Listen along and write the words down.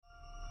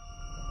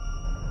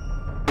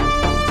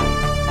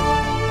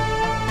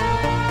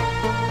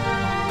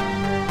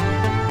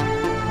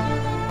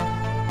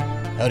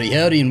Howdy,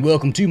 howdy, and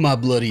welcome to My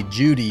Bloody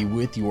Judy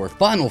with your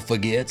final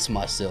forgets,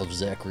 myself,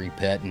 Zachary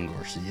Patton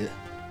Garcia.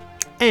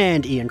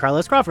 And Ian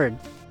Carlos Crawford.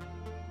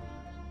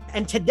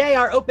 And today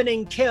our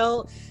opening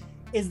kill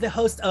is the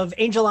host of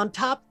Angel on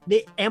Top,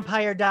 The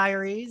Empire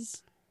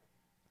Diaries.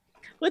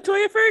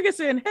 LaToya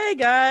Ferguson. Hey,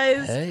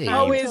 guys. Hey.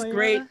 Always LaToya.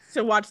 Great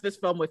to watch this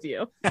film with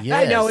you.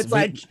 Yes, I know, it's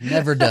like...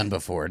 never done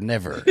before,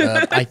 never.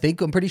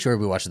 I'm pretty sure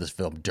we watched this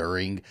film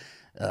during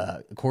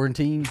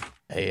quarantine,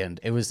 and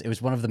it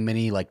was one of the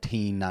many like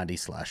teen 90s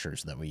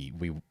slashers that we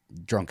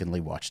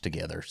drunkenly watched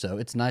together. So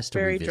it's nice to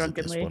Very revisit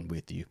drunkenly. this one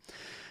with you.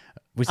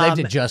 We saved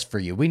it just for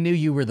you. We knew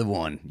you were the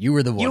one. You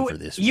were the one for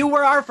this one. You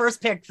were our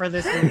first pick for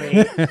this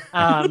movie.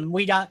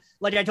 We got,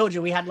 like I told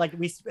you, we had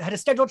a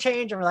schedule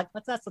change, and we're like,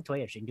 let's ask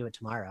LaToya if she can do it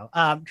tomorrow.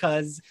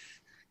 Because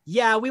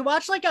we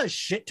watched like a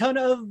shit ton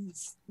of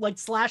like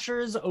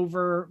slashers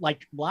over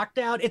like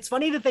lockdown. It's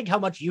funny to think how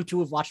much you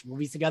two have watched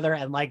movies together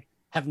and like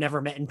have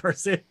never met in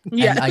person.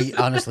 Yeah. And I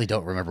honestly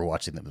don't remember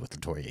watching them with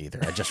LaToya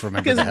either. I just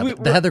remember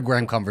the Heather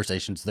Graham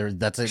conversations.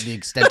 That's the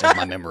extent of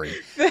my memory.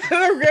 The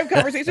Heather Graham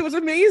conversation was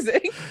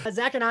amazing.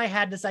 Zach and I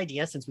had this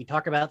idea, since we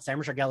talk about Sarah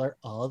Michelle Gellar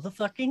all the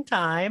fucking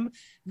time,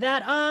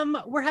 that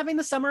we're having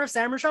the summer of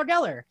Sarah Michelle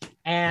Gellar,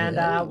 and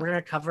we're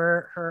gonna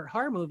cover her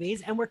horror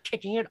movies, and we're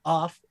kicking it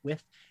off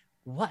with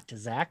what,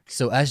 Zach?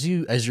 So as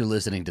you're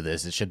listening to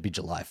this, it should be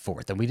July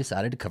 4th, and we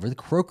decided to cover the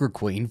Croaker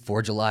Queen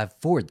for July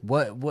 4th.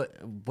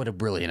 What a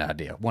brilliant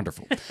idea.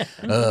 Wonderful.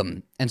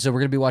 And so we're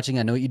going to be watching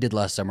I Know What You Did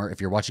Last Summer.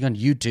 If you're watching on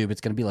YouTube, it's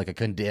going to be like a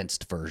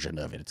condensed version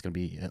of it. It's going to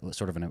be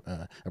sort of an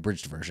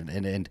abridged version.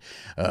 And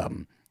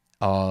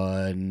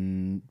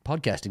on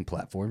podcasting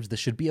platforms, this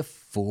should be a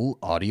full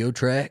audio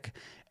track.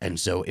 And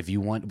so if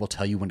you want, we'll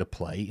tell you when to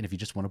play. And if you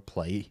just want to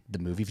play the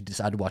movie, if you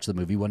decide to watch the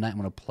movie one night and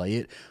want to play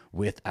it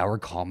with our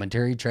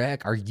commentary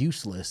track, our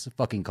useless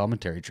fucking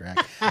commentary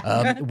track,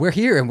 we're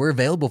here and we're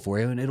available for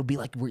you. And it'll be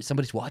like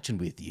somebody's watching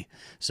with you.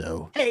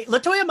 So Hey,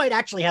 LaToya might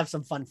actually have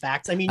some fun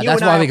facts. I mean, that's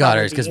why we got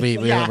her, is because we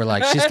were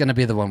like, she's going to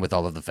be the one with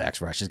all of the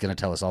facts, right? She's going to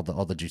tell us all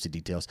the juicy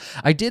details.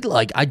 I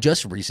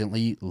just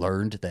recently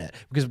learned that,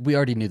 because we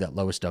already knew that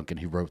Lois Duncan,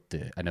 who wrote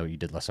the I Know What You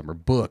Did Last Summer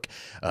book,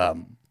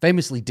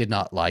 famously did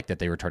not like that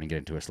they were turning it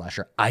into a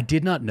slasher. I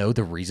did not know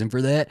the reason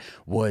for that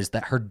was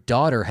that her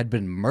daughter had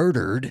been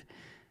murdered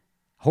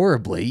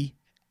horribly,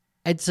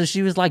 and so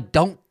she was like,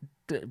 don't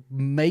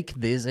make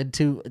this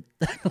into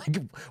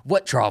like,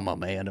 what trauma,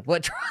 man,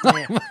 what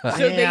trauma.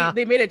 So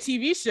they made a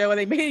TV show and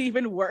they made it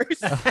even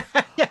worse.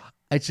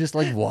 It's just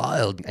like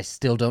wild. I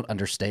still don't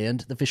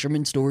understand the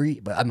fisherman story,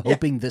 but I'm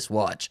hoping this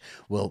watch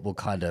will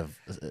kind of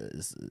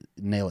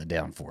nail it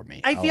down for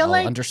me. I'll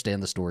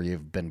understand the story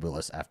of Ben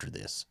Willis after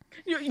this.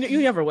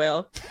 You never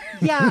will.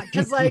 Yeah,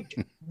 because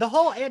like the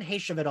whole Anne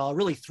Heche of it all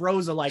really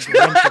throws a like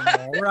wrench in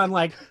there, where I'm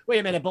like, wait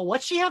a minute, but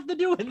what's she have to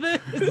do with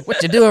this?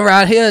 What you doing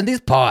right here in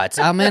these parts?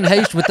 I'm Anne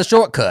Heche with the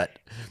shortcut.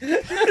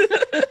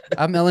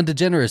 I'm Ellen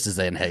DeGeneres as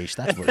Anne Heche.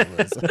 That's what it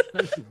was.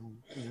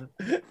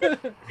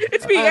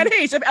 It's me, Anne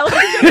Heche. I'm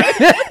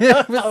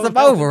Ellen. With some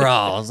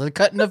overalls and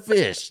cutting a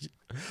fish.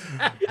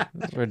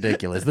 It's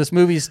ridiculous. This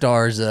movie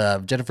stars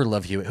Jennifer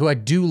Love Hewitt, who I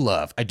do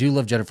love. I do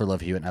love Jennifer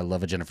Love Hewitt, and I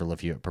love a Jennifer Love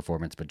Hewitt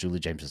performance, but Julie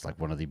James is like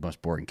one of the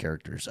most boring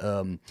characters.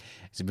 So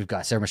we've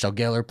got Sarah Michelle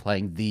Gellar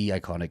playing the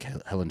iconic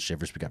Helen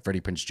Shivers. We got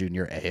Freddie Prinze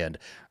Jr. and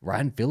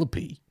Ryan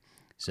Phillippe.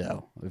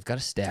 So we've got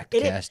a stacked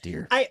cast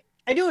here. I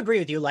do agree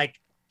with you. Like,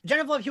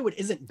 Jennifer Love Hewitt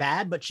isn't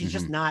bad, but she's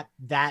just not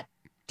that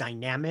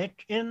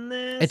dynamic in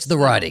this. It's the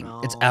writing.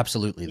 It's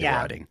absolutely the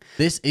writing.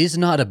 This is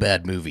not a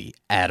bad movie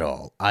at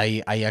all.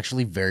 I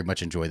actually very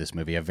much enjoy this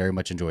movie. I very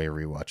much enjoy a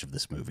rewatch of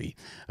this movie.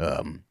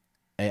 I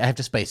have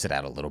to space it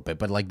out a little bit,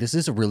 but like, this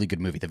is a really good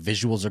movie. The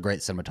visuals are great,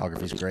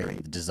 cinematography is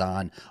great, the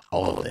design,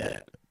 all of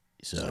that.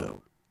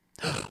 So,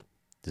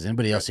 does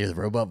anybody else hear the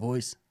robot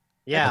voice?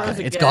 Yeah,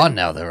 Okay. It's gone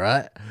now, though,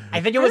 right?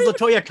 I think it was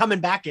LaToya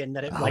coming back in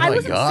that it. Oh Like, I my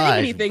wasn't gosh. saying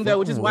anything though,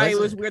 which is why Was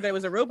it was it? weird that it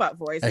was a robot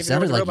voice. It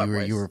sounded like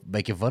you were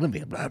making fun of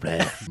me. Blah,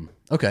 blah.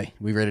 Okay,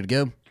 we ready to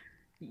go?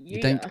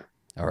 You think?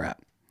 All right,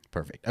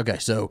 perfect. Okay,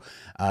 so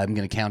I'm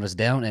gonna count us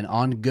down, and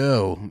on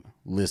go,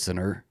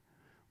 listener,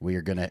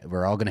 we're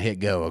all gonna hit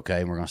go.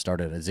 Okay, and we're gonna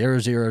start at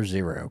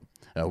 000.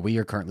 We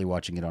are currently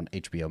watching it on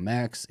HBO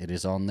Max. It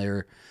is on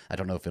there. I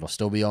don't know if it'll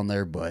still be on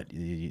there, but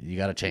you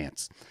got a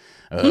chance.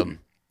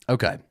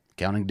 Okay,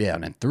 counting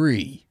down in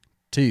 3,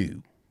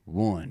 2,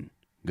 1,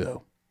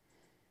 go.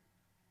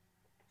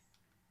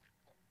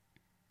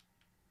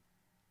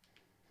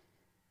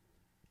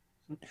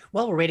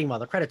 while we're waiting while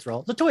the credits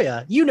roll,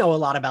 LaToya, you know a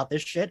lot about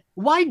this shit.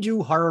 Why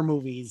do horror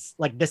movies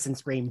like this and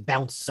Scream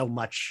bounce so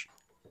much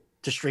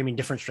to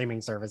different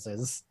streaming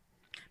services?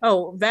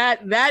 Oh,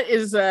 that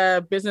is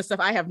business stuff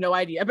I have no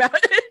idea about.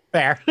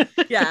 Fair.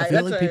 Yeah, I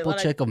feel like people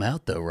check them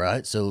out though,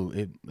 right? So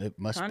it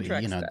must be,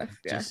 stuff,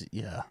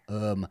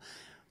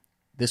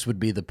 this would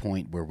be the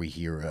point where we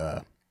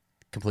hear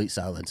complete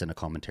silence and a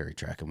commentary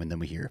track, and then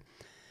we hear,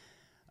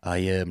 "I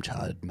am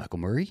Chad Michael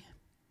Murray,"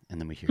 and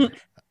then we hear,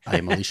 "I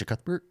am Alicia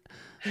Cuthbert."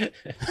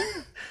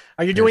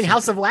 Are you doing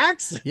House of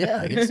Wax?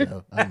 Yeah, I guess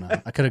so. I don't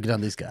know. I could have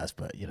done these guys,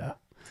 but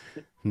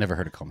never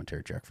heard a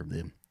commentary track from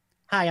them.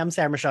 Hi, I'm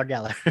Sarah Michelle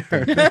Gellar.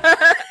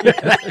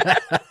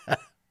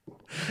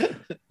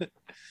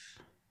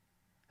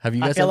 Have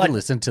you I guys feel ever like-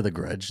 listened to the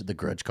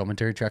Grudge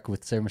commentary track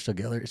with Sarah Michelle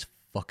Gellar? It's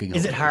fucking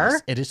Is it hilarious.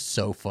 her? It is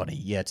so funny.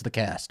 Yeah, it's the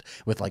cast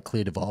with like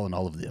Clea Duvall and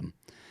all of them.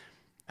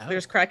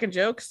 There's cracking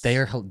jokes. They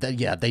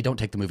don't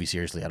take the movie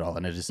seriously at all,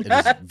 and it is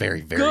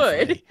very, very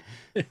Good.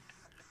 funny.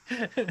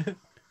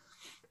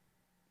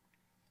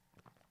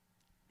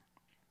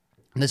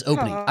 And this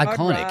opening,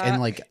 iconic, and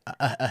like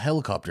a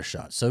helicopter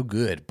shot, so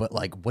good. But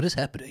like, what is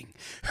happening?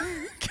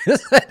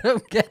 Because I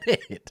don't get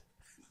it.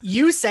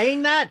 You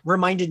saying that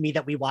reminded me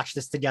that we watched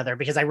this together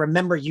because I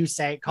remember you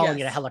calling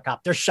it a Yes.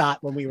 helicopter shot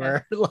when we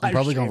were live I'm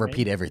probably gonna streaming.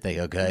 repeat everything.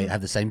 Okay, I have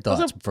the same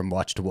thoughts Also, from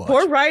watch to watch.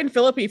 Poor Ryan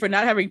Phillippe for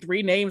not having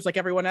 3 names like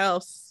everyone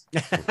else.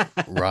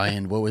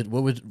 Ryan, what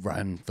would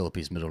Ryan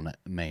Phillippe's middle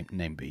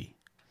name be?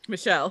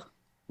 Michelle.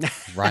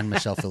 Ryan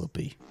Michelle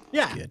Philippe.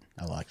 Yeah. Good.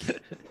 I like it.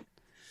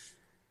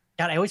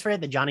 God, I always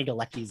forget that Johnny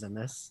Galecki's in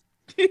this.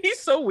 He's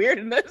so weird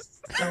in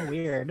this. So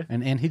weird.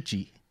 And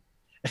Hitchy.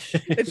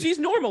 And she's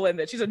normal in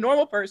this. She's a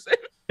normal person.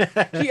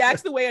 She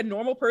acts the way a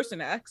normal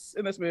person acts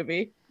in this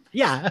movie.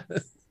 Yeah.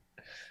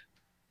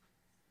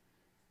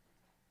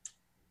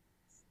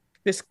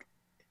 This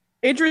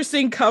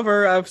interesting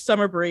cover of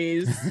Summer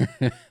Breeze.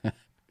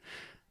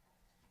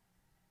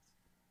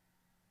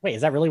 Wait,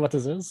 is that really what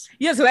this is?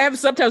 Yes, I have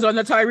subtitles on.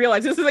 That's how I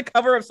realized this is a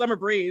cover of Summer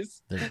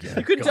Breeze. There you You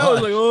go. couldn't tell. I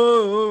was like,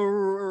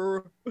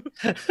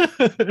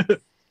 oh.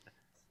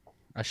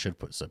 I should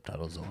put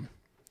subtitles on.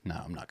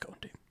 No, I'm not going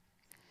to.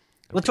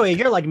 LaToya,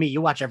 you're like me. You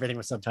watch everything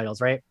with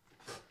subtitles, right?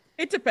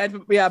 It depends.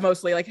 But yeah,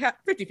 mostly like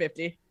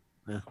 50-50.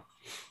 Yeah.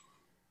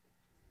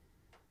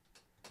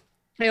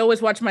 I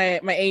always watch my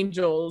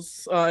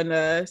Angels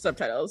on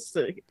subtitles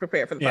to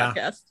prepare for the Yeah.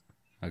 podcast.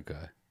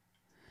 Okay.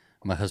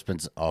 My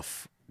husband's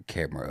off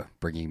camera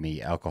bringing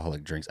me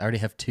alcoholic drinks. I already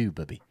have 2,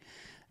 baby.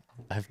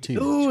 I have 2.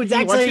 Ooh, He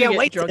Zach's wants gonna you to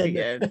get get drunk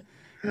wasted.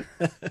 again.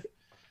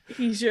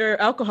 He's your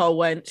alcohol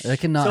wench. That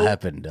cannot So-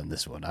 happen on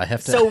this one. I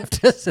have to, So, have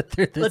to sit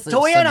through this.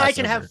 LaToya and I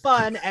can semi-sober. have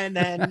fun, and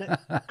then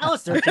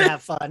Alistair can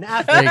have fun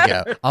after. There you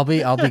go. I'll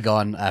be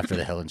gone after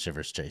the Helen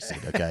Shivers chase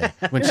scene. Okay,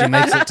 when she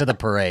makes it to the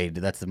parade,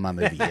 that's my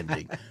movie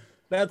ending.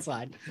 That's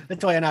fine.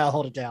 LaToya and I will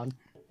hold it down.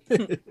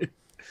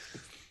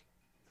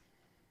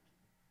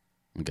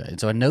 Okay, and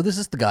so I know this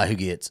is the guy who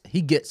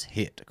gets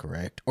hit,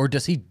 correct? Or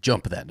does he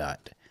jump that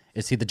night?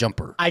 Is he the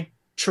jumper? I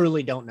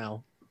truly don't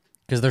know.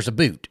 Because there's a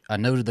boot. I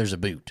know that there's a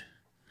boot.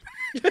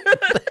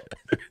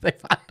 They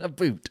find a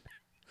boot.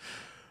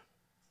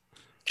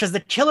 Because the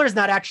killer's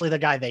not actually the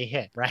guy they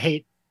hit,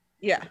 right?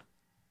 Yeah.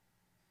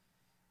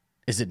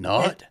 Is it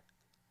not?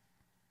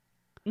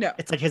 No.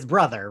 It's like his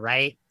brother,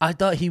 right? I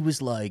thought he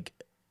was like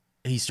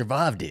he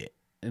survived it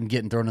and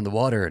getting thrown in the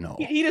water and all.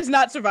 He does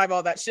not survive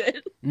all that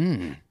shit.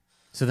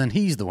 So then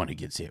he's the one who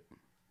gets hit.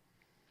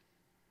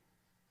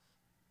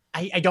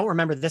 I don't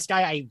remember this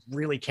guy. I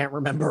really can't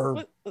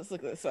remember. Let's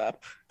look this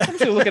up. I'm just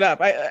gonna look it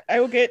up. I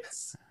will get.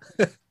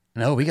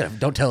 No,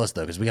 don't tell us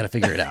though, because we gotta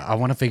figure it out. I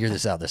want to figure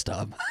this out this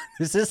time.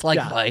 This is like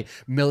Yeah. my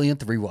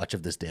millionth rewatch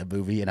of this damn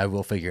movie, and I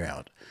will figure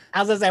out.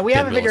 As I said, we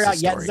haven't figured out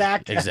Willis's yet, story.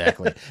 Zach.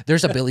 Exactly.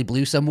 There's a Billy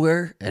Blue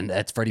somewhere, and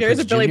that's Freddie There's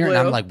Prinze a Billy Jr. And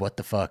I'm Blue. like, what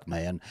the fuck,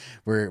 man?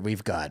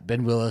 We've got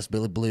Ben Willis,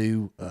 Billy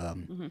Blue,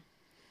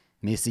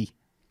 Missy.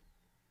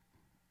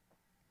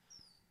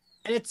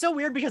 And it's so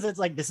weird because it's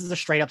like this is a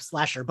straight up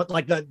slasher, but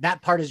like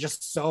that part is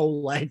just so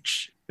like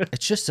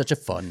It's just such a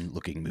fun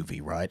looking movie,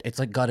 right? It's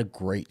like got a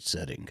great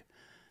setting.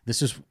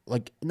 This is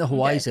like the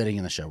Hawaii setting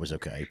in the show was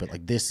okay, but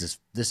like this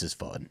is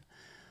fun.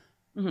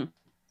 Can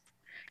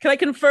I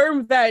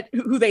confirm that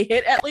who they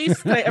hit at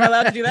least? Am I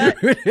allowed to do that?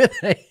 Who did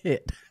they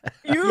hit?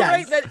 You're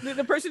Yes. right that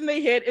the person they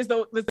hit is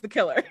the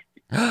killer.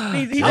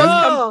 He does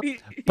Oh! come. He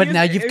But is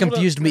now you've able to-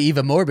 confused me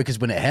even more because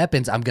when it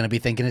happens, I'm gonna be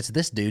thinking it's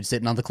this dude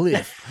sitting on the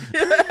cliff.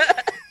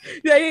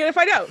 Yeah, you gotta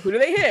find out who do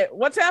they hit.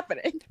 What's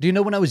happening? Do you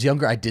know when I was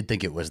younger, I did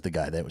think it was the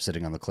guy that was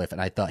sitting on the cliff, and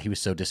I thought he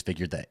was so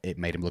disfigured that it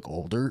made him look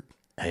older.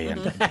 And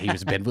he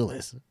was Ben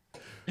Willis.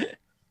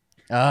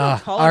 How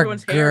tall Our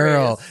everyone's hair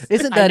girl. is.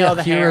 Isn't I that know a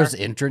the hero's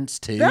hair. entrance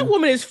too? That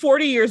woman is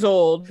 40 years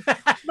old.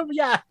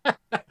 yeah. The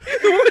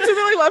woman to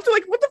really left.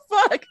 Like, what the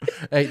fuck?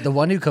 Hey, the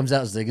one who comes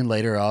out singing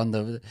later on,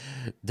 the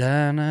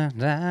da-na,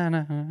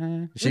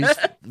 da-na, she's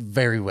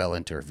very well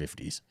into her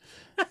 50s.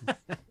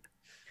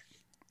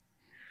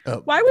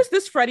 Why was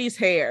this Freddy's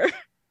hair?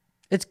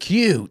 It's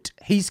cute.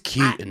 He's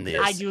cute in this.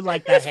 I do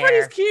like This that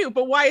Freddy's hair. cute,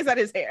 but why is that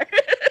his hair?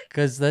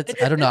 Because that's,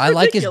 It's- I don't know. it's I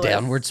like his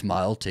ridiculous. downward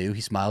smile too.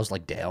 He smiles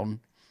like down.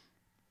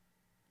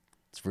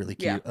 It's really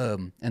cute.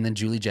 And then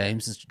Julie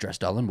James is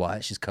dressed all in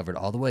white. She's covered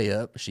all the way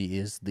up. She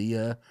is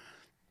the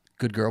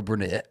good girl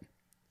brunette.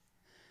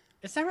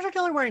 Is Sarah Michelle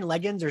Gellar wearing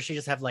leggings or does she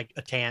just have like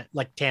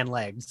tan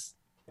legs?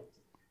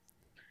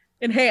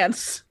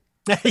 Enhance.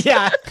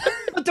 Yeah.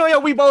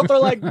 LaToya, we both are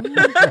like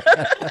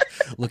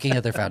Looking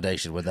at their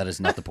foundation, well, that is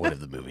not the point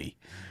of the movie.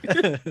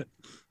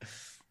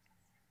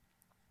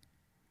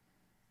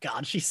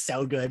 God, she's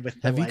so good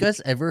with Have you like-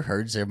 guys ever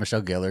heard Sarah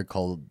Michelle Gellar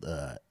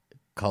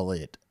call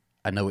it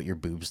I Know What Your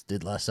Boobs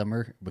Did Last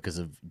Summer because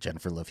of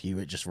Jennifer Love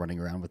Hewitt just running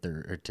around with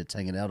her tits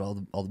hanging out all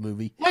the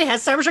movie. Wait,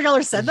 has Sarah Michelle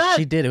Gellar said that?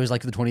 She did. It was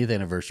like the 20th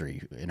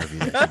anniversary interview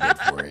that she did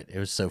for it. It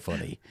was so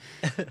funny.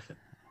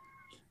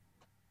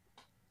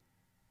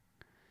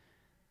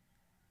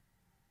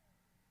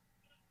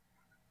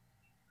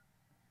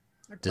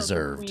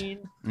 Deserved.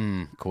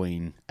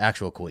 Queen.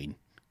 Actual queen.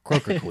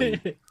 Croaker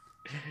queen.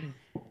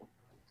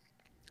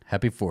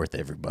 Happy 4th,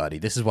 everybody.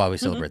 This is why we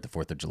celebrate the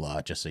 4th of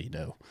July, just so you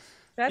know.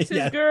 That's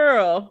his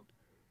girl.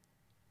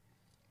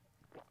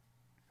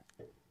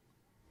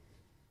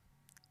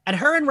 And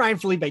her and Ryan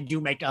Felipe do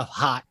make a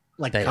hot,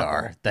 like, They couple.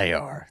 are. They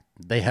are.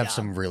 They have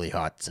some really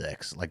hot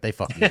sex. Like, they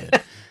fuck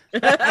good.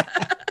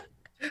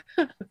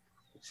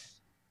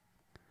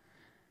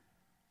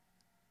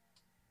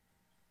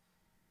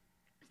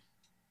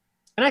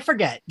 And I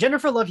forget,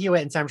 Jennifer Love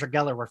Hewitt and Sarah Michelle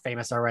Gellar were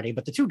famous already,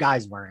 but the two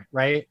guys weren't,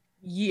 right?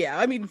 Yeah,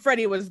 I mean,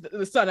 Freddie was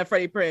the son of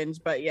Freddie Prinze,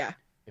 but yeah.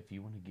 If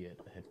you want to get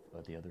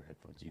the other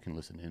headphones, you can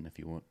listen in if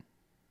you want.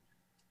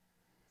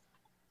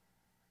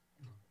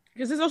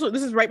 Because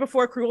this is right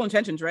before Cruel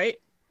Intentions, right?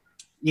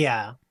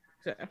 Yeah.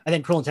 So. I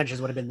think Cruel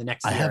Intentions would have been the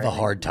next I year. have a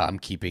hard time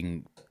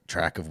keeping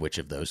track of which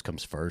of those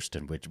comes first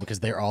and which, because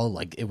they're all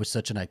like, it was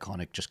such an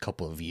iconic just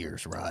couple of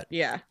years, right?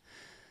 Yeah.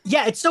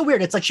 Yeah, it's so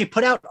weird. It's like she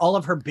put out all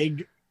of her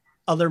big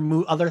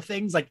other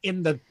things like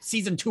in the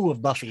season 2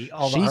 of Buffy.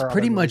 She's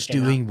pretty much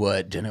doing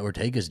what Jenna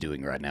Ortega's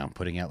doing right now,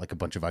 putting out like a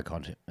bunch of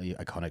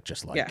iconic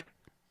just like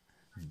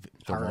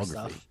horror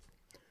stuff.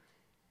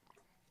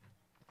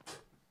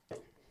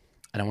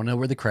 And I want to know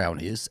where the crown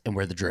is and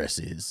where the dress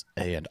is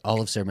and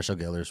all of Sarah Michelle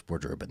Gellar's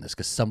wardrobe in this,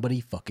 because somebody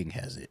fucking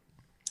has it.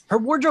 Her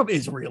wardrobe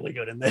is really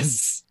good in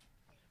this.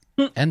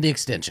 And the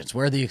extensions.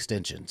 Where are the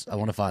extensions? I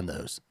want to find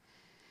those.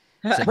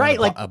 Right,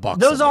 like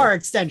those somewhere. Are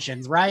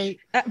extensions, right?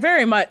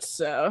 Very much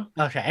so.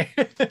 Okay.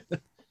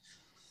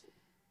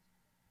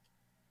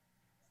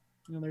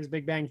 There's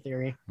Big Bang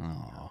Theory.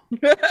 Oh.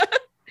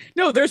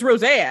 No, there's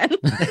Roseanne.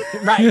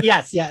 Right,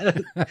 yes, yeah.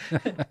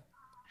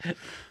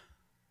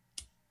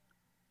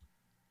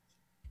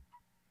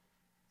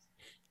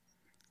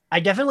 I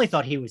definitely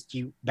thought he was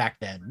cute back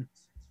then.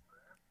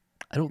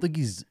 I don't think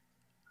he's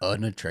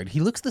unattractive.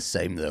 He looks the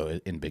same, though,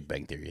 in Big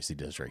Bang Theory as he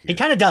does right here. He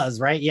kind of does,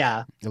 right?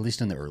 Yeah. At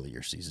least in the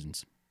earlier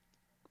seasons.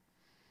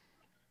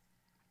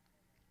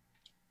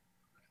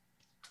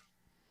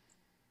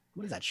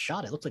 What is that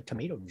shot? It looks like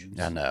tomato juice.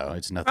 I know.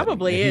 It's nothing.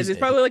 Probably is. It's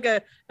probably like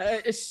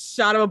a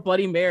shot of a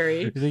Bloody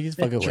Mary. I think he's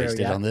fucking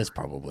wasted on this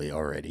probably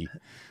already.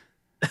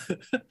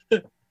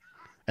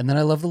 And then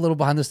I love the little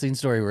behind-the-scenes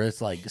story where it's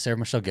like Sarah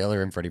Michelle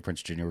Gellar and Freddie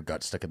Prinze Jr.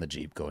 got stuck in the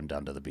Jeep going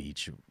down to the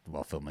beach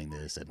while filming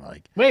this. And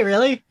like, wait,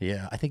 really?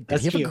 Yeah, I think,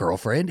 did he have a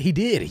girlfriend? He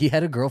did. He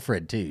had a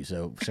girlfriend too.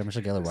 So Sarah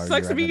Michelle Gellar, why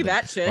sucks to be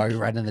that chick. Why are you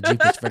riding in the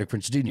Jeep with Freddie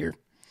Prinze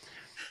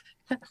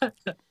Jr.?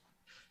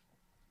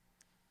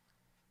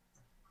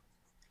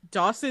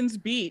 Dawson's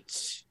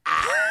Beach.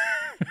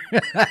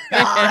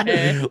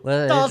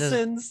 Well,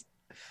 Dawson's.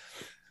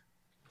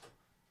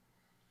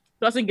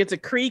 Dawson gets a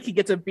creek. He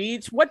gets a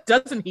beach. What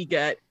doesn't he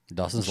get?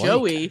 Dawson's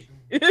Joey.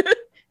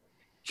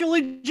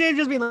 Julie James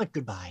just being like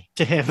goodbye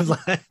to him.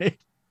 Like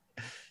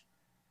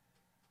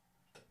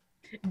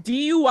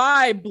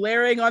DUI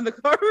blaring on the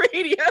car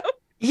radio.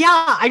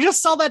 Yeah, I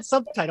just saw that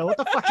subtitle. What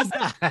the fuck is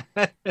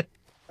that?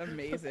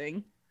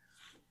 Amazing.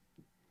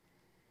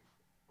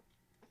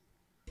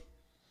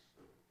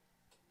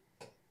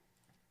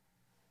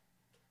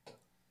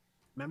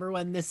 Remember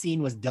when this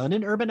scene was done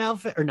in Urban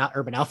Outfit or not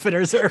Urban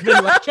Outfitters,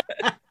 Urban Legend?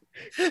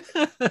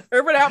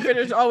 Urban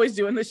Outfitters always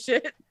doing this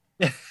shit.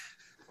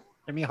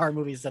 I mean, horror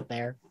movies sit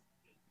there.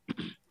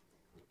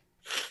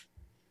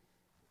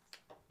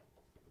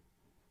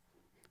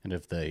 And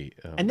if they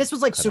and this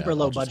was like super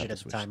low budget at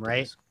the time,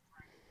 right?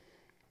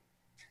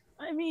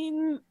 I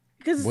mean,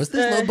 because was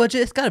this low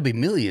budget? It's got to be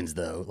millions,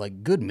 though,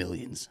 like good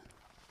millions.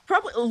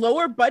 Probably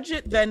lower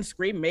budget than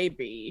Scream,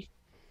 maybe.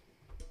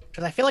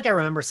 Because I feel like I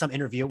remember some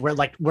interview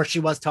where she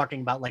was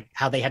talking about like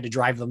how they had to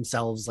drive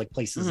themselves like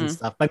places and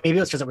stuff. But maybe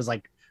it was because it was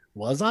like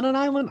was on an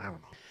island. I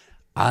don't know.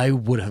 I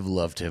would have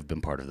loved to have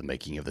been part of the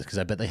making of this because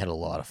I bet they had a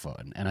lot of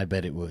fun, and I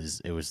bet it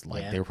was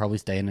like they were probably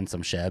staying in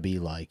some shabby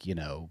like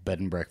bed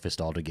and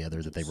breakfast all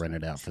together that they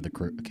rented out for the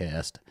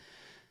cast.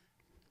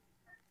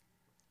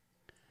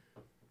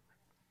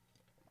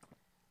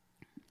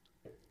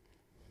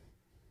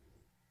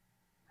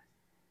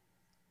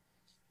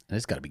 And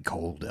it's got to be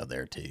cold out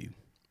there too.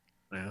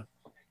 Yeah.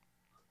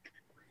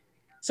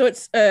 So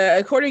it's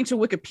according to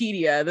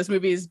Wikipedia, this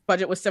movie's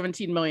budget was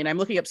 $17 million. I'm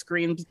looking up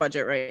Scream's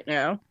budget right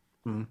now.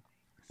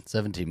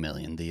 17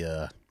 million.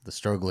 The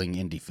struggling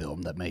indie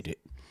film that made it.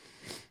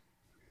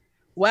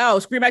 Wow,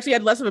 Scream actually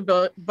had less of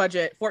a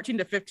budget, 14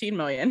 to 15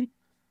 million.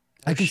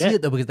 I can see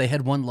it though because they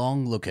had one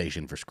long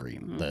location for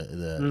Scream.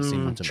 The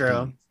scene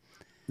true.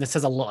 This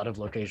has a lot of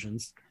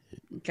locations.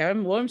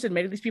 Kevin Williamson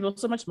made these people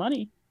so much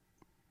money.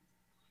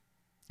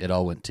 It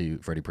all went to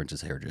Freddie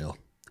Prinze's hair gel.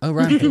 Oh,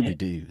 Ryan Phillippe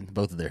do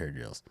both of their hair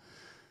gels.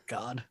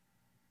 God,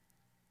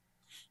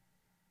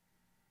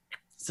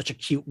 such a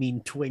cute,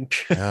 mean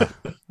twink.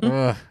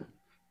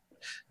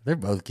 They're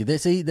both cute. They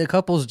see the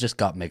couples just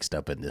got mixed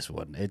up in this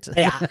one. It's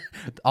Yeah.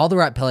 all the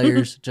right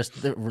players,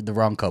 just the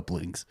wrong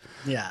couplings.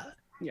 Yeah.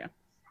 Yeah.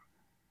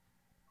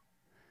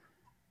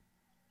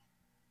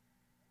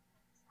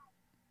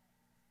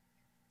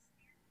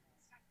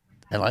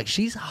 And like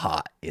she's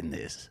hot in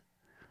this.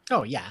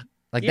 Oh yeah.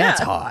 Like Yeah.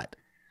 that's hot.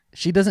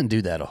 She doesn't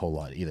do that a whole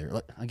lot either.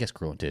 Like, I guess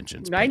Cruel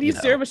Intentions. 90s but, you know,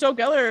 Sarah Michelle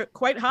Gellar,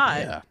 quite hot.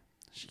 Yeah.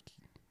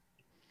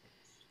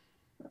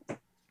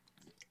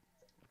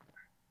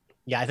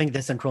 Yeah, I think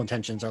this and Cruel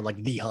Intentions are like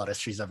the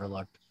hottest she's ever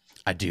looked.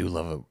 I do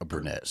love a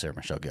brunette, Sarah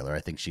Michelle Gellar. I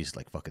think she's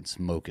like fucking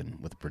smoking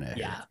with brunette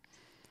Yeah. hair.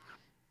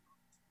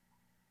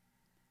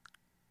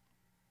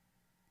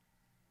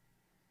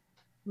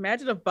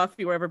 Imagine if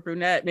Buffy were ever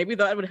brunette. Maybe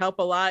that would help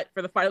a lot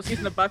for the final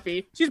season of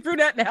Buffy. She's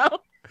brunette now.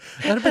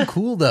 That'd have been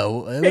cool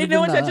though. Pay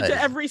no attention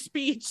to every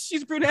speech.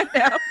 She's brunette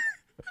now.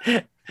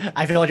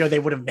 I feel like they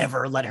would have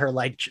never let her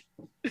like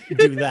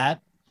do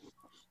that.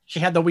 She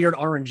had the weird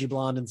orangey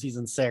blonde in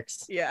season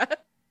 6. Yeah.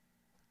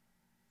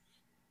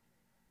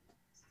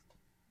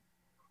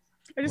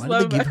 I just Why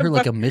love did they give her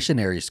like a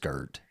missionary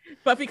skirt?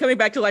 Buffy coming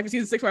back to life in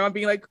season 6. My mom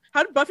being like,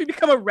 "How did Buffy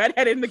become a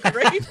redhead in the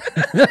grave?"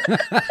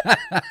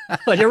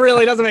 Like it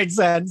really doesn't make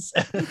sense.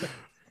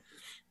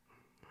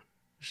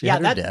 She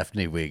had her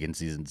Daphne wig in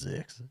season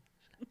 6.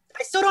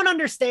 I still don't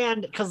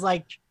understand because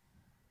like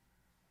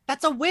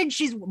that's a wig.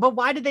 But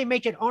why did they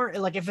make it orange?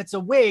 Like if it's a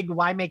wig,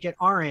 why make it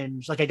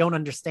orange? Like I don't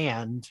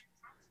understand.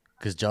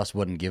 Because Joss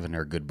wasn't giving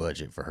her a good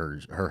budget for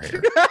her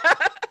hair.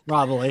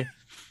 Probably.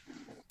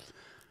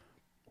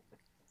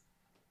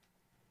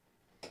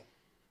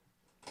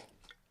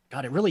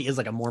 God, it really is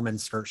like a Mormon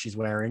skirt she's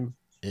wearing.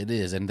 It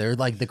is, and they're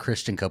like the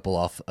Christian couple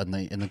off in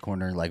the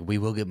corner, like we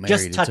will get married.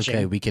 Just It's touching.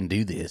 okay, we can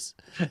do this.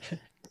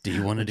 Do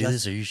you want to do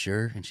this? Are you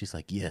sure? And she's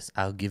like, yes,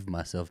 I'll give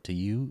myself to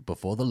you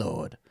before the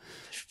Lord.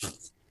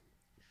 She's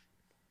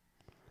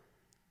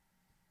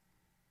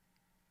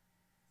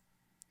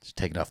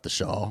taking off the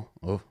shawl.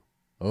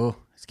 Oh,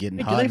 it's getting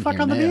Hey, hot. do they in fuck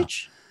here on the now.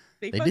 beach?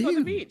 They They fuck on the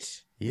do.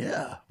 beach.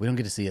 Yeah, we don't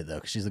get to see it though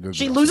because she's the girl.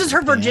 She girl, loses she's her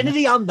in the pan.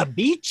 virginity on the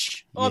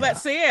beach? All that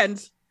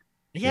sand.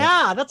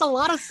 Yeah, that's a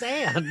lot of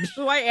sand. That's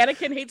why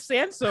Anakin hates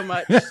sand so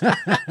much.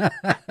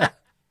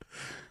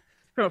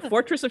 From a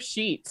fortress of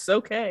sheets.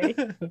 Okay.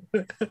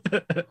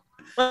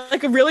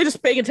 Like, I'm really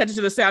just paying attention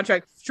to the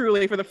soundtrack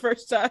truly for the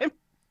first time.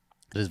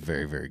 It is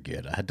very, very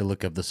good. I had to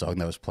look up the song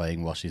that was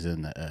playing while she's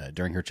in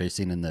during her chase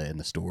scene in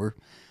the store.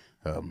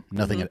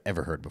 Nothing I'd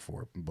ever heard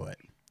before, but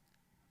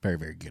very,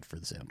 very good for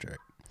the soundtrack.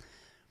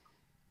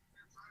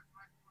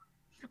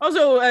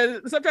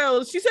 Also,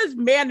 subtitle, she says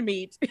man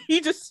meat.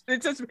 It says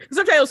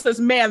subtitle says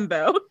man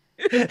though.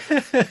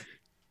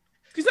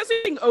 She's not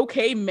saying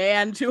okay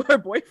man to her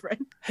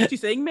boyfriend. She's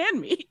saying man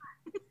meat.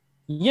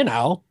 You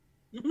know.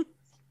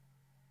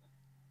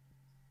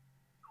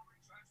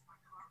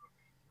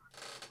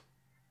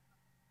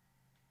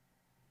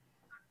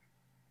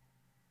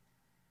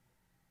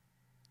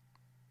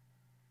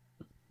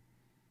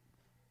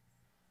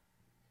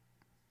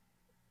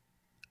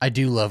 I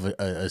do love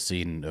a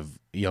scene of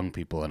young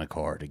people in a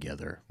car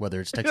together, whether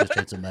it's Texas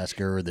Chainsaw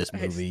Massacre or this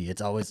movie.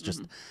 It's always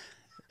just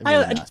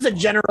Just a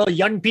general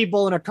young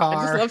people in a car.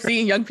 I just love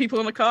seeing young people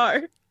in the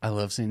car. I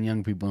love seeing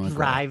young people in a car.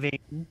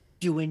 Driving,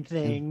 doing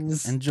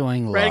things.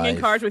 Enjoying life. Riding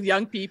in cars with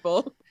young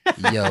people.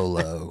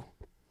 YOLO.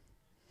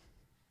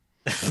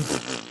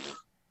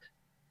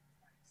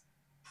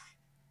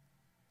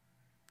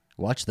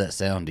 Watch that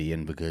sound,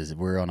 Ian, because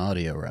we're on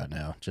audio right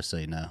now, just so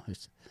you know.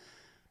 It's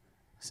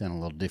sounding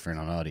a little different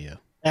on audio.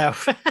 Oh.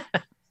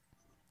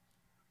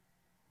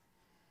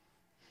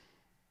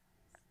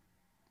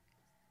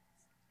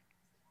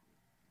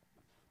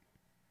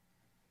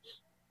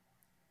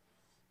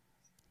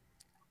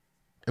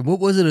 And what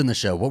was it in the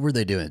show? What were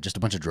they doing? Just a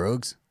bunch of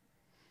drugs?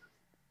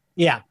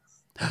 Yeah.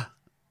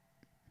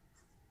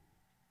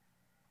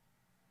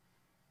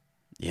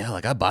 Yeah,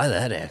 like I buy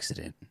that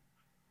accident.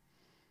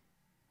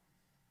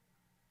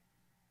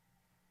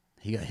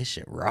 He got his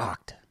shit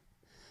rocked.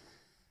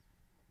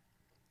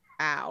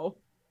 Ow.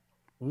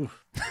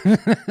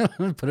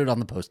 Put it on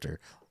the poster.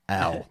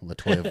 Ow,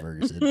 LaToya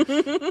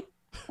Ferguson.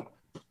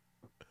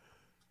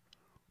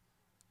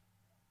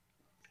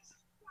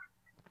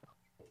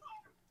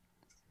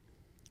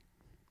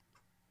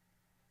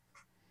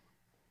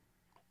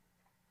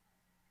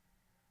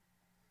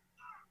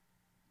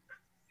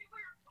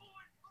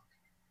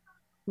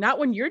 Not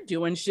when you're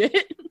doing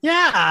shit.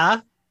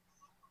 Yeah.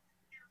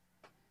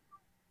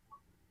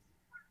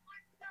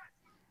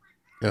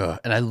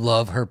 And I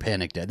love her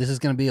panicked. This is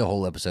going to be a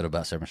whole episode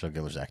about Sarah Michelle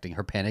Gellar's acting.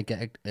 Her panicked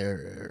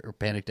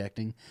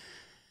acting.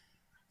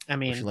 I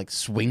mean, She like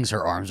swings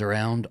her arms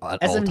around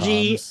at all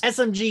SMG times.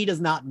 SMG does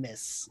not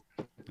miss.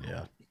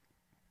 Yeah.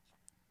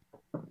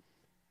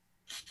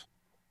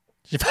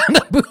 She found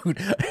a boot.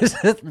 It's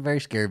a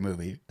very scary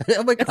movie.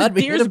 Oh my God,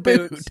 we hit deer's a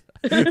boot.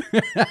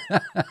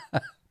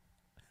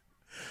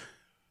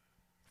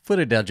 Put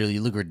it down, Julie.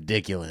 You look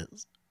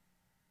ridiculous.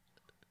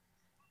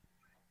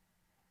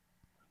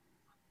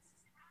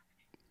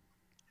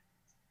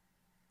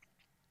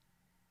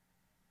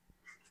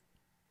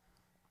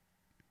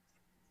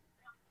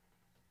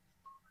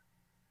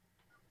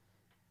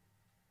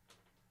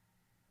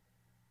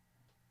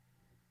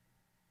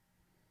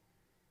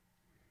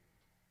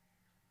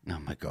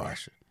 my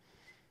gosh.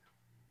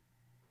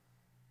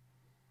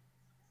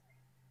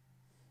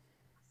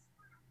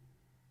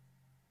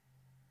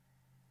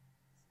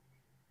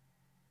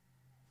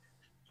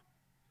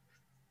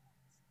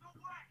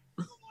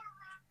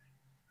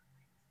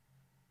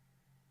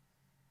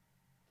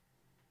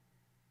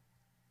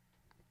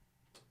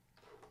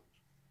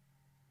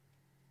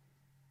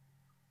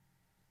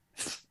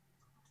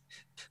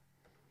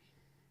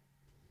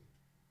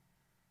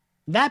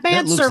 That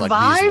man looks like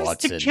survives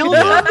Watson. to kill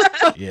them?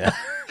 Yeah.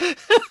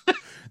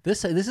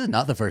 This is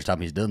not the first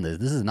time he's done this.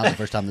 This is not the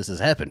first time this has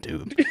happened to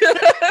him.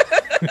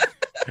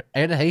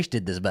 Anna Hayes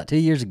did this about 2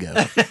 years ago.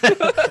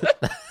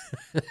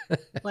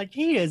 Like,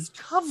 he is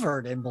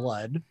covered in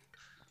blood.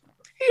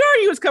 He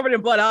already was covered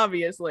in blood,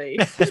 obviously.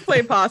 Just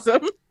play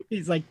possum.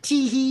 He's like,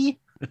 tee-hee.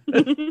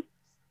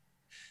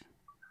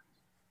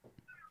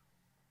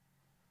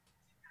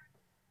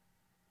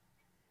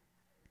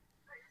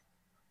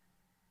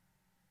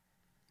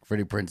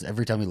 Freddie Prinze,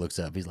 every time he looks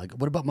up, he's like,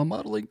 what about my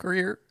modeling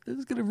career? This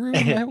is going to ruin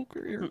my whole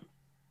career.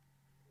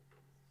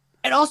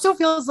 It also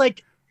feels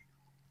like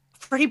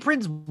Freddie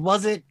Prinze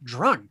wasn't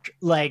drunk.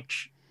 Like,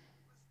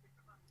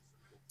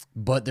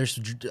 but there's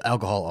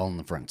alcohol on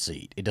the front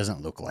seat. It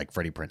doesn't look like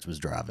Freddie Prinze was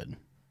driving.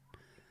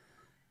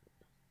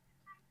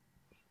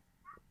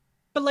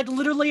 but like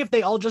literally, if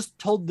they all just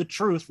told the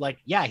truth, like,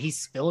 yeah, he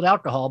spilled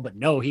alcohol, but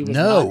no, he was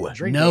not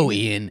drinking. No,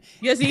 Ian.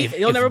 Yes, If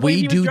never believe we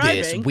he was do driving.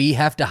 this, we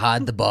have to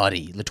hide the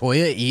body.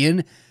 LaToya,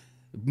 Ian,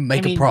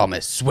 make a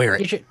promise. Swear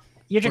it. You should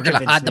We're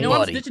gonna hide the No,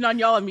 I'm body. snitching on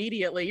y'all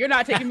immediately. You're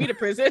not taking me to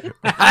prison.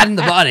 Hiding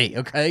the body,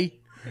 okay?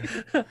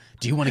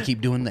 Do you want to keep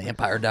doing the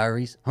Empire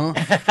Diaries? Huh?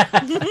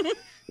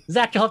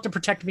 Zach, you'll have to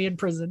protect me in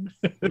prison.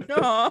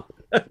 Aw.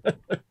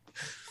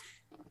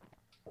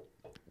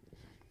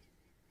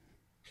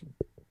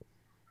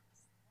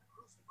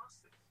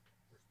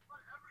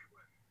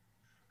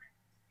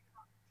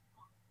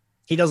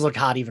 He does look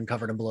hot, even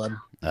covered in blood.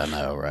 I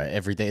know, right?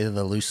 Everything,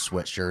 the loose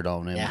sweatshirt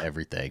on him, Yeah.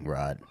 everything,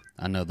 right?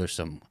 I know there's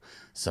some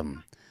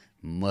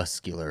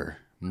muscular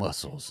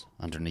muscles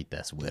underneath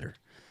that sweater.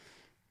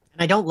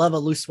 And I don't love a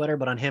loose sweater,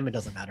 but on him, it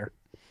doesn't matter.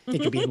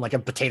 It could be in like a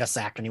potato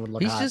sack and he would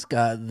look He's hot. just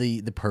got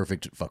the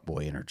perfect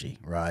fuckboy energy,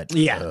 right?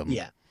 Yeah,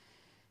 yeah.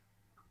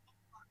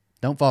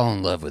 Don't fall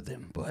in love with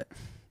him, but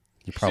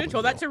you Should probably have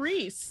told will. that to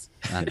Reese.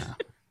 I know.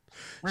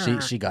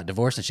 She got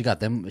divorced and she got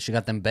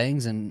them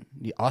bangs and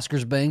the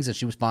Oscars bangs and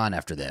she was fine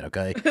after that,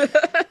 okay?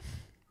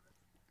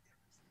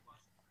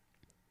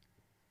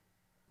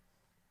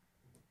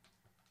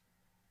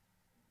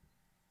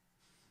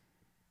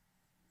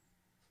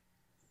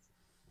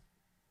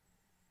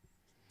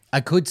 I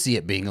could see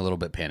it being a little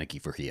bit panicky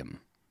for him,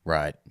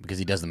 right? Because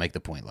he doesn't make the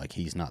point like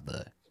he's not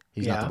the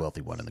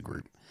wealthy one in the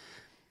group.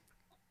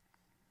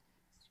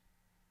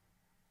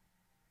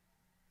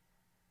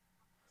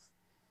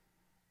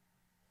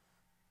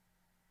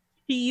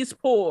 He's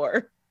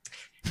poor.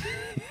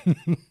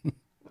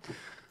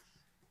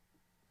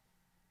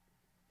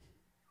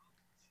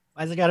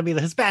 Why's it got to be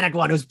the Hispanic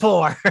one who's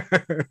poor?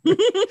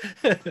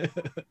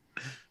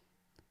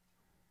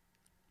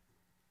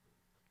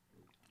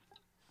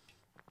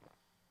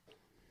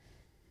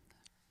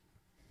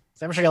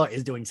 Sam Shayla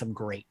is doing some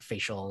great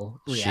facial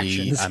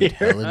reactions. I'm here.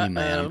 telling you,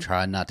 man, I'm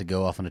trying not to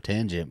go off on a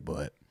tangent,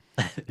 but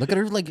look at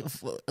her like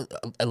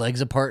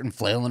legs apart and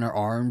flailing her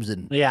arms,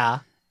 and Yeah.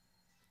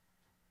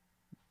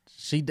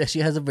 she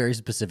has a very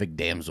specific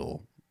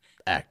damsel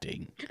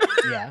acting.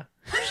 Yeah,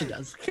 she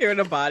does. Carrying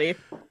a body.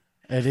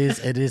 It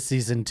is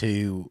season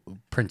 2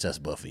 Princess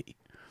Buffy.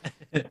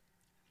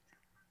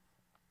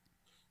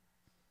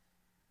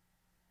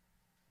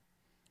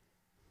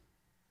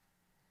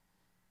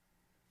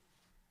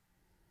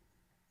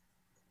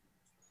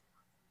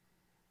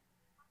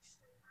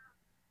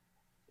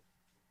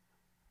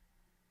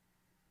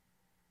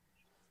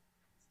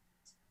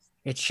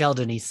 It's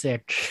Sheldon. He's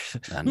sick.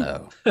 I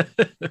know.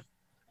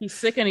 He's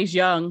sick and he's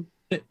young.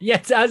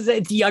 Yes,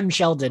 it's young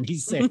Sheldon.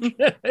 He's sick.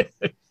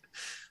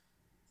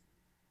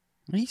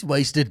 He's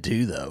wasted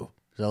too, though.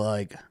 So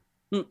like,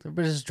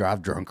 everybody just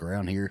drive drunk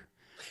around here.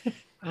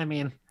 I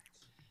mean,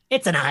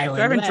 it's an island.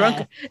 Driving Eh.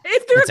 drunk.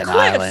 If there It's are an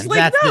cliffs, island. like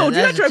That's no, the- do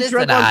not that's drive just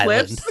drunk an on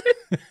island.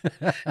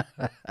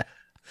 cliffs.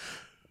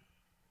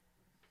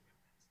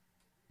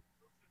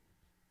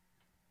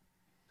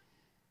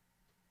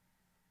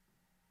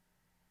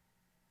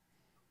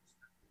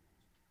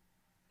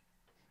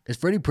 Is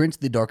Freddie Prinze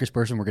the darkest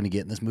person we're going to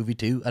get in this movie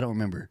too? I don't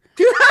remember.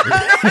 Is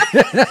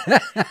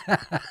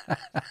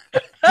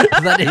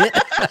that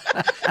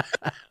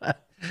it?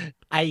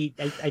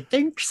 I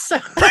think so.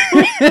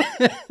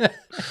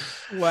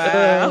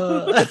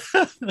 Wow.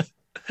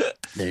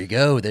 There you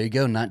go.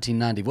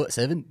 1990. What,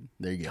 7?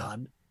 There you go.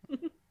 God.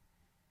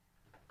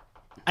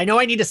 I know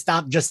I need to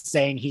stop just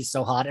saying he's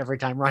so hot every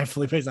time Ryan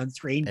Felipe is on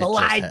screen, but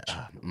like,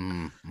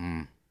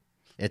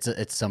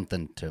 it's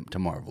something to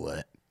marvel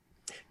at.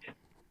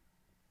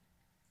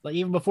 like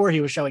even before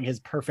he was showing his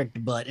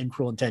perfect butt in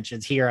Cruel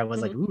Intentions, here I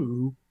was like,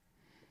 ooh,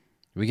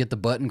 We get the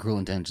butt and Cruel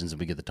Intentions, and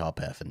we get the top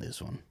half in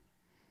this one.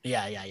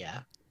 yeah.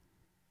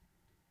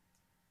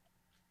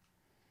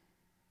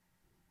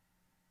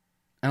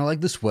 And I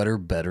like the sweater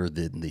better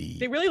than the.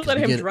 They really let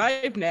him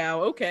drive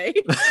now. Okay.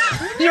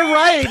 You're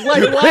right.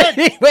 Like what?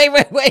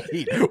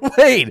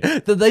 Wait.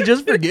 Did they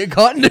just forget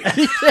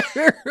continuity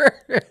there?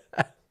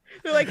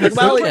 They're like, he's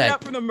Well, sobered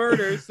up from the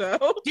murder,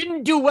 so.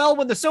 Didn't do well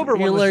when the sober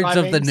You one was learn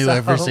driving, something new so.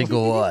 every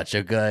single watch,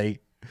 okay?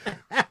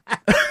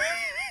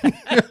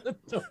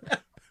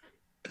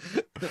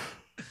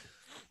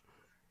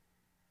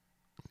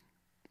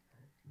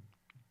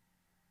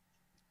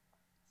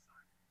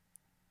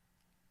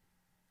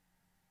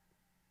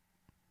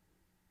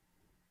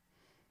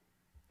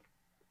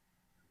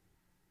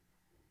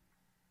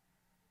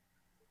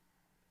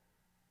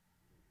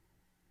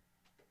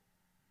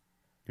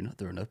 You're not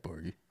throwing up,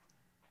 are you?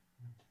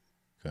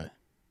 Okay.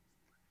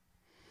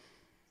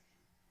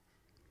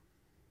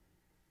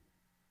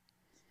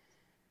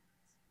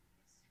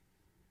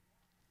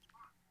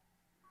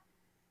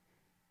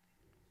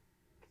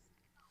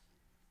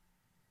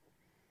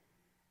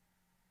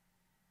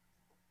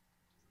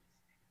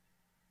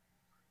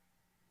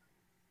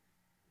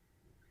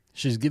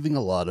 She's giving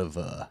a lot of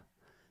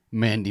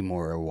Mandy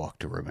Moore a walk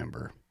to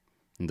remember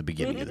in the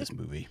beginning of this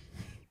movie.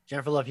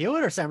 Jennifer Love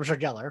Hewitt or Sarah Michelle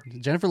Gellar?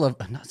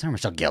 Not Sarah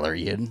Michelle Gellar,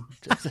 Ian.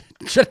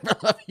 Jennifer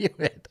Love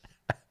Hewitt.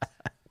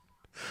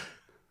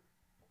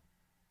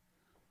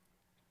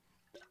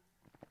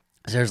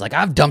 Sarah's like,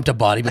 I've dumped a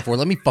body before.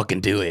 Let me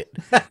fucking do it.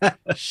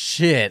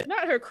 Shit.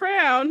 Not her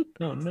crown.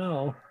 Oh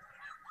no.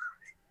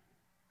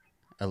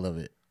 I love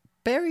it.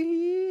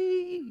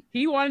 Barry.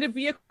 He wanted to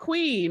be a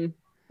queen.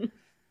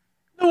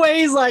 The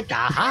way he's like,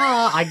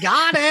 aha, I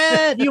got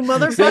it, you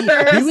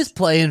motherfuckers. He was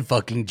playing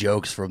fucking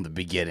jokes from the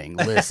beginning.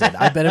 Listen,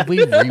 I bet if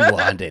we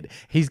rewind it,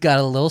 he's got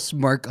a little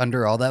smirk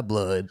under all that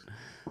blood.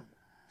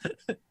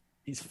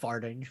 He's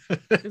farting.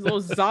 His little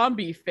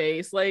zombie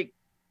face. Like,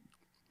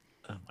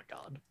 Oh my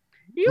god.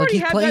 he Like, already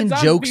he's had playing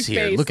that zombie jokes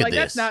here. face. Look at like,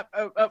 this. That's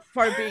not a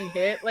part of being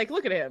hit. Like,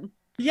 look at him.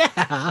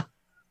 Yeah.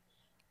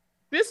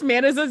 This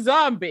man is a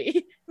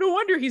zombie. No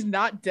wonder he's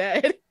not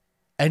dead.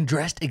 And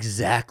dressed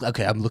exactly.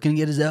 Okay, I'm looking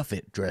at his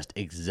outfit. Dressed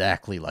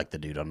exactly like the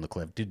dude on the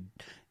cliff. Dude,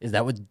 is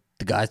that what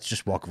the guys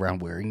just walk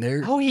around wearing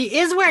there? Oh, he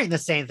is wearing the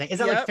same thing. Is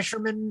that like Yep.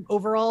 fisherman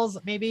overalls,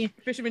 maybe?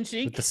 Fisherman With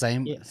chic. the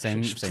same, Yeah.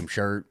 same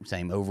shirt,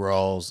 same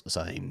overalls,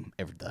 same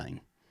everything.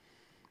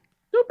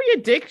 Don't be a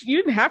dick. You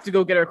didn't have to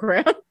go get her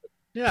crown.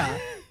 Yeah.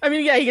 I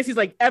mean, yeah, I guess he's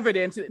like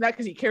evidence, not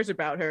because he cares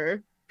about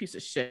her. Piece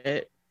of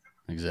shit.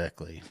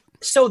 Exactly.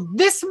 So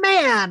this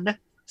man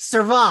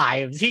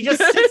survives. He just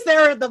sits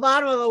there at the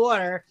bottom of the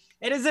water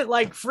and isn't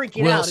like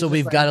freaking out. Well, He's so just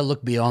we've like, got to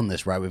look beyond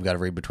this, right? We've got to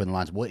read between the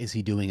lines. What is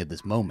he doing at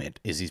this moment?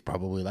 Is he's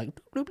probably like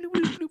bloop, bloop,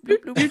 bloop,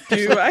 bloop, bloop, bloop.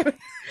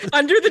 Dude,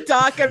 under the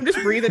dock, I'm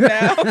just breathing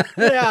now.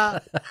 Yeah.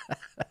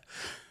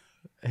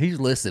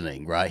 He's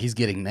listening, right? He's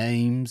getting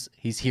names.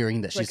 He's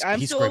hearing that Like, I'm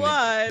he's still screaming.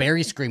 alive.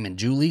 Barry's screaming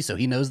Julie, so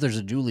he knows there's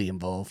a Julie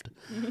involved.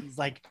 He's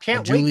like,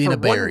 can't A Julie wait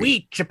and for a 1 Barry.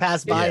 week to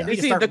pass by. Yeah. And You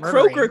we see, can the start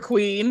murdering. Croaker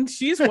Queen,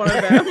 she's one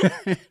of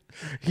them.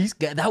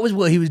 That was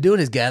what he was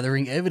doing, is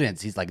gathering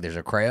evidence. He's like, there's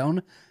a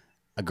crown,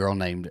 a girl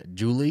named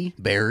Julie,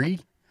 Barry.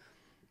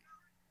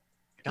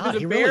 God, There's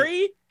he a really,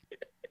 Barry.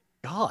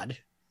 God.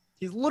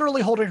 He's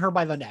literally holding her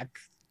by the neck.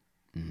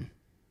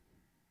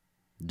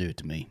 Do it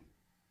to me.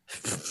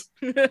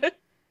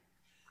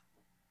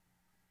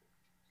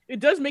 It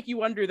does make you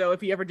wonder, though,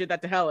 if he ever did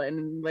that to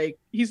Helen. Like,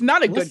 he's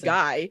not a good Listen.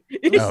 guy.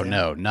 Oh,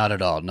 no, not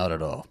at all. Not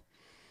at all.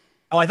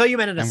 Oh, I thought you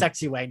meant in a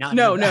sexy way. Not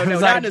No, in, no, I was no,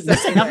 not in a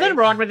there's sexy nothing way.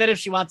 wrong with it if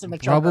she wants him to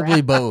choke her Probably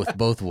out.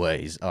 both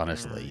ways,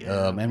 honestly.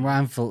 Yeah. And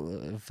Ryan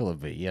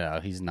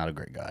Phillippe, he's not a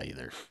great guy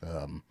either.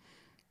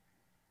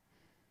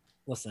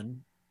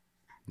 Listen.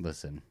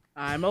 Listen,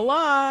 I'm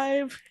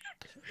alive.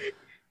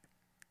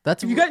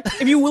 that's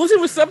If you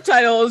listen with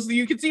subtitles,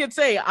 you can see it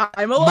say,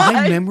 I'm my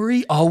alive.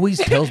 memory always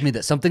tells me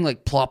that something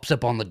like plops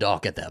up on the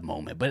dock at that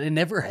moment, but it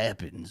never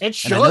happens.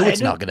 It And I know it's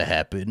should. not going to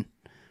happen.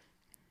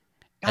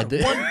 God, And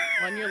then-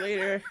 1 year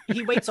later.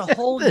 He waits a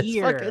whole This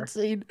year. fucking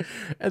scene,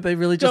 and they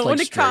really just Going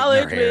like to straighten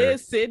college her hair.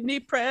 with Sidney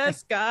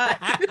Prescott.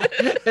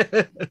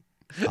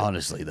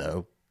 Honestly,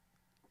 though,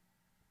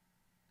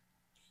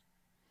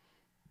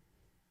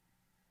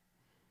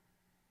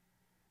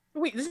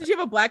 Wait, doesn't she have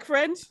a black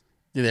friend?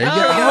 there you go.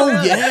 yeah, Oh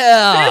there's the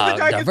yeah,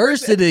 darkest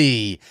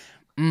diversity.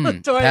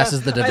 LaToya,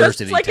 Passes the I-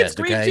 diversity Just like in test.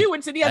 Scream Okay, 2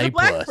 when Sidney has A a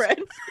black plus. friend.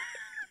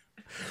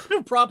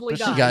 Probably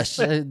But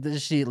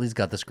does. she at least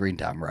got the screen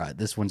time right.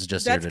 This one's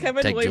just That's here to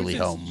Kevin take Julie Williams'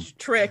 home.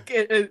 trick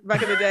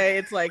back in the day.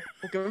 It's like,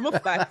 we'll give him a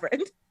black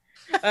friend.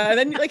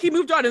 Then like he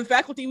moved on in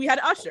faculty, we had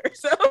Usher.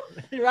 So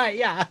Right,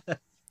 yeah.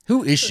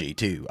 Who is she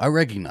too? I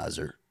recognize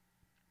her.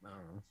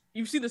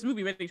 you've seen this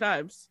movie many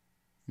times.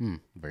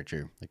 Very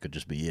true. That could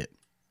just be it.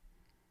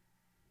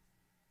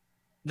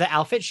 The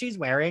outfit she's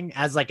wearing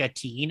as like a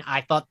teen,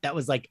 I thought that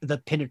was like the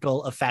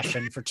pinnacle of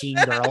fashion for teen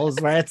girls,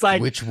 where it's like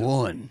Which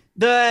one?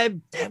 I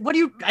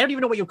don't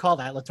even know what you call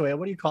that, LaToya.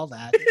 What do you call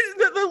that?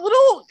 the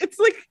little, it's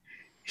like,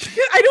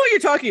 I know what you're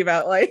talking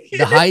about. Like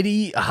The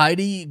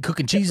Heidi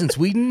cooking cheese in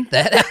Sweden?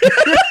 That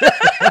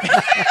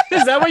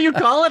Is that what you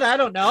call it? I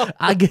don't know.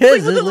 I guess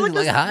Like, it with looks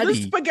like the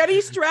Heidi.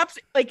 spaghetti straps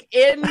like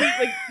in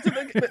like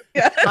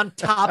yeah. On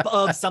top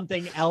of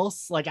something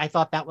else. Like I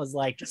thought that was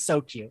like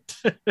so cute.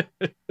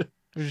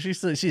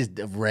 She's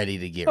ready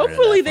to get Hopefully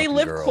rid of that they fucking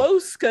live girl.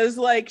 close because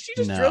like she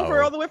just drove her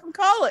No. all the way from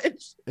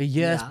college.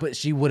 Yes, Yeah. but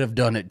she would have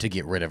done it to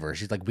get rid of her.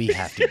 She's like, we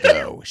have to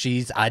go.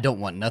 I don't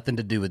want nothing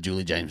to do with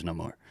Julie James no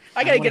more.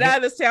 I gotta wanna get hit- out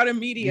of this town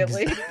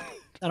immediately.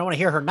 I don't want to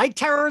hear her night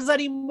terrors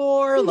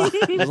anymore. Like,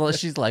 Well,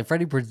 she's like,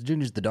 Freddie Prinze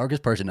Jr. is the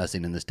darkest person I've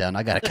seen in this town.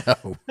 I gotta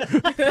go.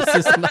 This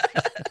is not-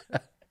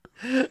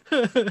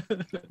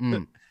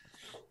 Mm.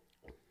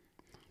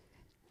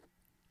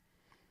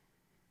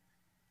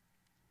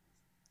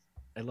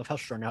 I love how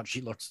strung out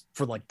she looks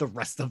for like the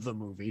rest of the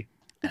movie.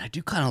 And I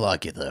do kind of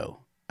like it though.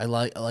 I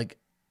like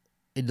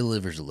it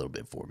delivers a little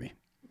bit for me.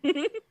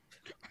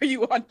 Are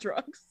you on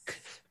drugs?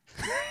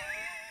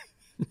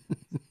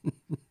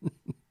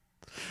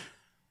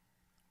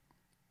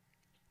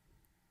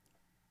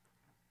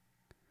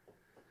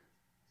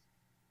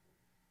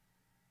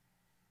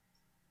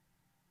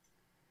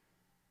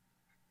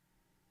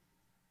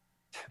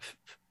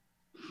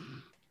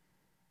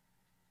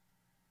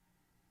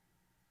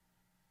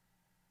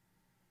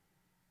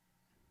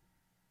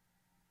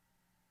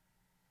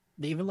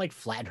 They even like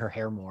flattened her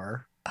hair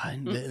more. For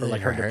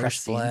like, her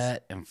depressed scenes.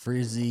 flat and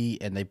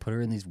frizzy, and they put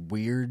her in these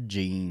weird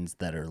jeans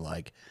that are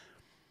like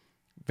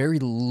very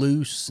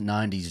loose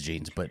 '90s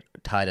jeans, but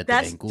tied at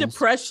That's the ankles.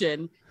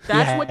 depression.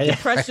 That's Yeah. what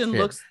depression Yeah.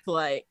 looks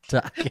like.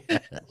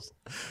 Yes.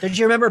 Did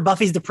you remember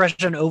Buffy's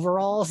depression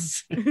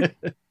overalls?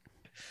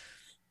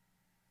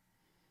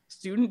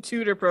 Student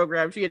tutor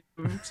program. She had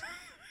moved.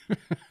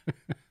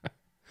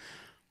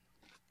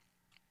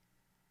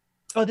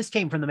 Oh, this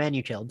came from the man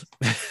you killed.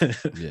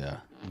 Yeah,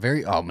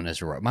 very ominous.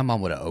 My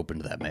mom would have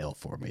opened that mail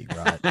for me,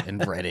 right,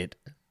 and read it.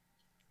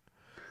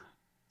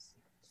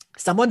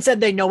 Someone said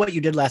they know what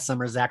you did last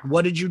summer, Zach.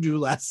 What did you do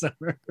last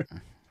summer?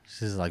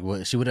 She's like,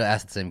 what? She would have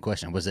asked the same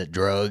question. Was it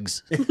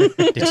drugs? Did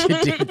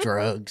you do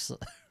drugs?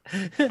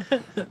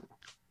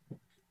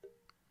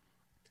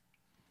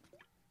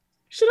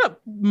 Shut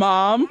up,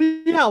 mom.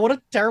 Yeah, what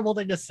a terrible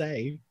thing to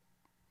say.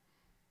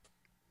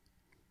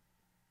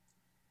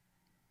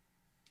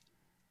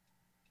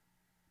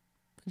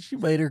 She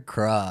made her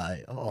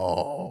cry.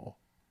 Oh,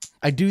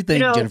 I do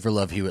think Jennifer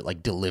Love Hewitt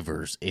like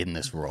delivers in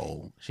this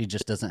role. She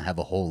just doesn't have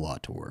a whole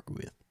lot to work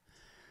with.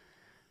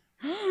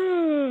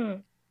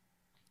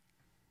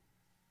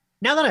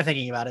 Now that I'm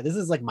thinking about it, this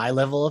is like my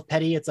level of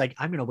petty. It's like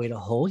I'm gonna wait a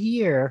whole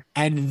year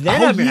and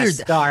then I'm gonna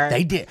start.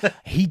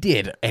 He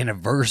did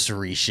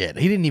anniversary shit.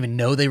 He didn't even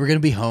know they were gonna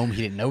be home.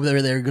 He didn't know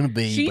where they were gonna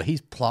be, but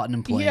he's plotting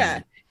and planning.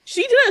 Yeah.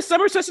 She did a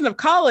summer session of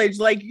college.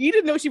 Like you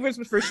didn't know she was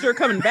for sure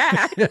coming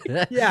back.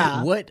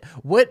 Yeah. What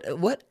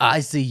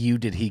ICU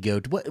did he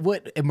go to?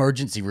 What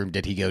emergency room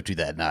did he go to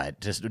that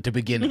night just to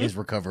begin his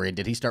recovery? And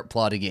did he start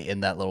plotting it in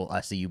that little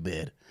ICU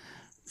bed?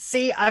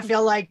 See, I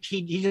feel like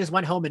he just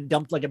went home and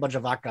dumped like a bunch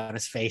of vodka on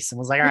his face and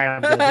was like, all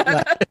right,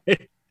 I'm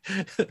good.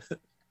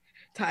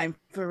 Time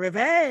for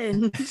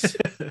revenge.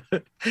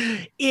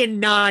 In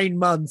 9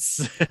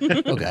 months.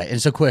 Okay, and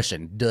so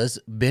question, does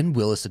Ben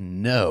Willis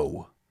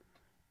know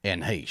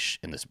Anne Heche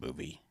in this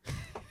movie?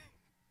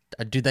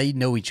 Do they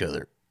know each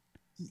other?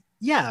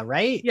 Yeah,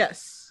 right?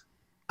 Yes.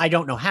 I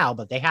don't know how,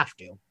 but they have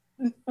to.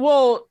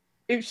 Well,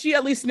 if she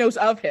at least knows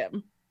of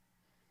him.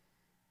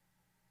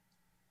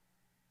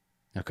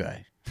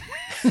 Okay.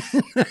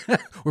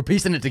 We're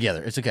piecing it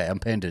together. It's okay. I'm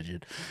paying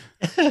attention.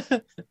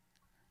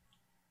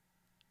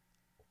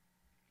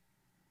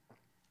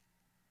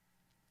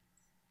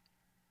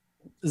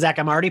 Zach,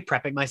 I'm already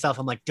prepping myself.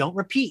 I'm like, don't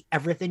repeat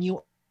everything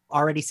you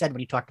already said when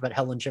you talked about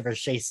Helen Shiver's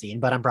chase scene,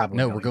 but I'm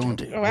probably We're going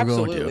to. Oh, We're going to.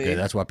 absolutely. Okay,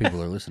 that's why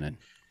people are listening.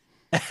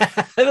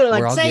 They're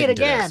like, We're all say it getting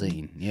to that again.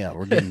 scene. Yeah,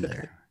 we're getting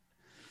there.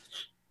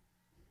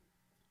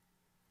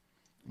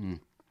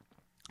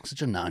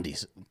 Such a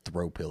 90s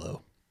throw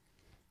pillow.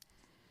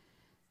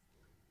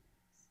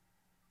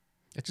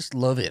 I just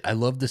love it. I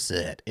love the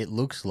set. It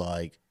looks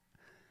like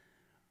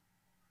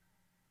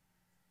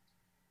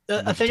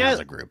A thing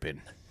I grew up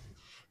in.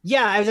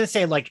 Yeah, I was gonna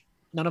say like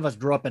none of us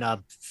grew up in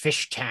a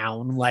fish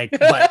town, like,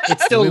 but it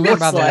still We went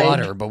looks by the like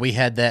water, but we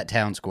had that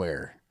town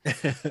square.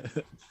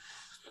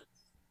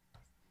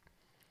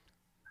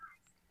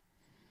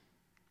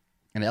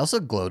 And it also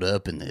glowed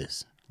up in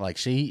this. Like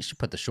she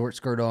put the short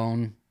skirt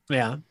on,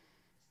 Yeah.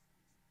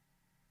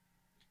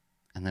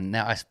 and then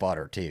now I spot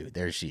her too.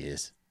 There she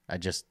is. I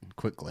just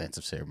quick glance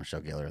of Sarah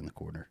Michelle Gellar in the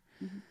corner.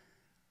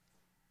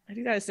 I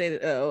do gotta say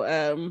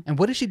that. And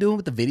what is she doing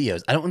with the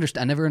videos? I don't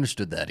understand. I never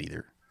understood that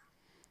either.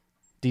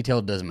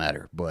 Detail doesn't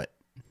matter, but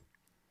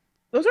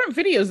Those aren't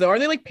videos though. Are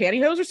they like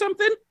pantyhose or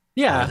something?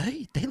 Yeah.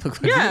 they look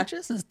like Yeah.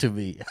 VHSs to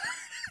me.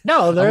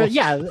 No, they're Almost-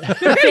 yeah. They're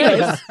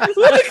pantyhose.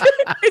 Look,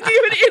 it's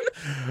even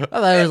in. I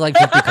thought it was like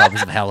 50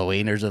 copies of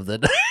Halloween or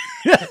something.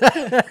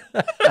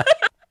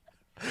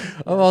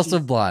 I'm also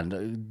blind.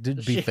 To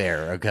be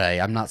fair, okay?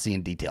 I'm not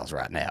seeing details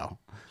right now.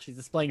 She's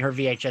displaying her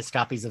VHS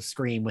copies of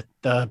Scream with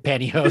the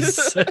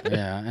pantyhose.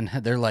 Yeah, and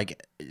they're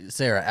like,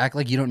 Sarah, act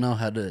like you don't know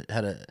how to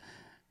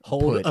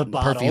Hold put a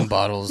bottle. perfume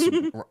bottles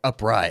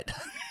upright.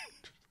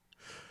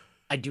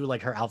 I do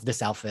like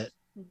this outfit.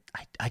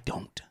 I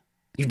don't.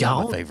 You It's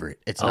not don't? my favorite.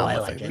 It's Oh, not I my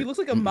like favorite. He looks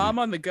like a mom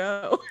on the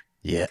go.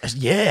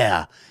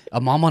 Yeah,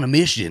 a mom on a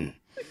mission.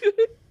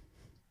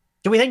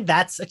 Do we think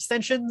that's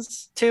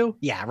extensions too?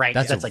 Yeah, right.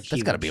 That's like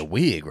that's got to be a huge.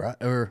 wig, right?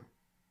 Or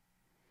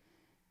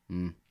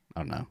I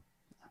don't know.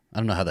 I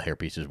don't know how the hair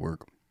pieces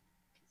work.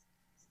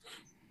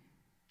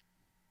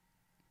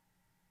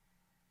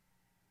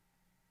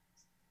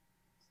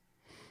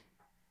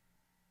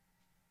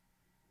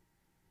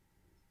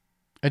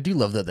 I do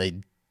love that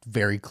they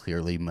very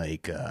clearly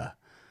make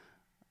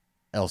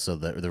Elsa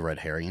the red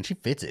herring, and she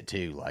fits it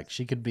too. Like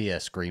she could be a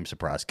Scream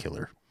surprise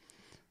killer.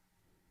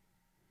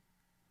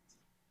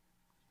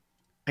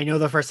 I know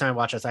the first time I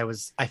watched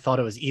this, I thought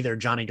it was either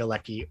Johnny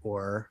Galecki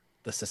or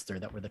the sister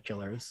that were the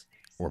killers.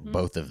 Or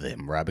both of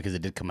them, right? Because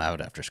it did come out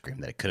after Scream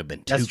that it could have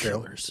been two That's true.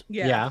 killers.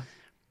 Yeah.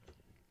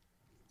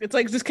 It's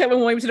like, does Kevin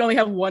Williamson only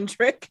have one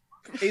trick,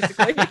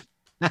 basically?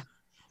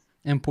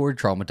 And poor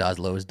traumatized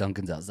Lois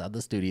Duncan's outside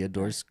the studio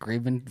door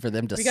screaming for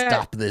them to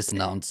stop this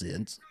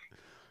nonsense.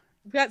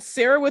 We got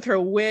Sarah with her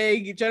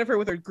wig, Jennifer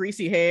with her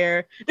greasy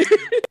hair.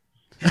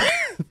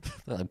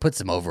 Put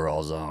some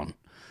overalls on.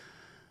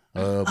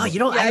 Oh, you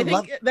know, I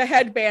think the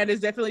headband is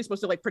definitely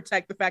supposed to like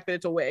protect the fact that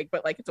it's a wig,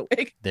 but like it's a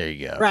wig. There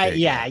you go. Right?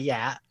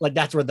 Yeah. Like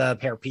that's where the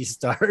hairpiece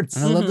starts.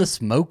 And I love the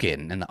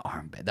smoking and the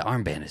armband. The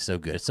armband is so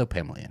good. It's so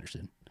Pamela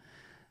Anderson.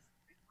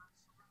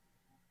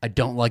 I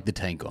don't like the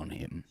tank on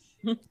him.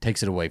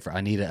 Takes it away from.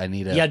 I need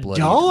a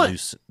bloody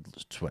loose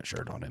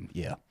sweatshirt on him.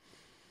 Yeah.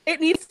 It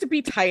needs to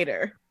be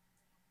tighter.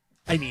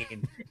 I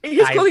mean,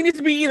 his clothing needs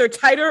to be either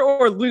tighter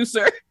or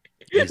looser.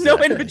 Exactly. No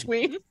in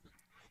between.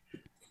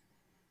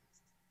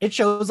 It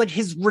shows like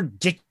his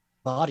ridiculous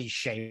body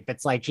shape.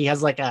 It's like he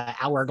has like a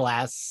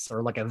hourglass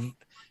or like a,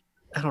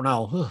 I don't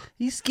know.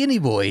 He's skinny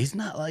boy. He's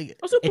not like.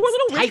 Also, poor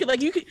little Rick.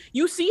 Like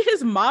you see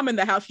his mom in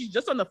the house. She's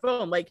just on the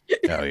phone. Like.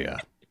 Oh yeah.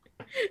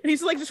 And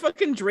he's like just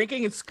fucking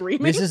drinking and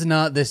screaming. This is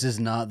not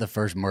the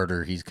first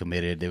murder he's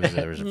committed.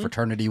 There was a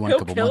fraternity one a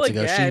couple months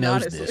ago. She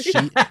knows this.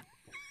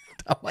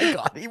 Oh my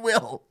God, he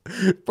will.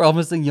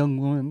 Promising young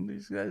woman.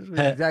 These guys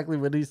exactly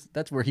what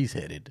that's where he's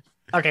headed.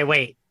 Okay,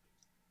 wait.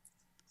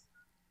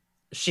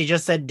 She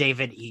just said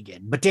David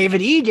Egan, but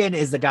David Egan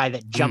is the guy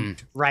that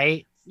jumped,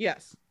 right?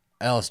 Yes.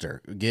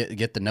 Alistair,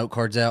 get the note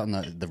cards out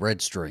and the red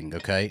string,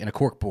 okay? And a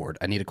cork board.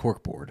 I need a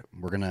cork board.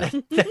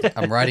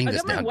 I'm writing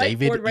this down.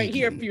 David right Egan.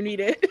 here if you need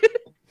it.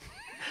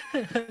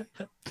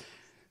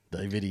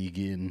 David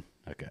Egan.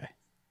 Okay.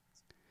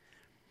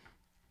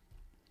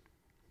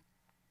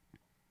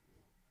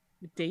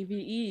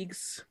 Davy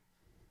Eags.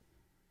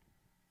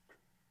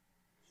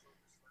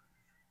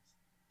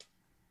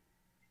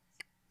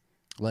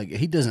 Like,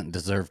 he doesn't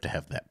deserve to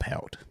have that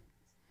pout.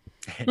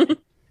 Remember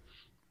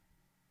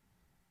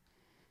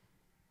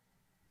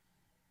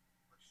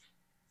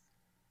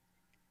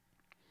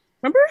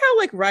how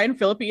like Ryan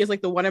Phillippe is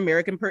like the one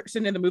American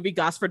person in the movie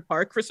Gosford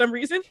Park for some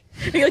reason?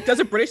 He like does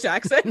a British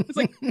accent. It's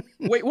like,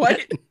 wait, what?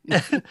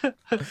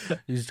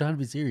 He's trying to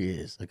be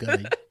serious.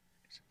 Okay.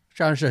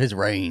 Trying to show his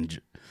range.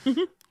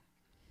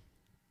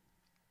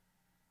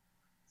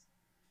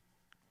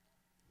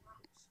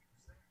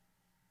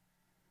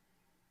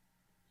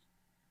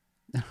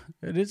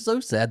 It is so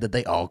sad that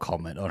they all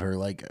comment on her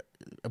like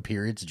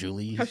appearance.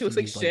 Julie, how she looks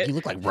like shit. You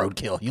look like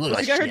roadkill. You look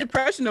like she got shit. her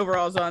depression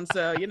overalls on,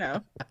 so you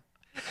know.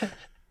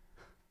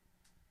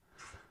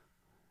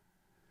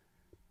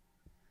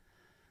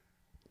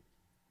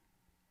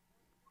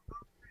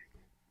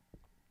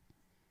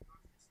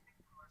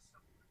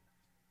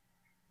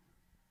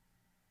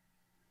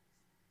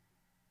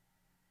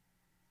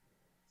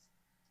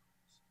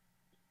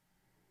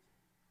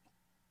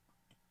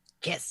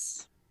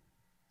 Kiss.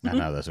 I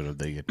know that's what I'm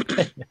thinking.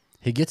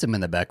 He gets him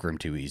in the back room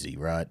too easy,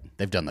 right?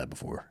 They've done that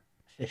before.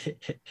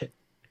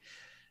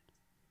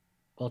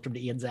 Welcome to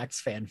Ian Zach's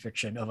fan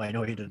fiction of I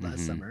Know You Did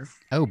Last Summer.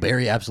 Oh,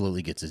 Barry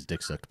absolutely gets his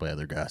dick sucked by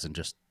other guys and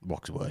just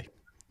walks away.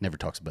 Never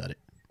talks about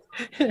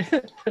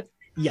it.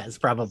 Yes,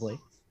 probably.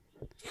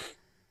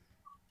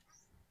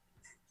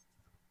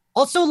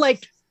 Also,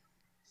 like,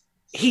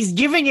 he's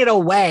giving it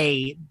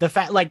away. The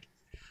fact, like,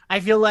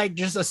 I feel like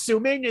just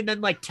assuming and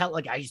then like tell,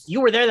 like,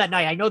 you were there that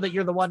night. I know that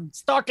you're the one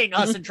stalking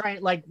us and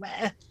trying, like,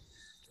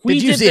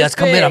 did you see us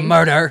commit a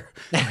murder?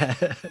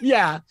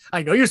 Yeah,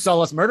 I know you saw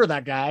us murder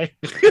that guy.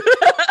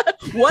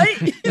 What?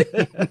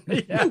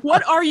 Yeah.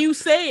 What are you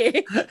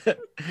saying?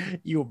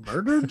 You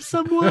murdered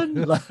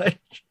someone? Like,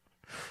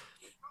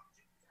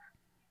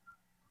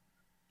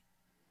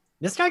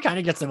 this guy kind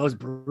of gets the most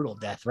brutal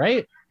death,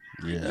 right?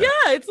 Yeah,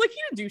 it's like he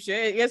didn't do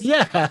shit. Yes.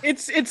 Yeah.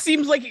 It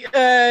seems like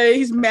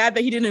he's mad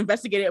that he didn't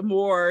investigate it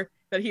more,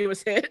 that he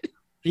was hit.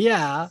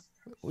 Yeah.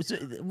 What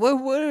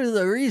is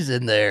the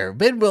reason there?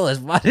 Ben Willis,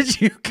 why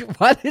did you kill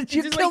like, this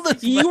man?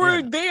 You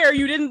were there.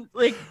 You didn't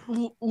like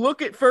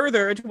look at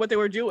further into what they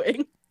were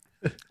doing.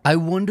 I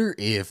wonder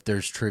if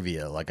there's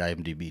trivia, like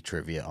IMDb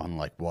trivia, on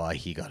like why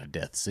he got a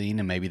death scene,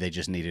 and maybe they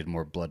just needed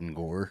more blood and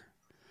gore.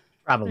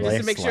 Probably. Just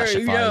to make sure,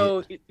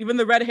 even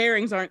the red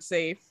herrings aren't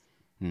safe.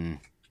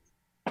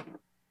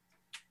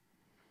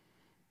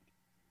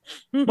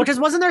 Because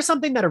wasn't there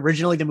something that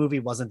originally the movie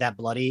wasn't that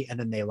bloody, and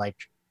then they like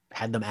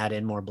had them add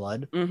in more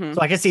blood? Mhm.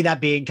 So I can see that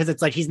being because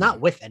it's like he's not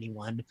with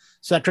anyone,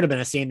 so that could have been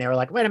a scene. They were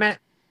like, wait a minute,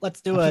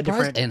 let's do I'm a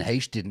surprised different. Anne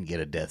Heche didn't get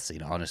a death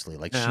scene, honestly.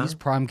 Like, Yeah. she's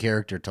prime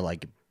character to,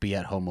 like, be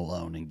at home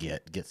alone and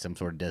get some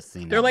sort of death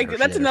scene. They're out like, of her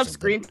that's shit or enough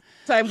something. screen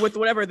time with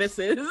whatever this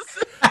is.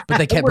 But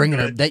they kept We're bringing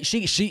her. good.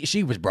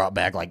 She was brought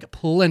back, like,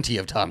 plenty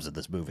of times in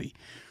this movie.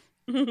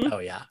 Oh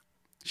yeah,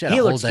 She had He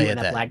a whole looks day cute at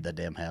in that black- the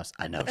damn house.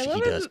 I know, I he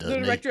love does, that the doesn't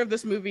he? director of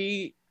this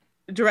movie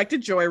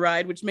directed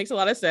Joyride, which makes a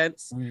lot of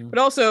sense, Mm. but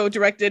also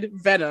directed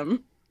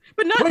Venom.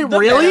 But not Wait, the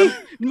really?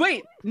 Venom.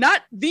 Wait,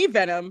 not the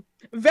Venom.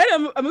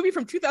 Venom, a movie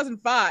from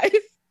 2005,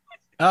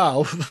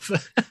 Oh,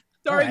 starring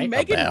Alright.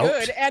 Megan About.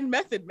 Good and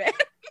Method Man.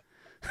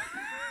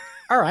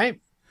 all right.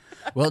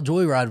 Well,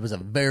 Joyride was a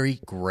very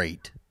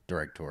great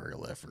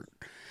directorial effort.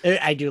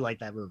 I do like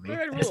that movie,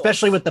 Joyride rules.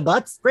 especially with the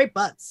butts. Great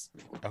butts.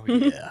 Oh,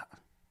 yeah.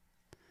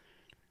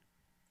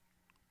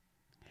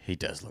 He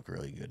does look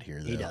really good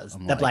here, though. He does.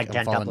 I'm That black I'm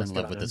tank top falling looks in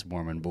good love on with him. this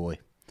Mormon boy.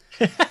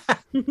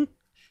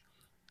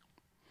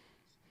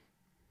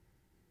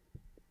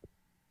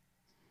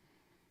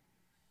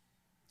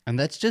 And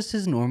that's just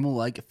his normal,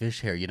 like,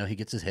 fish hair. You know, he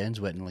gets his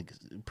hands wet and, like,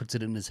 puts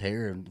it in his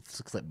hair and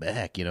flicks it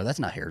back. You know, that's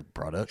not hair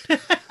product.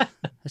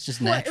 That's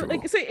just Well, natural.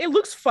 like I say, it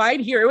looks fine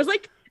here. It was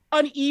like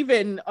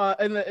uneven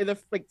in the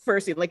like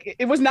first scene. Like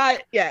it was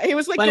not. Yeah, it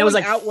was like But going it was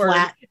like outward.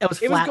 flat. It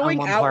was It was flat on going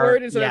one outward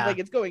part. instead Yeah. of like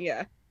it's going.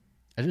 Yeah.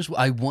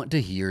 I want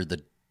to hear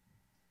the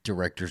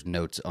director's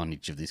notes on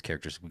each of these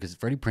characters because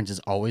Freddie Prinze has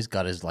always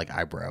got his, like,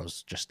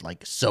 eyebrows just,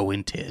 like, so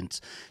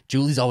intense.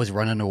 Julie's always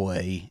running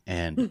away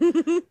and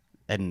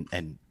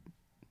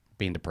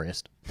being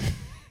depressed.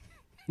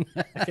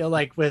 I feel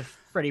like with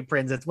Freddie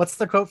Prinze, it's what's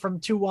the quote from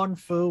Tu Wan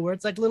Fu where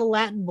it's like, "Little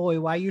Latin boy,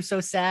 why you so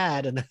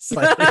sad?" And it's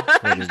like,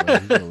 Pretty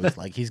much. He's always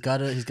like he's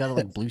got a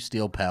like blue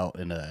steel pout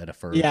and a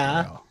fur.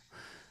 Yeah. brow.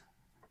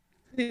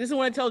 He doesn't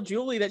want to tell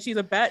Julie that she's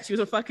a bet. She was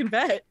a fucking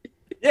bet.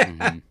 yeah,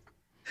 Mhm.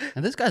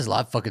 And this guy's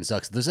life fucking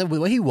sucks. There's the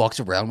way he walks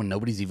around when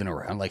nobody's even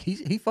around. Like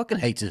he fucking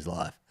hates his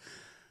life.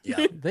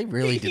 yeah. They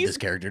really did He's- this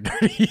character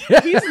dirty.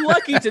 He's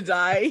lucky to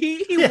die.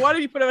 He Yeah. wanted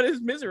to be put out of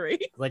his misery.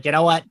 Like, you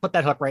know what? Put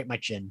that hook right in my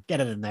chin. Get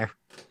it in there.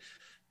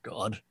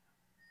 God.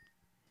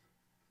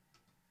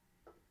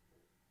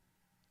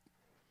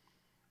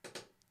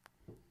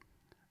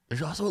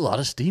 There's also a lot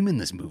of steam in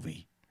this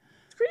movie.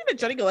 It's crazy that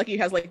Johnny Galecki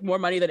has like more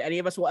money than any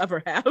of us will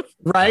ever have.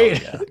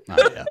 Right.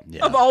 Oh,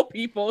 yeah. Of all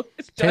people,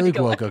 it's Johnny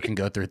Taylor Galecki. Cuoco can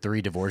go through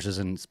 3 divorces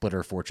and split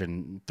her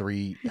fortune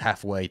 3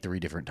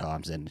 different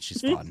times, and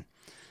she's fine.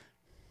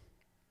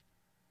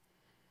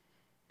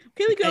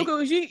 Kaylee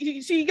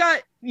Cuoco, she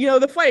got, you know,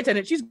 the flight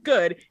attendant. She's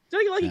good.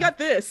 Johnny Galecki Yeah. got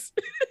this.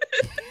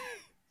 Is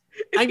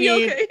I he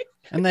mean- okay?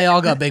 And they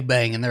all got Big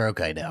Bang, and they're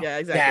okay now. Yeah,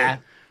 exactly. Yeah.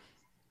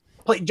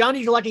 But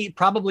Johnny Galecki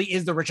probably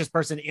is the richest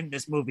person in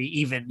this movie,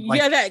 even like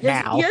Yeah, that 'cause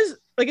now. he has,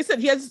 like I said,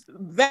 he has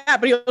that,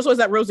 but he also has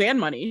that Roseanne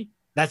money.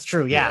 That's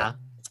true. Yeah.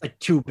 It's like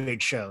 2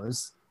 big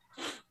shows.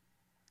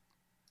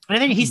 And I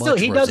think he How still much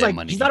he does Roseanne like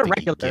money he's do you not a think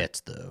he regular. gets,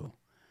 though?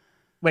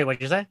 Wait, what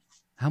did you say?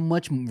 How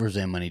much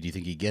Roseanne money do you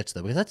think he gets,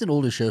 though? Because that's an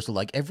older show, so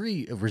like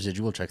every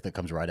residual check that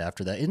comes right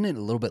after that, isn't it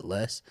a little bit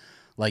less?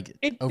 Like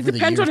It over the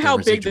depends years, on how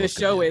big the residuals go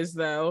show down. is,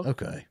 though.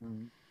 Okay.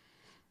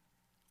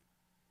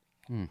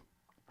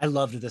 I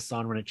loved this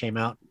song when it came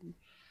out.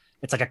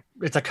 It's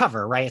a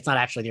cover, right? It's not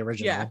actually the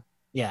original. Yeah.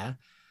 Yeah.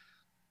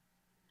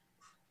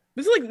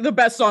 This is like the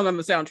best song on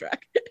the soundtrack.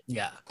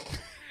 Yeah.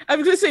 I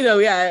was gonna say though,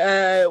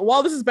 yeah.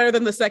 While this is better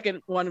than the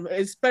second one,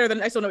 it's better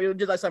than I Still Know What You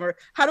Did Last Summer.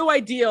 How Do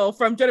I Deal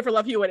from Jennifer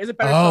Love Hewitt is a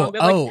better song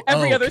than like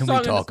every other can song we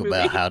in talk this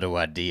about movie. How Do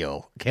I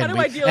Deal? How Do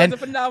I Deal and, is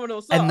a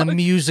phenomenal song. and the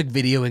music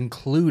video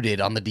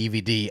included on the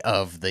DVD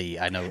of the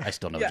I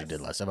Still Know What You Yes.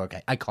 Did Last Summer.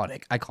 Okay,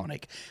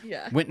 iconic.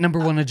 yeah, Went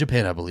 #1 in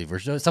Japan, I believe, or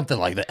something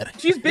like that.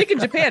 she's big in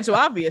Japan, so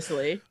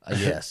obviously.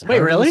 Yes. Wait,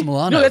 Her and really? Alyssa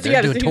Milano, No, that's they're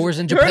yeah. doing it's a tours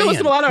in huge- her and Alyssa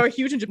Japan. Milano are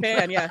huge in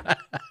Japan. Yeah,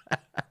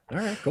 All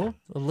right, cool.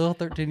 A little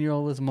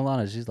 13-year-old Alyssa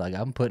Milano, she's like,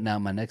 I'm putting out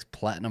my next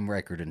platinum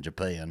record in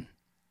Japan.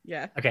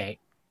 yeah. Okay.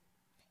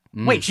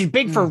 Mm. Wait, she's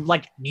big for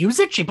like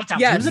music? She puts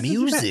out Yes. music?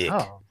 in Japan? Music.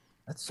 Oh,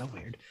 that's so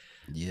weird.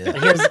 Yeah.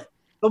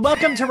 But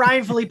welcome to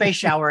Ryan Felipe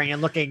showering and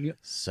looking.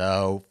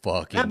 So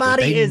fucking That good.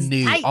 body They is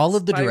knew tight. all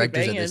of the Body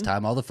directors at this banging.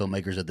 time, all the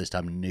filmmakers at this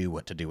time knew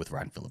what to do with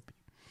Ryan Phillippe.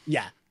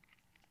 Yeah.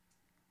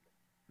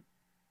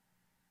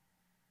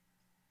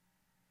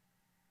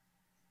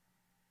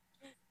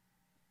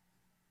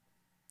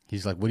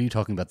 He's like, what are you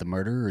talking about? The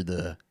murder or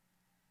the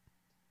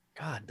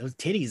God, those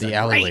titties. the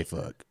are alleyway great.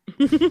 fuck?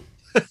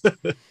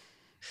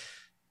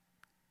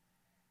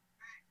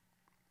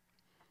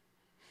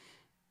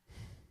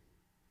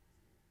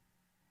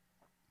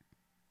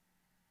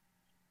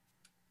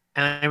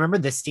 And I remember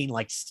this scene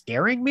like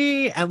scaring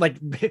me and like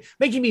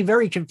making me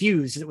very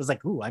confused. It was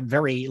like, ooh, I'm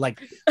very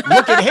like,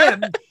 look at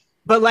him.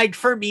 But like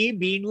for me,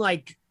 being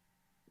like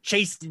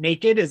chased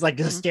naked is like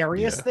the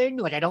scariest Yeah. thing.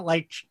 Like I don't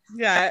like.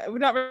 Yeah, I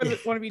would not really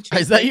want to be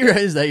chased. Is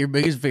that your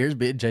biggest fear is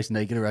being chased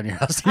naked around your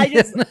house? I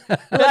just-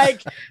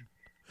 Like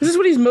This is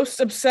what he's most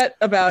upset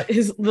about: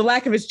 the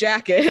lack of his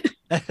jacket.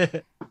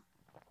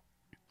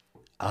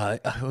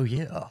 Oh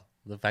yeah,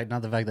 the fact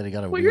that he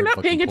got a Well, weird you're not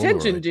fucking paying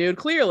attention, Polaroid. dude.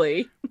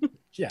 Clearly.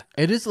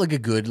 It is like a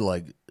good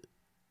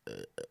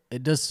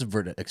it does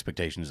subvert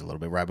expectations a little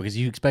bit, right? Because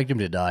you expect him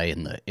to die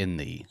in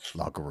the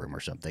locker room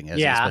or something,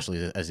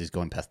 especially as he's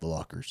going past the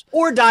lockers,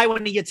 or die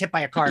when he gets hit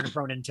by a car and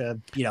thrown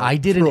into I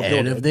did an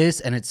edit of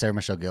this, and it's Sarah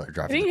Michelle Gellar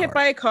driving. Getting hit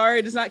by a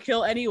car does not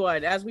kill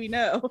anyone, as we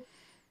know.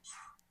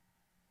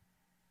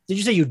 Did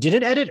you say you did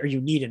an edit or you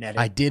need an edit?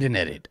 I did an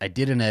edit.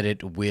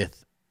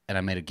 And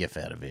I made a GIF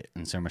out of it.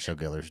 And Sarah Michelle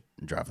Gellar's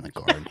driving the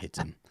car and hits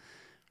him.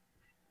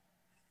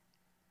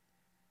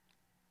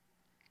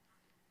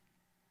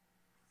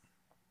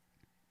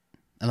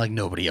 And like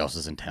nobody else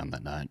is in town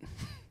that night.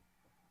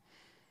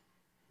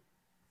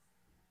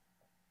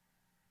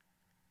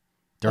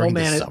 During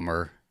the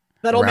summer.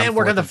 That old man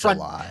working the front.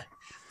 July.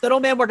 That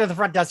old man working at the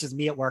front desk is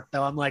me at work,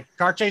 though. I'm like,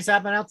 car chase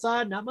happened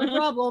outside, not my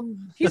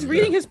problem. He's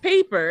reading his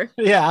paper.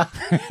 Yeah.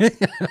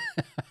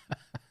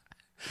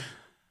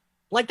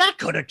 Like that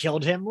could have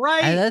killed him,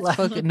 right? And that's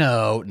fucking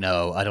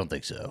no, I don't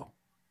think so.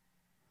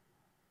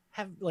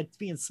 Have like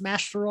being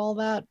smashed through all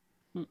that.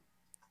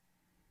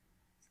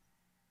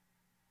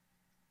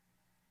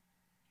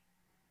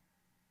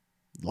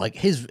 Like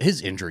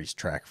his injuries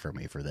track for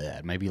me for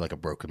that. Maybe like a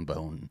broken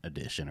bone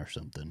edition or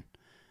something.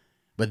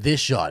 But this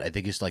shot, I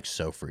think, is like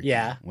so freaky.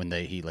 Yeah. When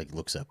he like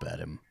looks up at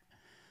him.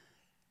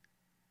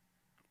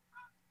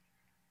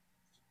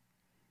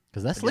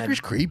 Because that slicker's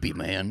creepy,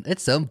 man.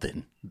 It's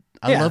something.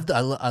 I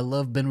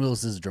love Ben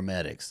Willis's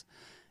dramatics.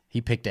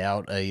 He picked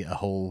out a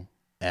whole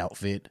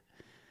outfit.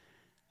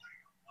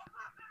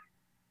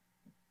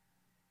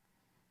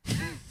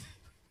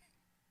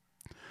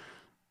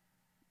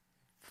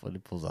 When he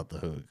pulls out the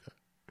hook.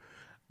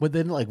 But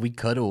then, like, we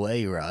cut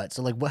away, right?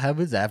 So, like, what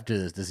happens after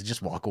this? Does he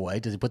just walk away?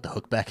 Does he put the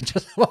hook back and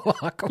just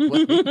walk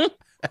away?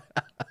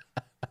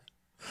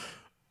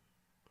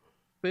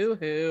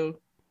 Boo-hoo.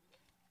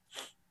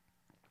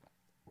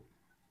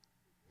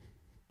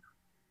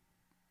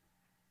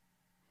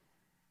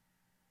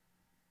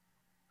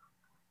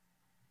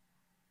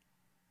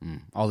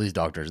 All these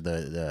doctors,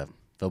 the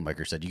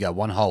filmmaker said, you got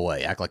one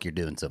hallway. Act like you're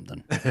doing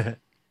something.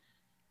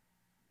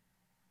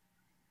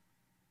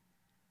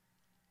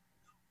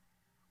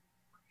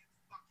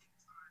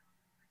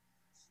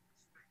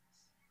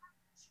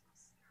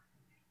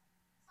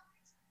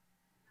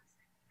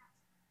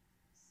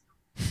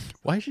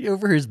 Why is she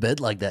over his bed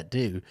like that,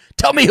 too?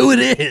 Tell me who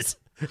it is.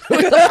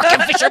 Who's the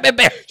fucking fisherman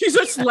bear? She's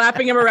just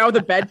slapping him around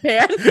with a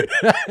bedpan.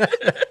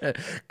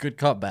 Good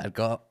cop, bad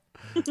cop.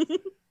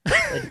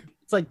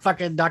 It's like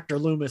fucking Dr.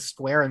 Loomis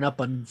squaring up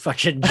on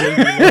fucking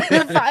Jamie.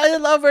 I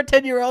love her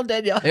 10-year-old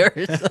Danielle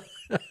Harris.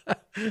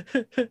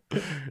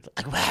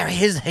 Like, where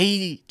is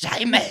he?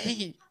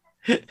 Jamie.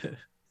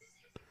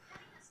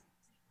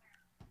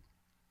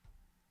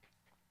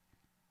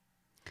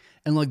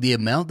 And like the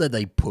amount that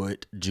they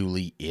put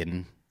Julie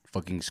in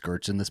fucking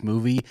skirts in this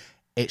movie,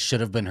 it should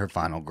have been her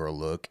final girl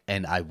look,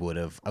 and I would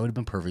have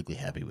been perfectly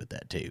happy with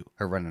that too.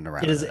 Her running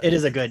around. It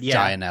is a good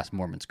giant ass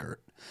Mormon skirt.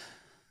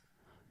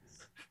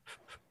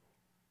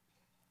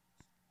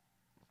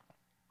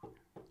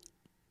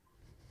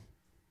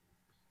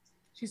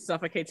 She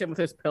suffocates him with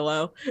his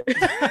pillow.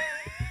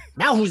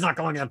 Now who's not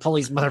going to the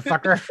police,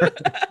 motherfucker?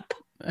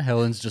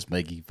 Helen's just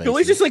making faces.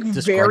 Julie's just like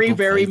very,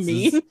 very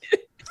mean.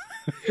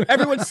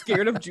 Everyone's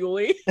scared of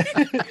Julie.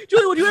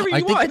 Julie will do whatever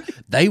you want.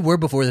 They were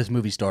before this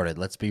movie started.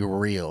 Let's be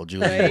real.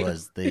 Julie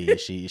was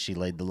she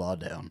laid the law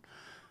down.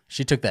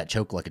 She took that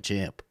choke like a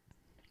champ.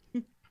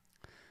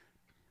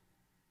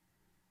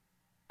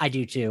 I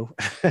do too.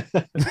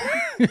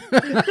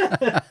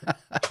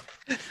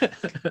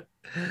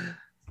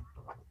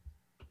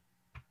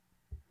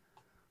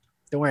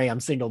 Don't worry, I'm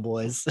single,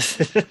 boys.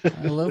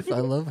 I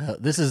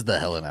love this is the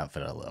Helen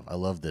outfit I love. I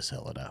love this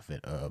Helen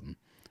outfit.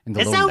 And the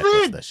This little necklace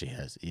outfit? that she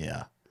has.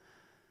 Yeah.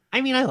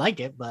 I mean, I like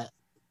it, but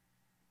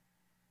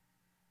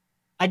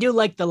I do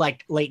like the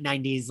like late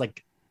 90s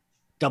like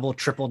double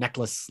triple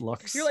necklace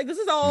looks. You're like, this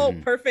is all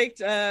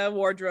perfect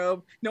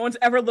wardrobe. No one's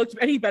ever looked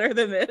any better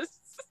than this.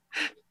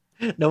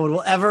 No one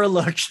will ever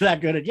look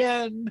that good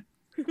again.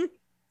 She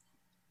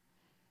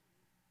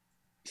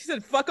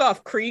said, fuck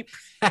off, creep.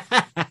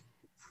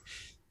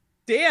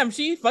 Damn,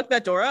 she fucked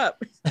that door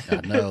up.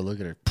 God, no, look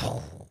at her.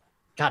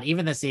 God,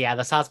 even this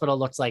hospital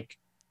looks like,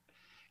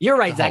 you're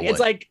right, Zach. It's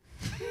like,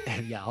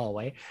 yeah,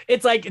 hallway.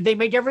 It's like they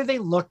make everything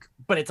look,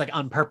 but it's like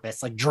on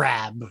purpose, like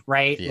drab,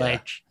 right? Yeah,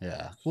 like,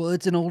 yeah. Well,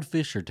 it's an old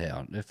fishing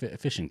town,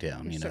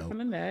 you know. From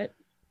the net.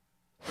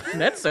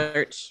 Net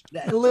search.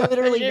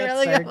 Literally,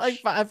 net search. Like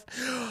 5.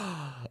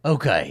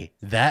 Okay,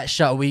 that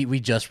shot we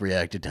just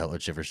reacted to Helen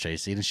Shivers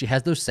chase scene, and she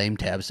has those same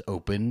tabs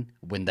open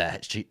when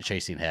that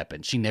chase scene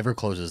happened. She never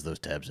closes those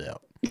tabs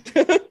out.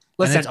 Listen,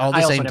 and it's all the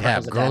I same also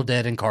tab. Girl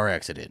dead in car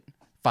accident.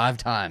 5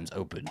 times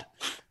opened.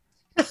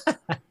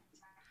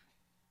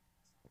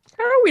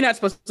 How are we not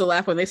supposed to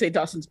laugh when they say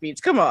Dawson's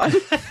Beach? Come on.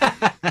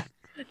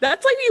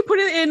 That's like you put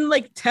it in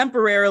like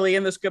temporarily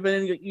in the script,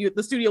 and then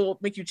the studio will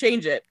make you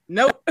change it.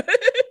 Nope.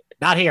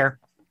 Not here.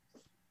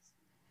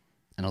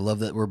 And I love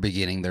that we're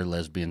beginning their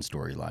lesbian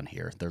storyline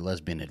here, their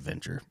lesbian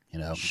adventure.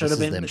 Should have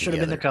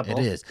been the couple.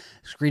 It is.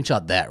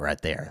 Screenshot that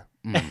right there.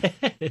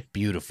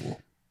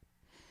 Beautiful.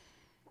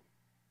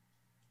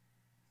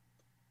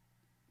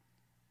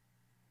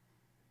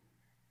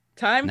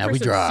 Time Now for we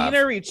some drive.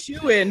 scenery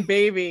chewing,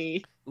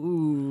 baby.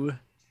 Ooh.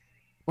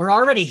 We're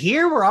already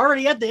here. We're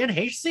already at the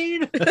NH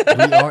scene. We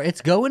are.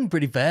 It's going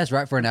pretty fast,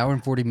 right? For an hour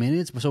and 40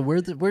 minutes. So where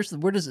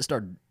does it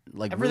start?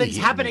 Like Everything's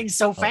really happening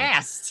so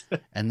fast.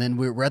 And then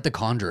we're at the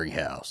Conjuring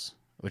house,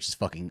 which is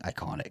fucking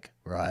iconic,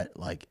 right?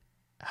 Like,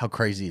 how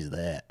crazy is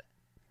that?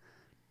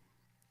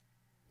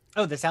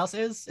 Oh, this house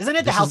is? Isn't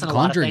it the house in a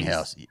Conjuring lot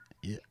of things?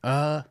 house?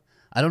 Yeah.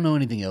 I don't know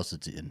anything else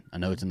it's in. I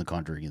know it's in the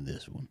Conjuring in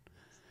this one.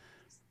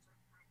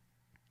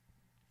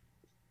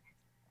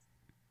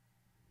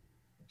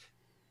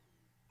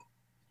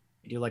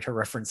 You like her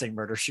referencing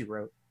Murder, She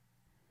Wrote.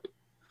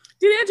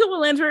 Did Angela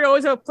Lansbury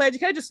always have a pledge? You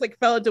kind of just like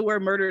fell into where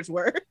murders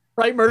were.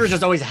 Right, murders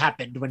just always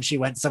happened when she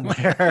went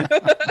somewhere.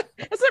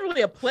 That's not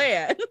really a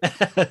plan.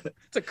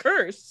 It's a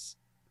curse.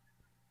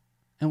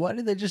 And why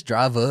did they just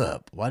drive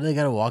up? Why do they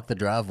got to walk the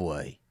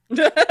driveway?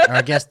 Or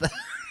I guess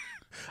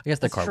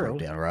the car broke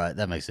down, right?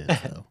 That makes sense,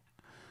 though.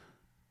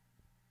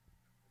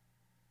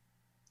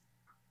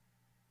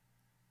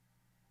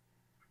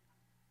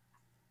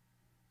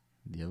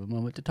 You have a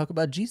moment to talk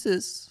about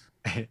Jesus.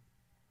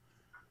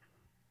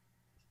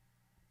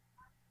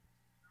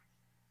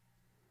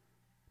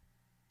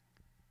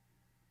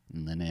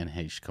 And then Anne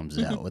Heche comes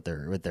out with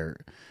their.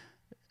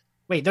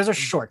 Wait, those are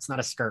shorts, not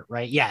a skirt,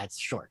 right? Yeah, it's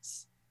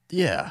shorts.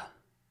 Yeah.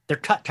 They're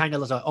cut kind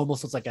of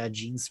almost looks like a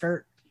jean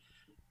skirt.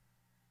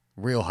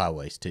 Real high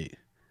waist too.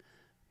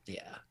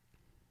 Yeah.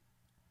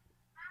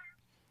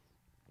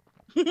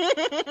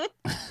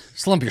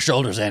 Slump your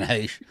shoulders, Anne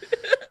Heche.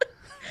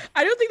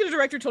 I don't think the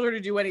director told her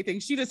to do anything.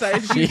 She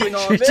decided she's doing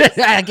all of this.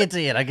 I can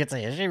see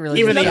it. She really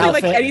Even Nothing the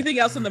like outfit. anything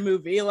else in the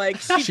movie. Like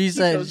she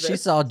said she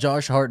saw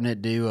Josh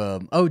Hartnett do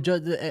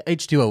the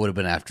H2O would have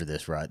been after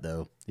this, right?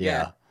 Though,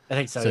 yeah. I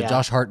think so. So yeah.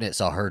 Josh Hartnett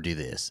saw her do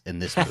this in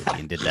this movie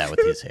and did that with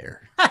his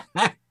hair.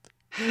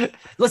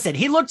 Listen,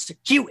 he looks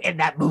cute in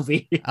that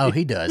movie. Oh,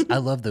 he does. I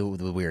love the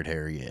weird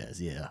hair he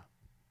has. Yeah.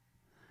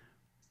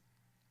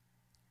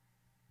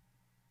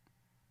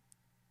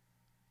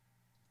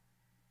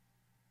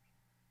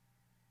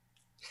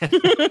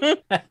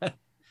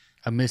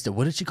 I missed it.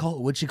 What did she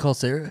call? What'd she call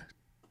Sarah?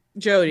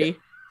 Jody.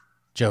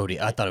 Jody.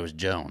 I thought it was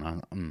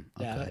Joan.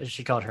 Yeah, Okay.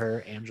 she called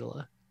her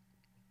Angela.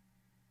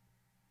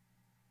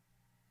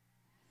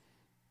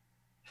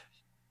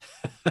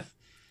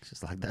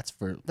 She's like, that's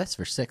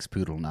for sex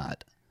poodle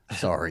night.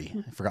 Sorry,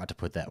 I forgot to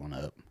put that one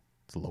up.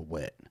 It's a little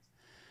wet.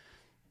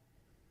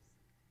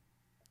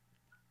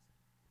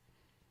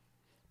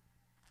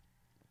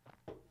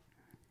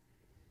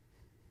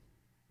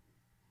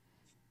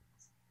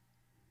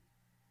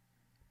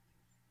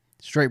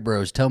 Straight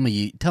bros, tell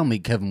me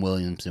Kevin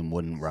Williamson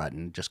wasn't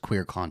writing just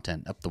queer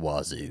content up the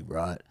wazoo,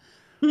 right?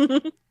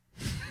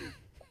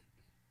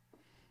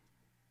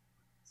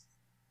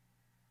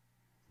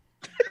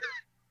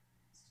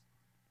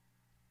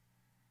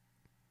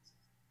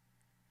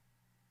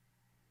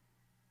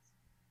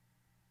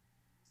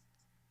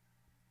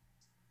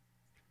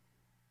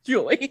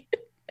 Julie.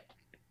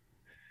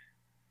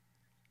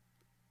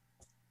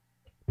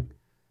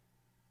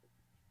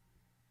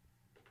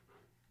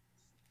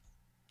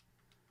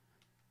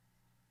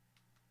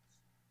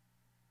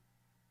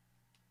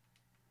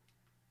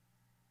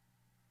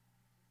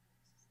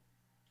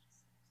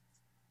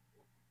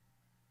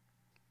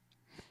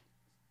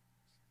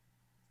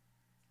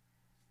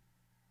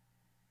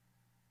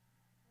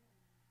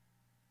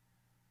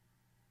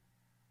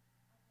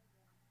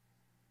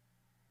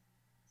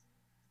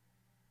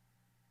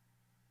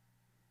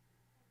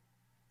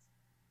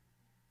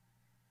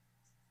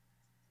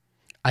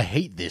 I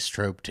hate this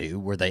trope too,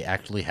 where they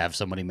actually have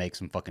somebody make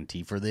some fucking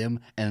tea for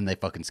them and then they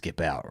fucking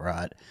skip out,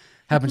 right?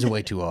 Happens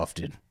way too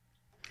often.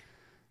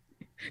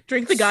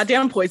 Drink the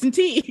goddamn poison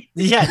tea.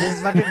 Yeah,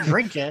 just fucking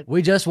drink it.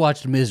 We just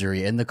watched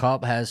Misery and the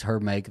cop has her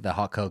make the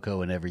hot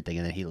cocoa and everything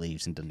and then he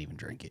leaves and doesn't even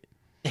drink it.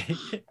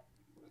 Do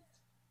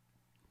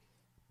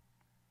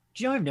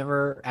you know I've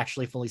never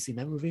actually fully seen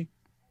that movie?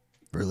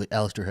 Really?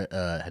 Alistair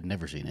had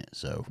never seen it,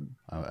 so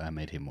I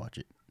made him watch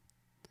it.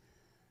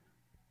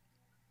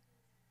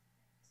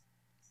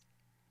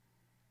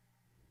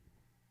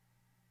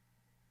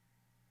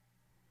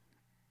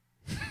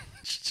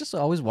 She's just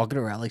always walking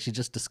around like she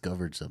just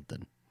discovered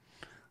something.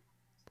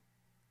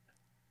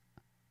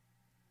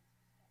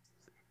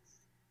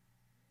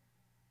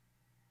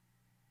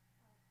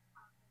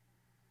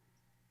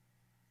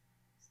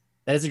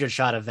 That is a good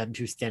shot of them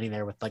two standing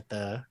there with like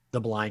the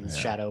blind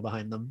shadow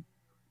behind them.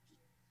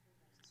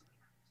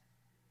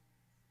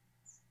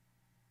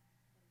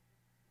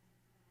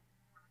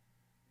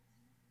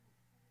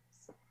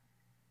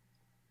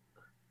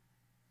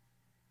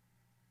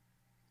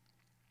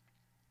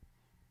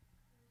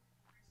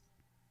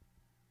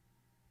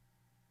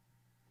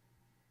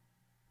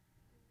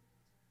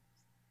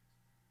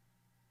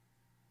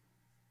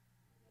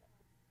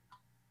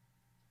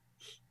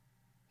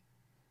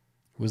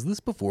 Was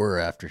this before or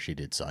after she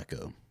did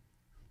Psycho?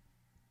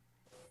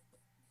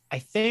 I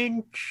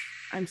think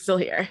I'm still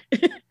here.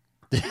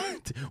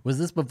 Was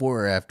this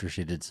before or after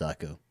she did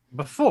Psycho?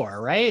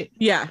 before, right?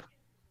 Yeah.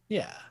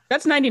 Yeah,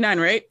 That's 99,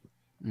 right?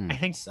 I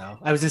think so.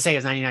 I was gonna say it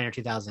was 99 or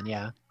 2000.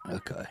 Yeah.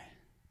 Okay.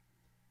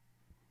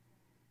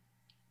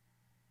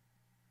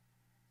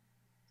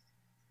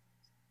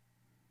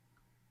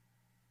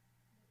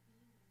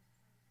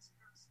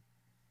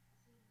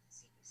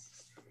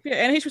 Yeah,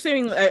 and he was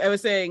saying, I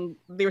was saying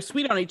they were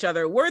sweet on each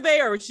other. Were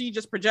they, or was she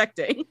just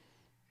projecting?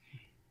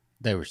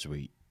 They were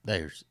sweet.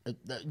 That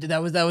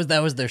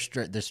was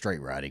their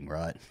straight writing,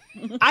 right?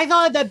 I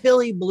thought that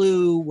Billy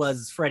Blue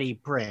was Freddie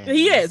Prinze.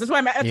 He is. That's why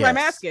I'm Yes.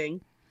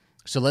 asking.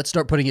 So let's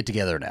start putting it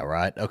together now,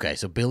 right? Okay,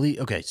 so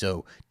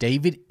so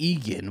David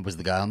Egan was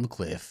the guy on the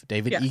cliff.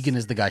 David Yes. Egan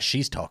is the guy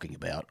she's talking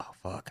about.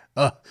 Oh,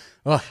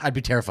 fuck. I'd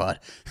be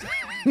terrified.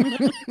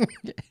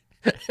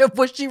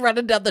 Was she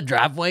running down the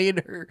driveway in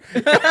her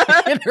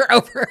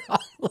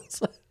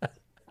overalls?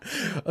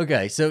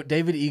 Okay, so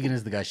David Egan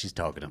is the guy she's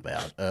talking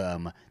about.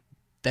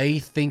 They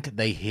think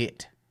they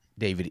hit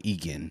David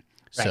Egan,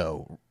 Right.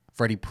 so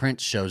Freddie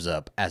Prinze shows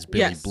up as Billy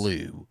Yes.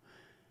 Blue.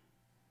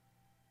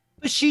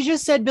 But she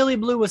just said Billy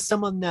Blue was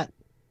someone that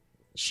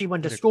she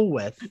went to school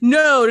with.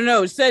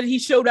 No. Said he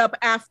showed up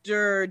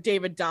after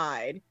David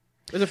died.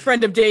 It was a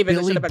friend of David.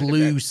 that Billy showed up at a Blue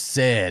different-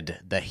 said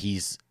that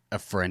he's a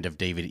friend of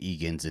David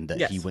Egan's and that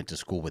Yes. he went to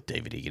school with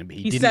David Egan. But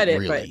he He didn't said it,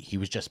 really. but- He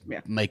was just Yeah.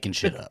 making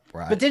shit up,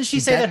 right? But didn't she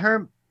say that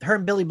her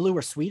and Billy Blue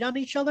were sweet on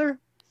each other?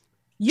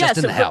 Yes, just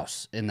in the so-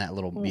 house, in that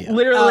little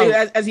Literally,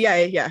 Oh. as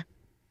yeah.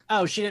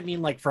 Oh, she didn't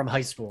mean like from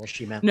high school.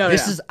 She meant No,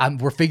 This no. is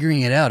we're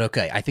figuring it out.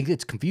 Okay, I think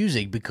it's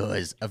confusing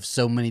because of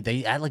so many.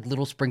 They add like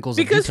little sprinkles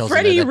Because of details.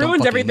 Freddie in there that don't ruins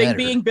fucking everything matter.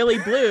 being Billy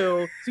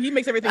Blue, so he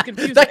makes everything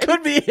confusing. That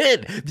could be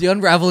it. The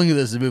unraveling of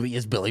this movie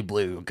is Billy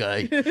Blue.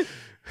 Okay,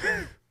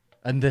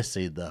 and this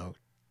scene though,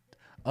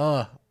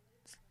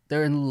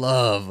 they're in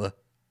love.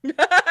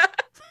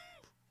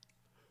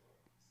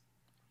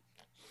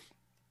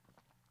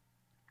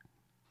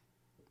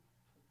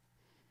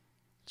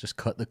 Just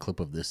cut the clip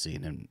of this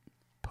scene and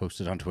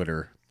post it on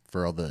Twitter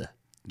for all the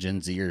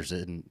Gen Zers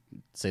and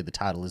say the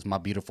title is My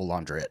Beautiful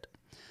Laundrette.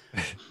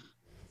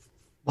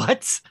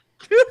 what?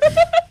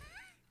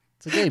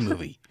 It's a gay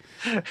movie.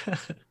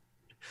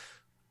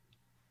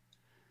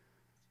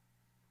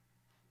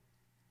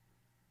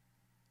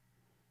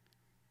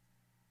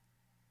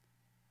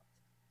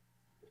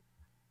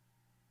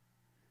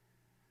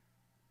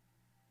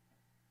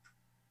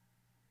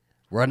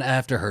 Run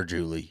after her,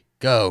 Julie.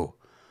 Go.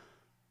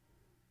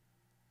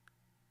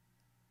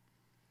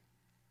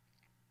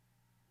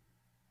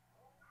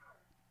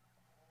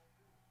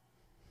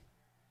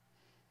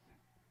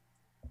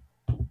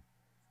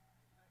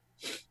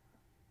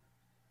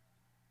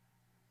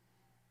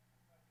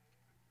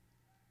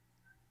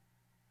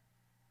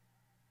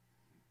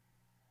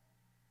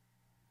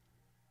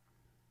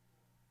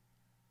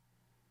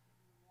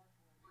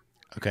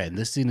 Okay, and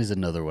this scene is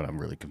another one I'm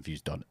really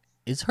confused on.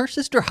 Is her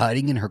sister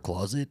hiding in her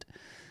closet?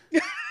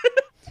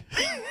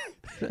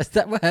 Is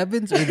that what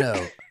happens or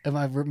no? Am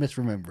I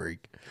misremembering?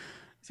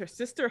 Is her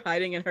sister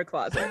hiding in her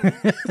closet?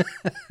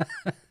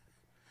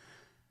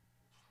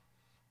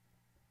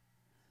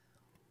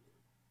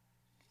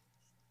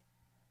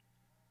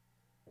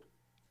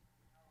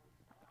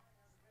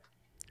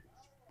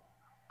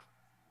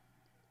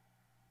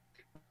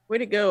 Way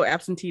to go,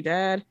 absentee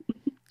dad.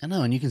 I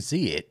know, and you can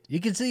see it. You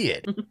can see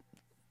it.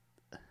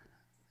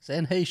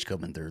 San Heish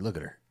coming through. Look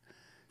at her.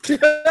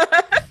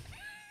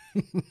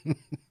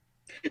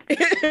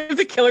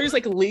 The killer's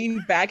like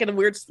leaned back in a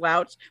weird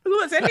slouch.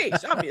 Look, that's H,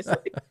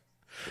 obviously.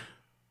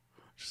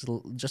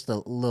 Just a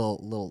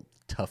little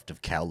tuft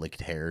of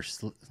cow-licked hair,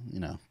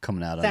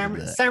 coming out under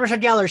that. Sarah Michelle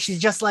Gellar, she's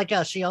just like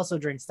us. She also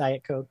drinks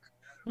Diet Coke.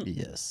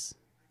 Yes.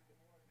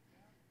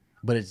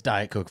 But it's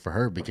Diet Coke for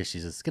her because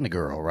she's a skinny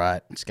girl,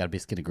 right? She's got to be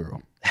a skinny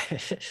girl.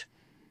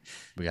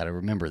 We got to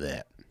remember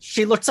that.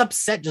 She looks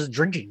upset just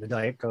drinking the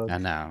Diet Coke. I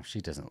know. She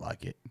doesn't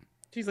like it.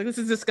 She's like, this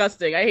is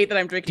disgusting. I hate that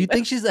I'm Do drinking you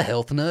think she's a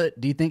health nut?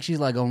 Do you think she's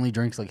like only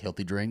drinks like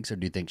healthy drinks? Or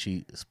do you think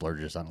she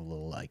splurges on a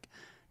little like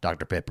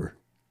Dr. Pepper?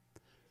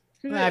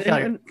 this. I feel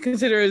like-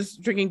 Considers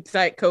drinking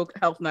Diet Coke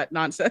health nut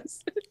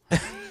nonsense.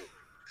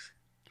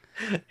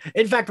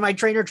 In fact, my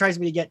trainer tries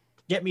me to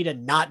get me to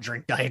not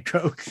drink Diet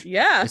Coke.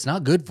 Yeah. It's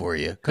not good for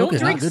you. Coke Don't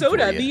is drink not good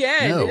soda. for you. The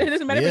end. No. It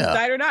doesn't matter if Yeah. it's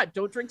diet or not.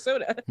 Don't drink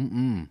soda.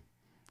 Mm-mm.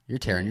 You're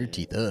tearing your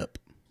teeth up.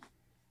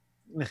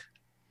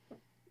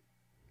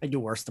 I do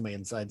worse to my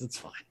insides. It's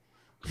fine.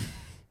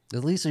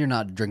 At least you're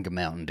not drinking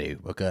Mountain Dew,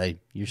 okay?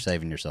 You're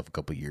saving yourself a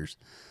couple years.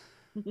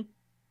 But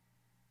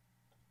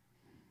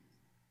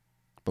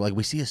like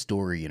we see a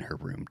story in her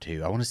room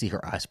too. I want to see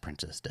her Ice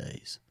Princess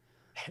days.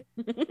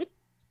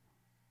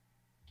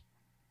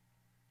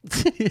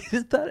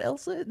 Is that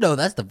Elsa? No,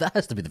 that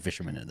has to be the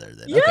fisherman in there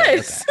then.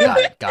 Yes.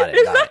 Okay. Got it.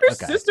 Is that her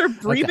Okay. sister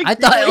breathing? I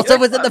thought creepily Elsa in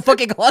was in the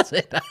fucking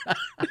closet.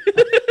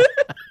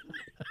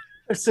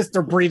 Her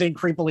sister breathing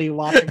creepily,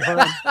 watching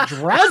her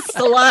dressed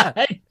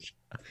alike.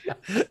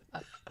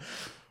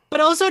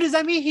 But also, does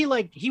that mean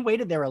he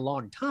waited there a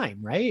long time,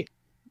 right?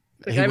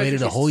 He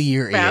waited a whole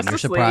year, Ian. You're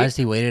surprised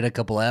he waited a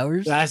couple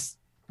hours? That's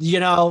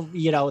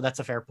that's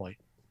a fair point.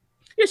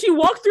 Yeah, she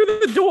walked through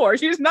the door.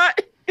 She's not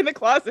in the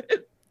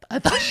closet. I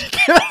thought she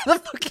came out of the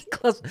fucking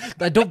closet.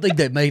 I don't think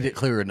they made it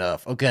clear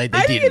enough. Okay,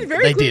 they didn't. It's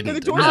very they clear didn't. that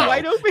the doors are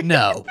wide open.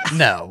 No.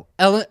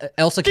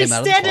 Elsa came out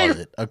of the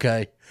closet.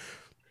 Okay.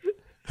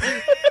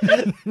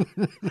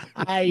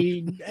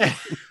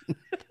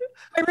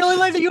 I really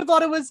like that you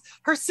thought it was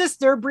her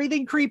sister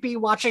breathing creepy,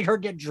 watching her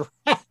get dressed.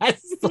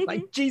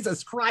 Like,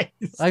 Jesus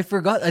Christ. I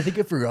think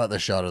I forgot the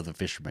shot of the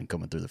fisherman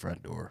coming through the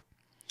front door.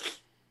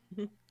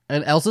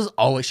 And Elsa's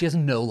she has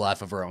no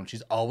life of her own.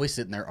 She's always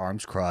sitting there,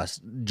 arms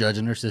crossed,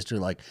 judging her sister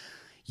like,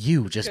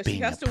 you just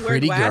being a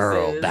pretty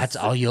girl. That's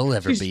all you'll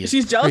ever be.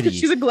 She's jealous because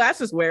she's a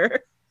glasses wearer.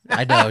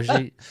 I know.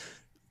 She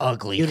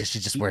ugly because she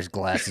just wears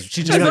glasses.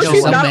 She just wishes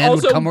wishes some some man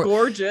also would come.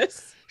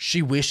 Gorgeous.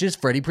 She wishes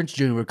Freddie Prinze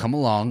Jr. would come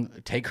along,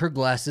 take her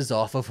glasses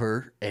off of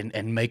her,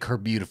 and make her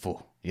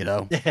beautiful. You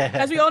know.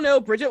 As we all know,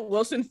 Bridget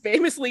Wilson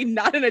famously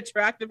not an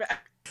attractive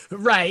actor.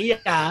 Right?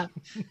 Yeah.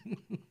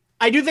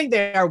 I do think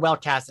they are well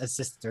cast as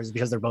sisters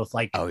because they're both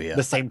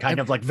the same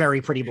kind of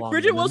very pretty blonde.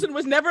 Bridget Wilson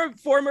was never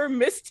former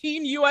Miss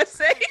Teen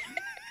USA.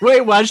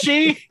 Wait, was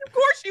she? Of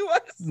course she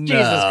was. No.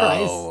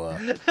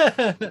 Jesus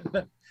Christ.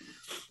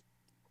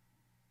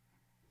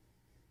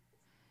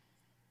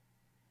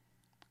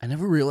 I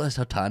never realized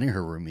how tiny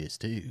her room is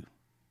too.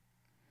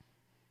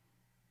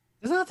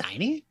 Isn't that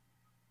tiny?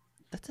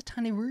 That's a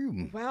tiny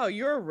room. Wow,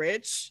 you're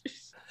rich.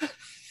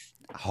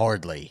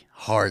 Hardly.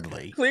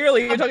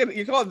 Clearly, you're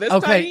calling this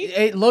okay, tiny?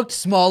 it looked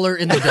smaller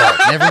in the dark.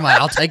 Never mind.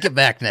 I'll take it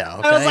back now.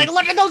 Okay? I was like,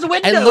 look at those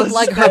windows. It looked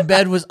like her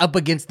bed was up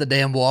against the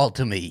damn wall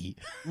to me.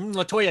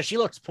 LaToya, she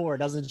looks poor,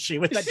 doesn't she?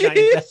 With that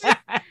giant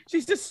bed.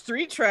 She's just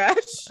street trash.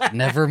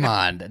 Never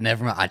mind.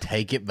 I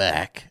take it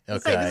back.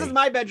 Okay. This is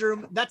my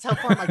bedroom. That's how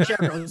far my chair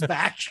goes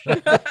back.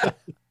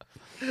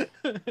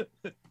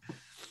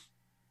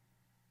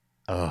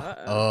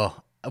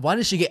 Why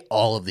does she get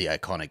all of the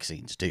iconic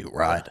scenes too?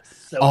 Right,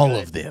 So all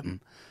good. of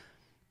them.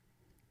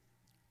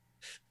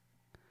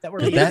 That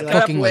were That really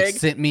fucking wig.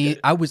 sent me.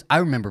 I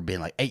remember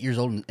being 8 years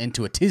old and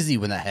into a tizzy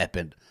when that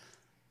happened.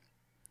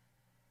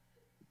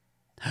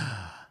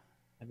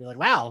 I'd be like,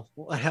 wow.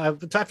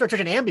 After I took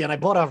an Ambien, I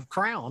bought a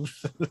crown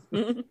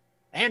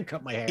and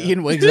cut my hair.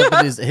 Ian wakes up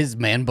and his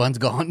man bun's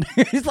gone.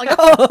 He's like,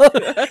 oh.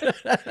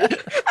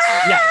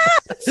 Yeah.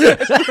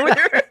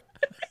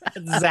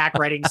 Zach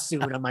writing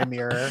soon on my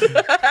mirror.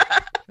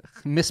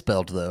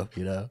 Misspelled though,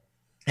 you know.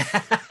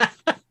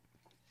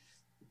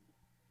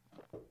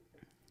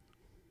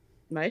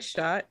 Nice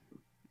shot.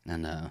 I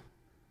know.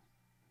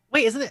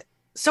 Wait, isn't it?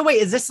 So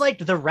wait, is this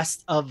the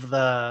rest of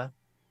the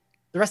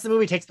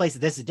movie takes place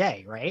this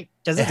day, right?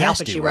 Does it help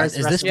that she wears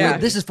Is the this rest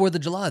of this is 4th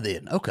of July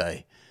then?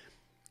 Okay.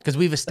 Because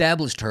we've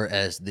established her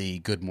as the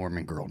good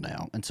Mormon girl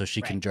now, and so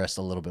she can dress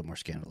a little bit more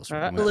scandalous.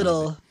 a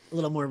little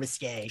more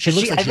risque. She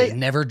looks like she's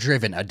never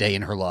driven a day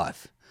in her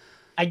life.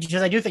 I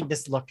do think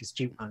this look is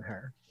cute on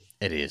her.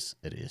 It is.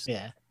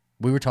 Yeah.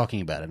 We were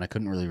talking about it, and I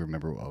couldn't really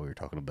remember while we were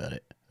talking about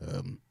it.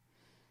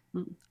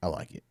 I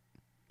like it.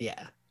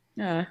 Yeah.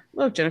 Yeah.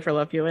 Love Jennifer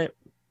Love Hewitt.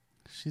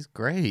 She's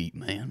great,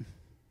 man.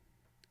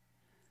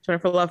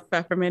 Jennifer Love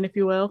Peppermint, if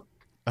you will.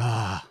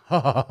 Ah,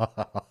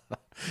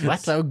 What?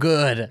 So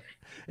good.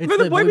 It's For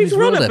the Boy Meets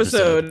World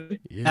episode.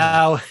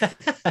 Yeah. Oh.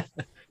 You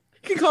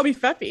can call me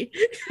Feppy.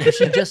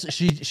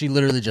 she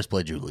literally just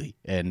played Julie,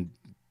 and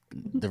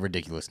the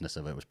ridiculousness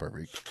of it was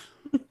perfect.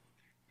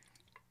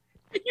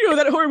 You know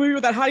that horror movie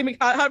with that Hottie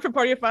Hot from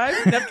Party of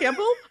Five, Nev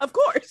Campbell? Of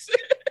course.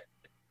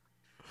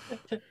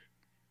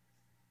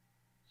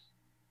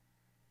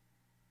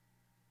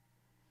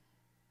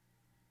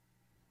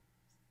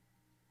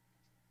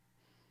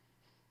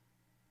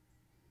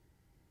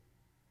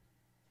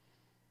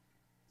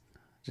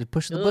 Just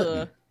push the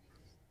button.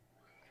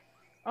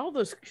 All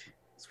those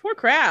poor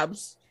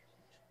crabs.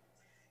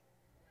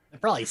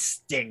 It probably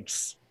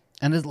stinks.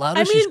 And as loud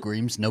as she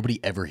screams, nobody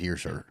ever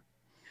hears her.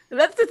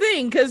 That's the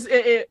thing, because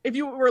if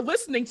you were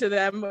listening to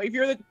them, if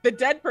you're the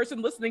dead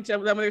person listening to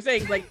them when they're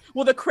saying,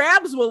 well, the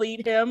crabs will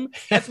eat him.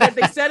 That's what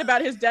they said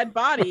about his dead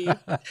body.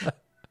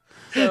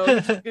 So,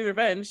 get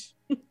revenge.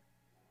 Now,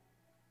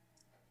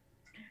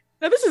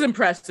 this is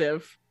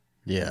impressive.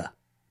 Yeah.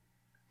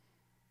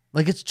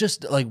 It's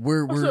just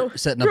we're Also,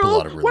 setting up girl, a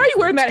lot of really why are you cool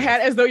wearing that stuff.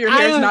 hat as though your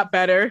hair is not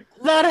better?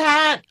 That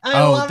hat.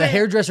 I love The it.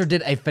 hairdresser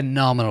did a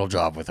phenomenal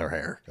job with her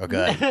hair.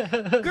 Okay.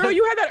 Girl,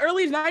 you had that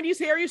early 90s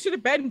hair. You should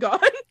have been gone.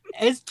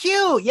 It's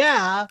cute.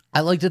 Yeah. I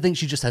like to think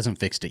she just hasn't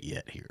fixed it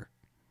yet here.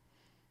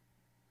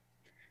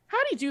 How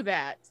do you do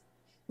that?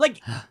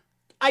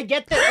 I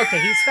get that. Okay,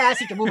 he's fast.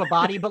 He can move a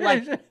body, but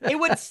it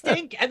would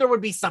stink, and there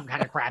would be some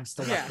kind of crab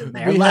still left in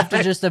there. We have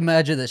to just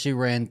imagine that she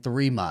ran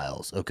 3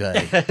 miles.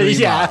 Okay,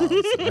 3 miles.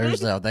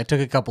 There's that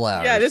took a couple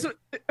hours. Yeah, this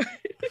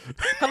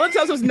Helen's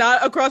house was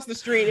not across the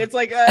street. It's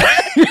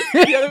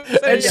the other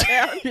side of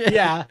town.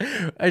 Yeah.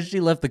 And she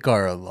left the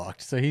car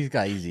unlocked, so he's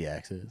got easy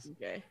access.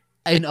 Okay.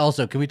 And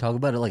also, can we talk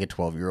about it like a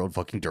 12-year-old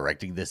fucking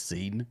directing this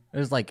scene? It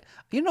was like,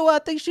 you know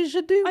what I think she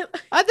should do?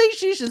 I think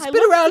she should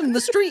spin around in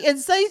the street and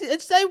say,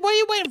 what are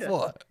you waiting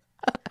for?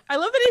 I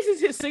love that it's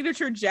his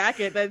signature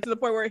jacket. That to the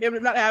point where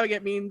him not having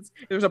it means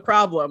there's a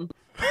problem.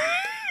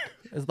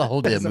 It's the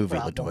whole damn movie,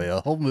 LaToya.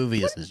 The whole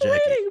movie is his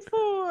jacket. Waiting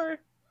for.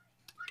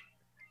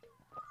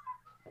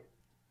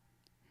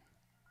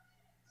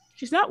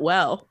 She's not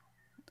well.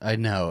 I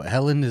know.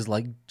 Helen is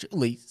like,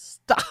 Julie,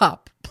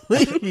 stop,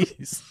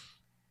 please.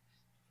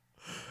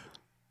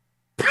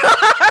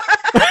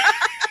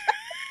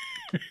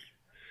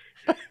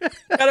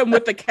 Got him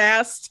with the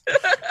cast.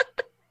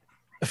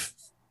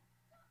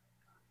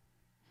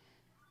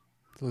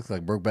 Looks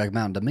like Brokeback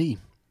Mountain to me.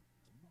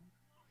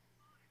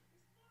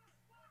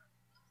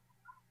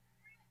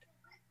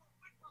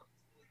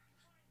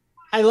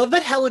 I love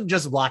that Helen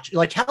just watches.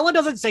 Like, Helen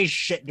doesn't say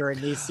shit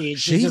during these scenes.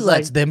 She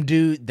lets them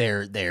do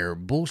their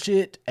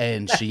bullshit,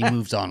 and she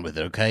moves on with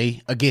it,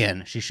 okay?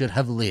 Again, she should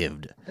have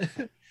lived.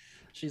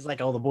 She's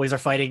like, oh, the boys are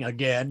fighting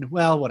again.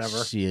 Well,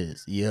 whatever. She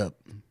is, yep.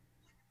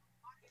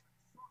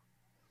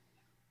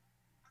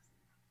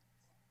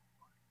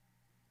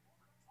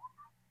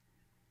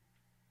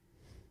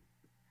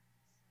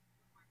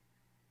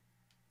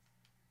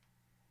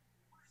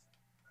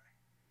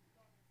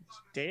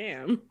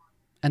 Damn.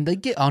 And they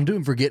get onto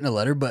him for getting a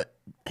letter, but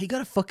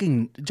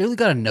Jolie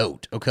got a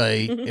note,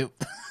 okay?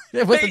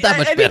 It wasn't that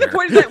much better. I think the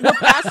point is that we're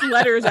past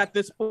letters at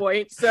this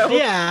point. So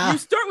yeah, you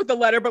start with the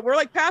letter, but we're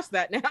like past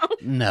that now.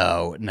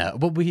 No.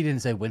 But he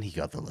didn't say when he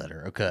got the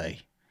letter, okay?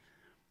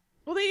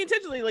 Well, they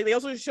intentionally, like, they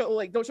also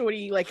don't show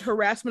any, like,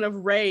 harassment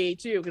of Ray,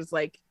 too, because,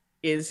 like,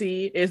 is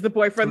the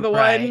boyfriend the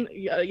one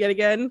yet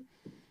again?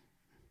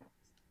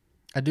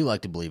 I do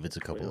like to believe it's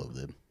a couple of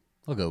them.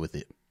 I'll go with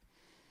it.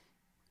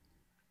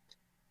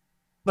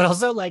 But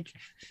also, like,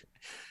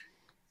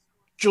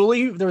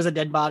 Julie, there was a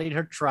dead body in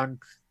her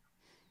trunk.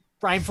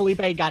 Brian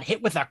Felipe got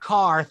hit with a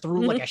car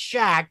through like a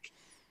shack,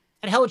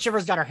 and Helen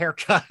Shivers got her hair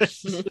cut.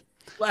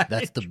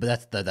 That's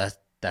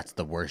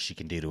the worst she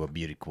can do to a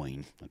beauty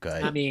queen.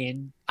 Okay. I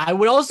mean, I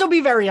would also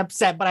be very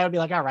upset, but I would be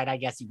like, all right, I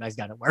guess you guys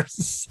got it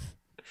worse.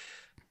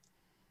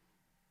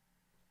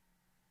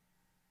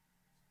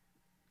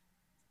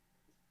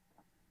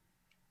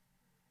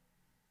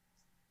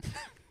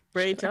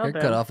 Hair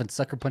cut off and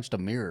sucker punched a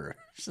mirror.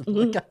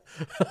 Like a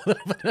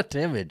little bit of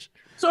damage.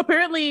 So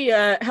apparently,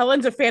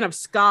 Helen's a fan of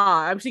ska.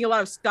 I'm seeing a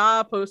lot of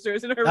ska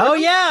posters in her room. Oh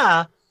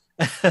yeah.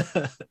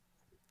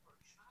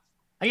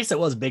 I guess it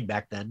was big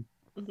back then.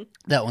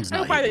 That one's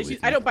not. I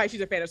don't buy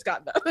she's a fan of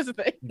ska though. That's the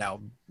thing.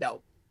 No.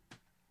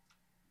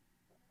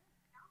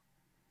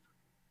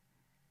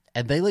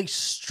 And they like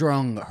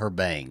strung her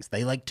bangs.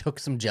 They like took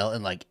some gel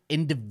and like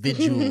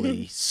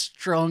individually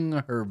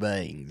strung her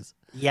bangs.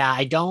 Yeah,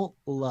 I don't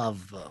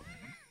love them.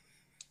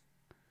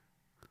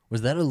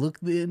 Was that a look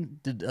then?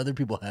 Did other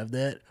people have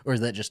that? Or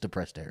is that just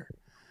depressed hair?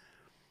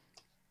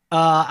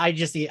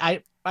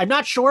 I'm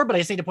not sure, but I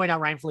just need to point out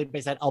Ryan Felipe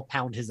said, I'll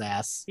pound his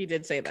ass. He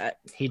did say that.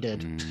 He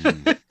did.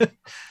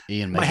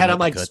 Ian, my head, I'm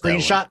like,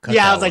 screenshot.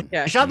 Yeah, I was like,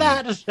 yeah. Shot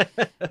that.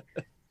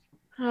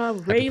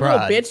 Ray, little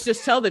bitch,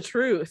 just tell the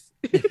truth.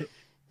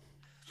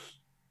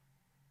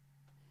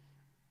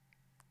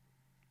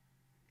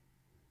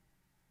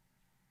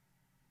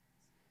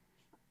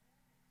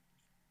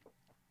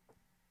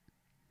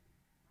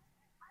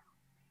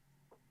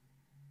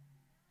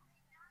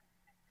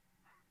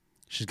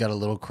 She's got a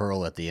little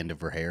curl at the end of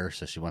her hair,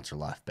 so she wants her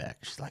life back.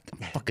 She's like,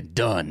 I'm fucking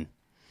done,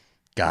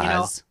 guys. You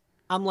know,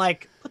 I'm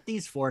like, put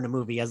these four in a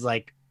movie as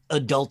like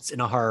adults in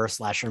a horror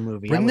slasher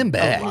movie. Bring them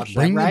back.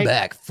 Bring them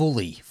back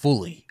fully.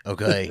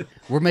 Okay.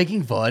 We're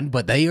making fun,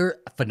 but they are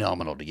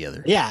phenomenal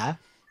together. Yeah.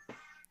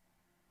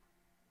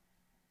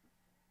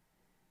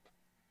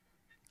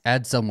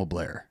 Add Selma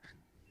Blair.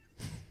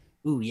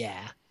 Ooh,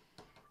 yeah.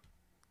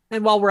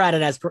 And while we're at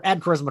it,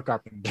 add Charisma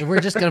Carpenter. We're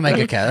just gonna make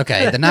a cat.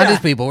 Okay, the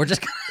 90s people. We're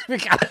just we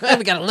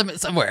gotta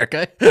limit somewhere.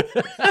 Okay.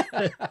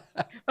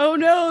 Oh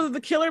no, the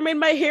killer made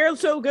my hair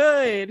so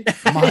good.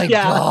 My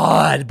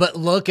God! But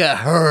look at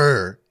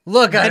her.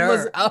 Look at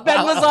her.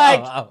 Ben was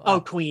like,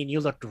 "Oh, Queen, you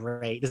look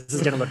great. This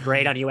is gonna look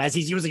great on you." As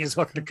he's using his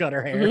hook to cut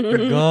her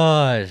hair.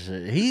 Gosh,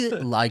 he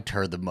liked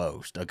her the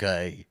most.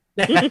 Okay.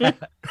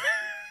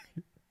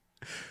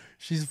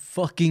 She's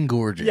fucking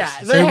gorgeous.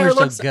 Yeah, the hair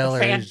looks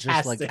fantastic. Is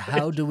just like,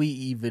 how do we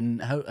even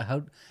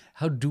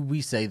how do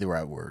we say the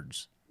right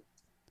words?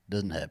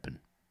 Doesn't happen.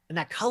 And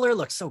that color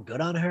looks so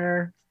good on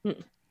her.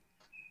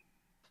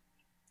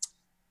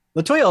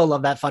 LaToya will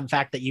love that fun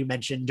fact that you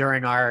mentioned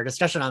during our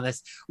discussion on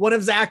this. One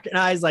of Zach and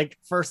I's like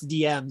first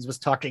DMs was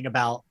talking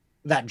about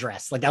that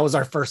dress. Like that was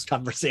our first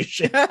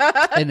conversation.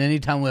 And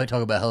anytime we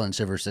talk about Helen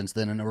Shivers since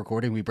then in a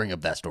recording, we bring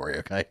up that story.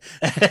 Okay.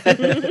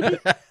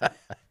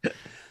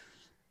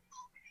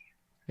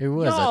 It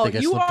was. I think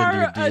I slipped into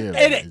your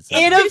DM.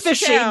 In a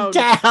fishing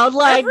town.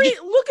 Like,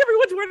 look,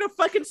 everyone's wearing a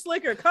fucking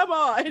slicker. Come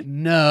on.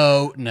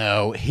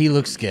 No, he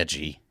looks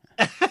sketchy.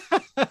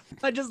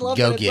 I just love.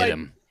 Go get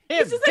him.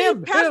 This is like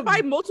he passed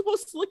by multiple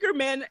slicker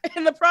men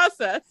in the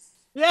process.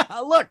 Yeah,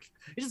 look,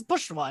 he just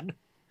pushed one.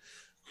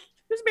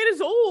 This man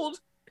is old.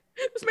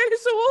 This man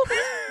is so old.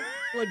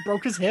 Like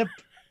broke his hip.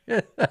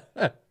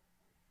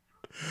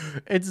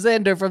 It's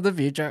Xander from the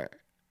future.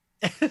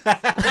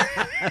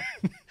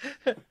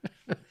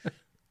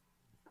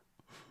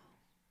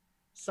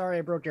 Sorry,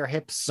 I broke your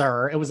hip,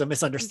 sir. It was a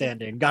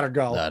misunderstanding. Gotta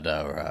go. I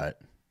know, right?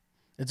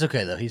 It's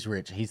okay though. He's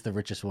rich. He's the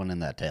richest one in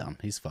that town.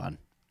 He's fine.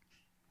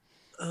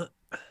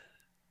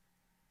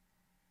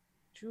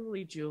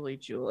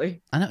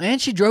 Julie. I know,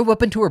 and she drove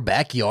up into her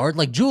backyard.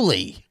 Like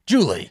Julie.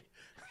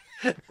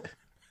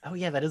 Oh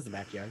yeah, that is the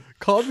backyard.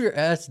 Calm your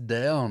ass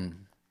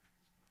down.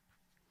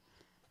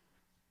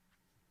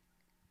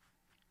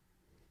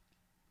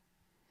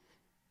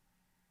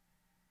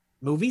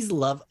 Movies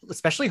love,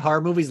 especially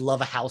horror movies,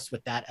 love a house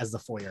with that as the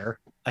foyer.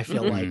 I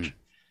feel like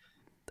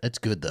it's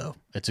good though.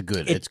 It's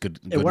good. It It's good.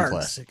 it Good works.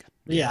 and classic.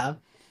 Yeah.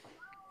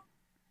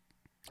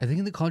 I think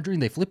in The Conjuring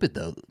they flip it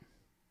though.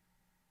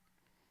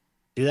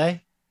 Do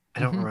they? I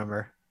don't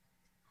remember.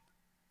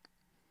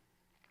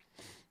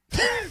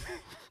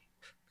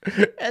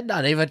 And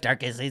not even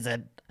turkey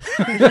season.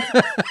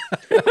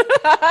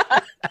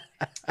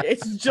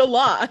 It's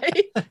July.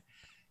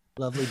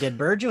 Lovely dead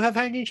bird you have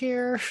hanging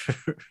here.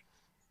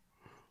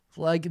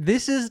 Like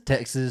this is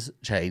Texas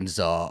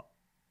Chainsaw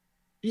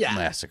Yeah.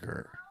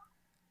 Massacre.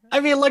 I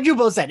mean, like you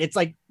both said, it's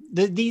like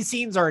these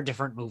scenes are a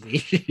different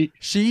movie.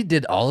 She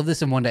did all of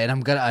this in one day,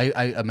 and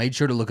I made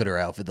sure to look at her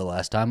outfit the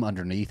last time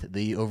underneath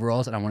the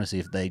overalls, and I want to see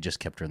if they just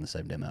kept her in the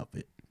same damn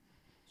outfit.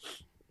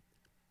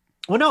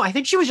 Well, no, I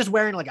think she was just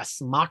wearing like a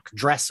smock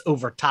dress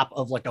over top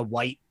of like a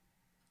white.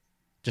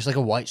 Just like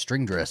a white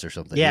string dress or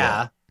something.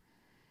 Yeah.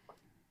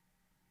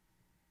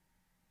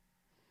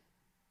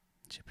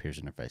 She appears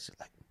in her face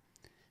like,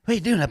 what are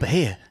you doing up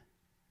here?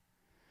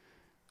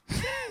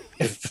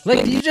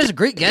 Like, do you just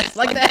greet guests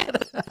like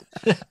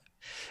that?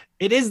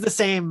 It is the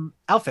same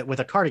outfit with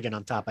a cardigan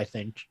on top, I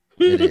think.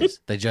 It is.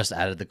 They just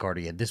added the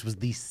cardigan. This was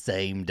the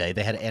same day.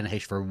 They had Anne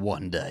Heche for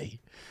one day.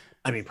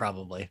 I mean,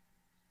 probably.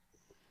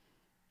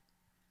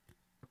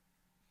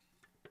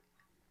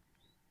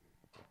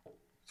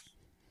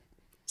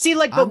 See,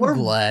 like, but I'm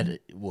glad.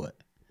 What?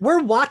 we're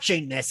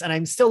watching this, and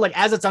I'm still like,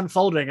 as it's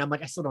unfolding, I'm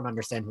like, I still don't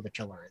understand who the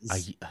killer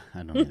is.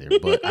 I don't either,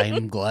 but I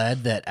am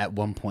glad that at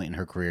one point in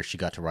her career, she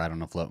got to ride on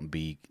a float and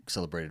be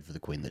celebrated for the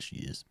queen that she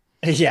is.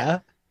 Yeah.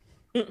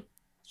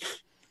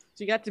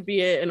 She got to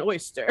be an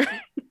oyster.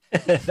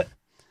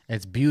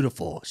 It's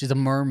beautiful. She's a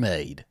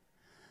mermaid.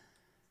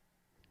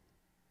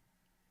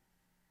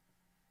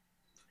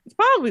 It's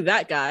probably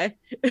that guy.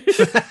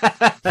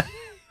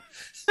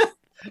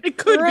 It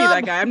could be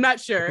that guy. I'm not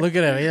sure. Look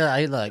at him. Yeah,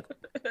 I like.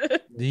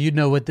 Do you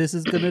know what this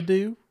is gonna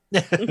do?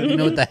 You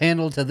know what the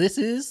handle to this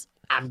is?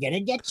 I'm gonna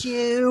get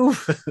you.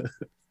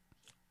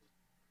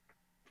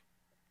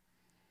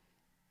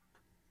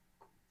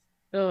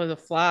 Oh, the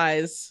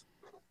flies.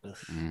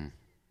 Mm.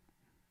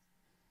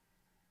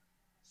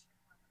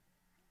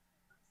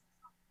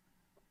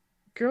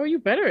 Girl, you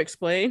better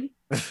explain.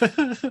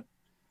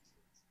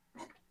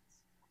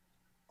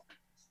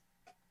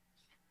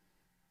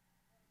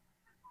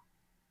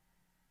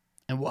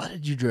 And why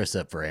did you dress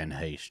up for Anne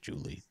Heche,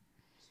 Julie?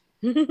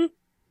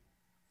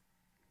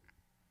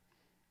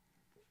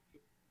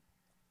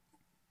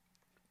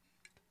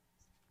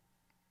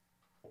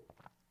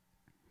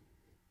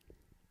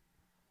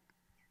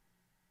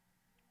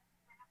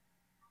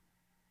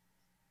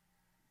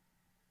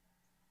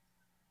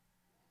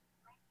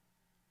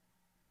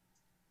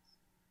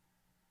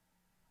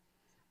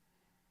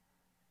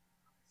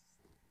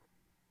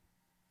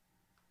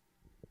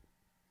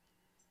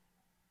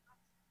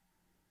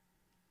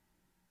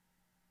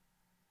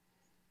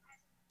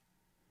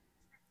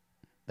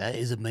 That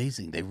is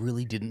amazing. They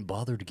really didn't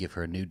bother to give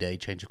her a new day,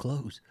 change of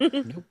clothes.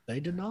 Nope, they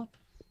did not.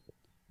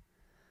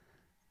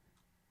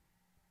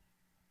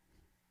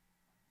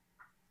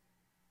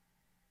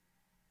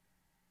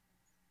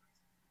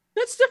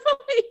 That's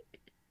definitely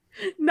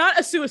not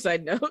a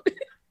suicide note.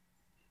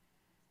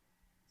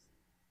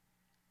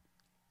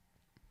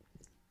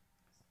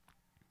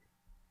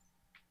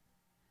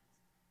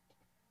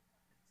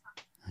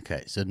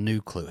 Okay, so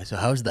new clue. So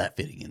how's that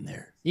fitting in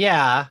there?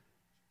 Yeah.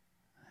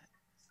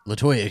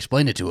 LaToya,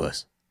 explain it to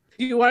us.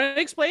 Do you want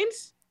to explain?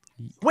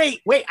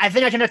 Wait. I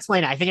think I can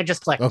explain it. I think it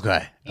just clicked.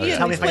 Okay. Yeah,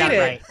 Tell me if I got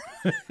it explain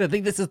right. I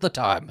think this is the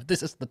time.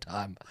 This is the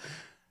time.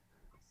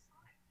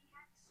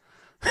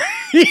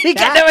 You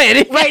can't do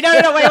it. Wait,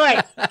 no,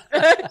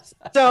 wait.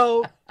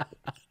 So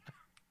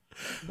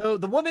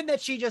the woman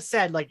that she just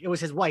said, like, it was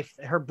his wife,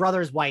 her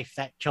brother's wife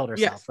that killed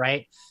herself, Yes.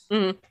 right?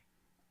 Mhm.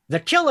 The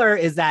killer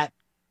is that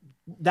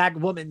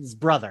woman's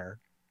brother.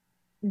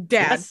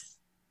 Dad. Yes?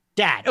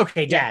 Dad.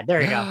 Okay, Dad.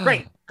 There you go.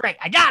 Great.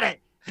 I got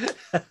it.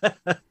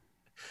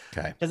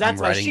 Okay. Because that's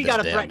why she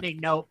got a down. threatening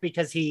note,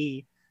 because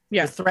he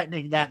Yeah. was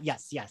threatening that.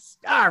 Yes.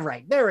 All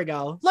right. There we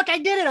go. Look, I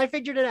did it. I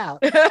figured it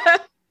out.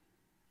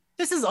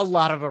 This is a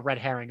lot of a red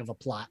herring of a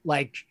plot.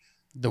 Like,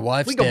 The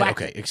wife's We go dad.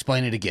 back- Okay,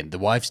 explain it again. The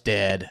wife's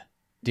dad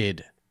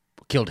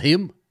killed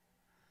him?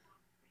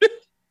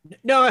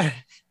 no.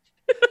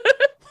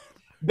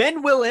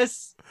 Ben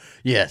Willis.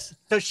 Yes.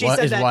 So she What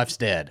said is that wife's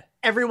dad?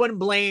 everyone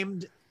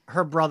blamed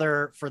her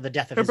brother for the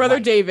death of Her his brother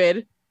wife.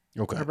 David.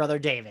 Okay. Her brother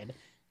David.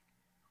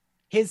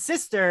 His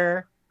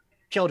sister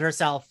killed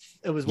herself.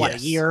 It was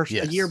what, Yes,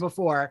 a year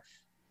before.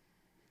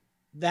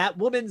 That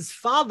woman's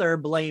father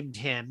blamed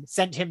him,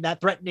 sent him that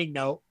threatening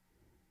note,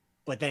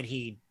 but then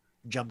he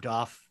jumped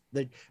off.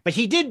 But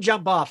he did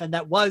jump off, and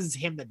that was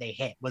him that they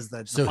hit. Was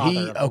the So father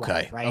he of the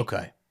wife, right?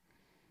 okay.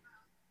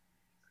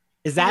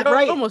 Is that You're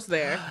right? almost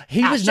there.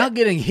 He was shit. not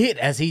getting hit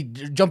as he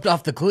jumped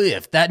off the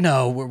cliff.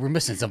 We're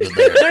missing something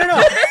there.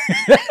 No.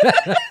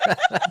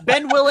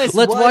 Ben Willis.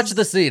 Let's watch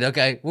the scene.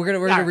 Okay, we're gonna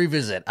right.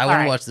 revisit. I All want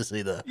to right. watch the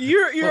scene though.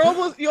 You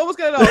almost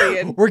got it all,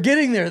 Ian. We're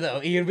getting there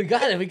though, Ian. We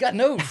got it. We got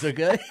notes.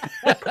 Okay.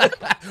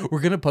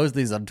 We're gonna post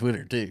these on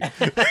Twitter too.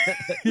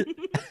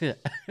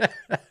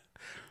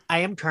 I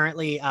am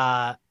currently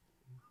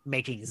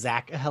making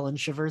Zach a Helen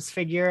Shivers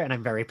figure, and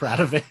I'm very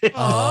proud of it.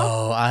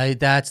 Oh,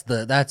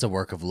 that's a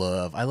work of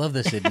love. I love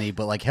the Sydney,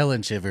 but like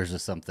Helen Shivers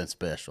is something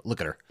special.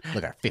 Look at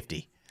her.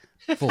 50.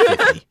 Full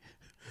 50.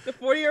 The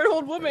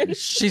 40-year-old woman.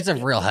 She's a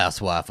real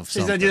housewife of She's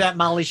something. gonna do that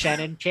Molly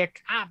Shannon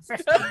kick. I'm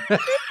 50.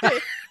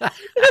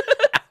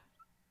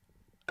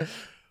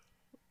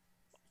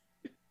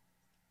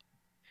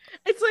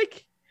 It's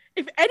like,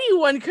 if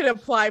anyone could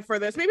apply for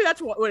this, maybe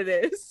that's what it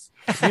is.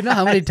 You know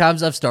how many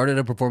times I've started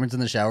a performance in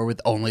the shower with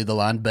only the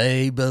line,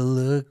 "Baby,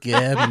 look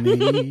at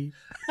me."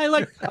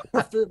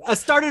 I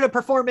started a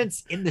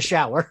performance in the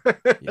shower.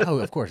 Oh,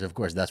 of course.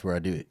 That's where I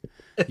do it.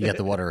 You got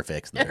the water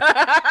effects there.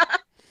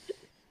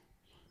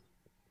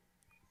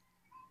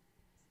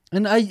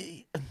 And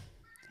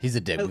he's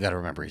a dick. We got to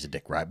remember he's a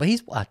dick, right? But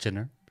he's watching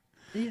her.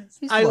 Yes.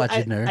 He's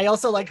watching her. I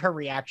also like her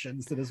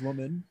reactions to this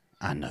woman.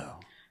 I know.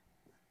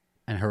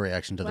 And her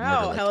reaction to the Wow,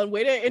 murder. Like, Helen,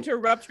 way to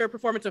interrupt her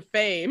performance of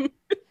fame.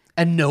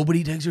 and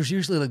nobody takes her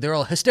seriously. Like, they're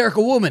all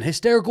hysterical woman.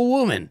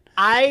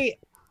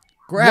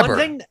 Grab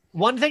her.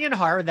 One thing in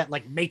horror that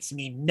like makes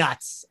me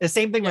nuts. The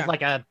same thing with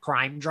like a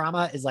crime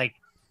drama is like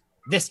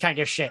this kind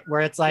of shit where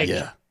it's like,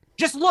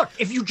 just look.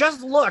 If you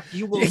just look,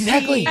 you will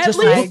exactly. see. Just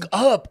least look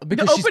up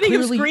because The she's opening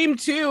clearly... of Scream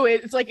 2,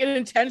 it's like an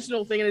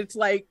intentional thing, and it's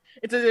like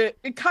it's a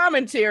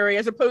commentary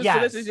as opposed to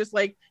this is just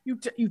like you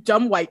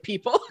dumb white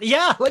people.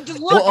 Yeah, like just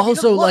look. Well,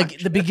 also, look. like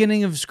the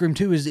beginning of Scream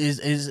 2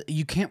 is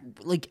you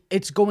can't like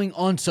it's going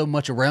on so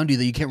much around you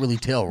that you can't really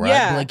tell, right?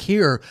 Yeah. But like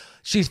here,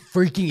 she's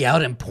freaking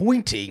out and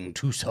pointing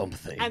to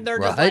something, And they're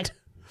right? just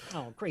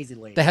like, oh, crazy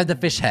lady. They have the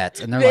fish hats,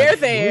 and they're They're like,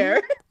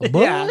 there.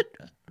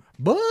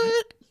 but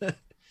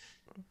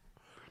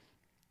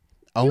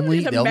only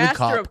He's a the only master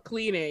cop. of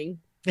cleaning.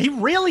 He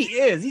really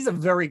is. He's a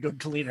very good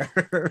cleaner.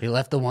 He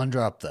left the one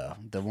drop though.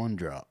 The one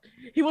drop.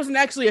 He wasn't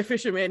actually a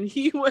fisherman.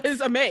 He was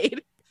a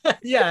maid.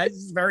 Yeah,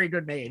 he's a very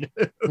good maid.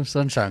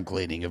 Sunshine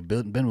cleaning of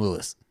Ben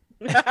Willis.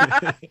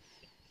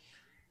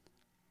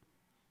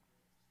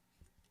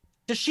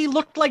 Does she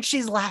look like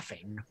she's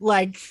laughing?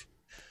 Like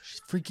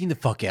She's freaking the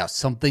fuck out.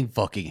 Something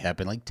fucking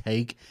happened. Like,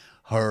 take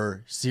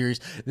her serious.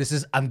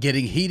 I'm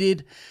getting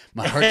heated.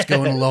 My heart's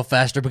going a little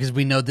faster because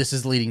we know this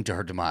is leading to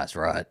her demise,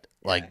 right?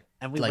 Like,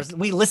 and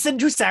we listened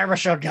to Sarah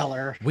Michelle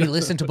Gellar. we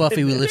listened to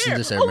Buffy. We listened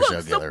to Sarah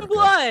Michelle Some Gellar.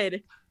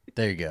 blood.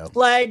 There you go.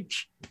 Like,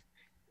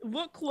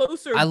 Look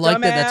closer. I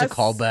like that. That's a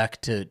dumbass.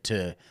 callback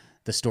to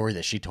the story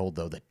that she told,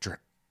 though. That drip.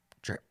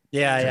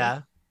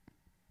 yeah.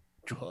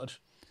 God.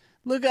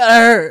 Look at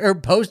her. Her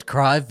post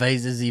cry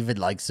face is even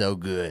like so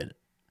good.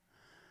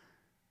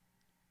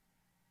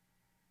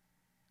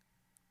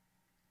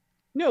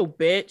 No,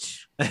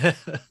 bitch.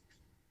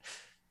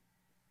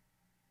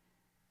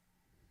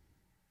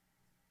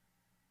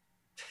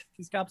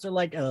 These cops are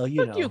like, oh,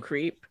 Fuck you,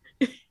 creep.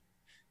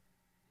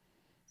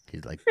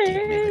 He's like,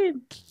 Fade.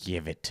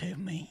 give it to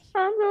me.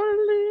 I'm gonna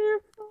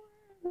live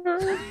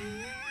forever.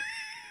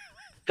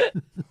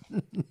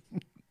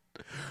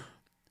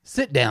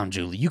 Sit down,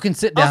 Julie. You can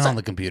sit down Also, on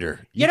the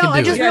computer. you can know,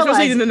 I do just it. Yeah,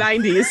 especially in the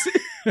realized-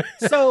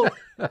 90s. So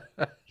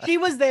she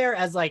was there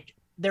as like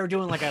they were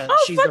doing like a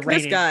Oh, she's fuck the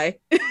this reigning. guy.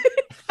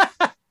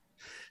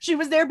 She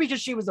was there because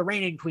she was the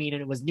reigning queen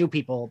and it was new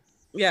people.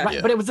 Yeah. Right?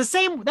 Yeah. But it was the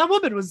same. That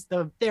woman was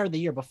there the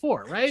year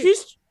before, right?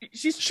 She's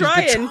She's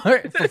trying.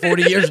 been for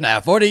 40 years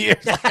now. 40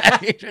 years.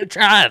 She's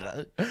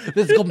trying.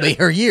 This is gonna be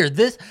her year.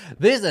 This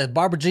is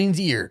Barbara Jean's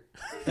year.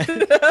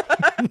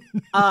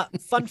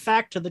 Fun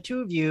fact to the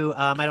two of you.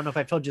 I don't know if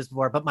I've told you this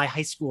before, but my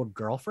high school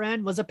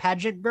girlfriend was a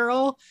pageant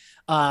girl.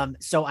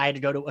 So I had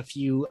to go to a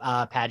few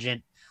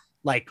pageant,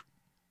 like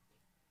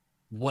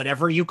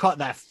whatever you call it,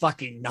 that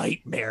fucking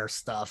nightmare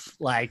stuff.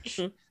 Like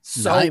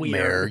so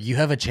Nightmare. weird. You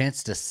have a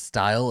chance to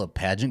style a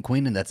pageant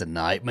queen, and that's a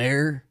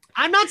nightmare.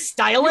 I'm not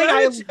styling. You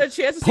I had a chance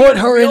to see Put a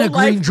her in a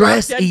real-life green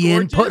dress, drop-dead Ian.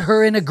 gorgeous. Put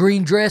her in a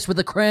green dress with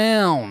a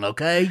crown.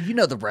 Okay, you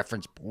know the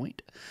reference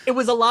point. it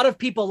was a lot of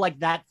people like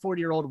that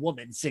 40-year-old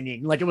woman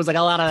singing. Like it was like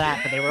a lot of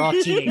that, but they were all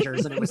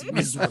teenagers and it was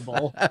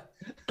miserable.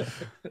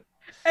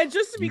 And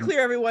just to be clear,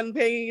 everyone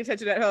paying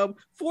attention at home,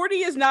 40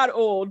 is not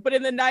old, but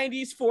in the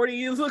 90s,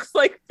 40 looks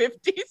like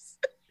 50s.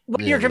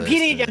 When you're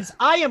competing Realistic. against,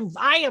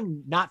 I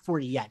am not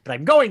 40 yet, but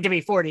I'm going to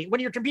be 40. When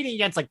you're competing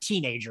against like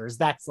teenagers,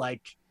 that's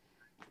like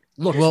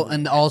looks Well, weird.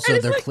 and also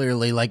And they're it's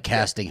clearly like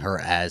casting her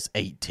as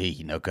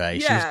 18. Okay,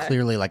 she Yeah. was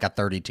clearly like a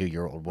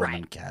 32-year-old woman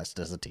Right. cast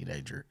as a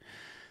teenager.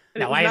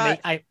 And it No, was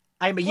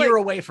I'm a year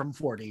away from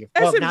 40.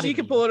 Well, not SMG even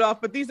can a pull year. it off,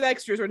 but these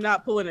extras are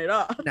not pulling it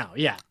off. No,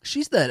 yeah.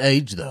 She's that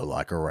age though,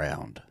 like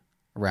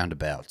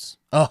roundabouts.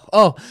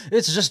 Oh,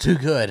 it's just too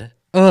good.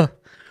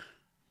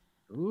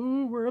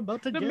 Ooh, we're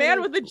about to The get man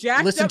it. with the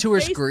jacked Listen up to her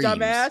face, screams.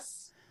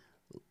 dumbass.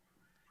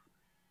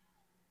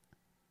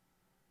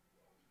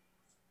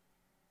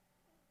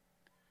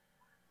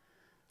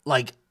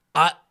 Like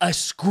a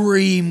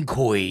scream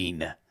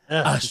queen.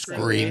 Ugh, A she's so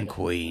scream good.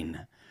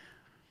 queen.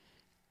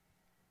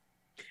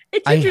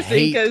 It's I interesting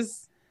hate-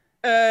 because,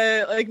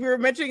 like we were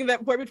mentioning in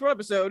that Boy Patrol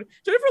episode,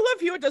 Jennifer Love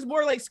Hewitt does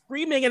more like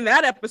screaming in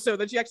that episode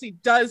than she actually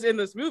does in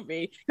this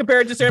movie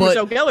compared to Sarah But-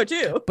 Michelle Gellar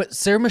too. But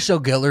Sarah Michelle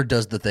Gellar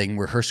does the thing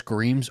where her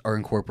screams are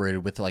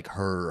incorporated with like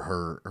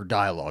her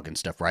dialogue and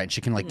stuff, right? And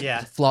she can like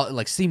Yeah.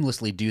 like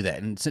seamlessly do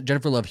that. And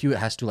Jennifer Love Hewitt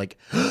has to like,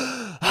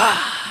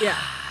 Yeah.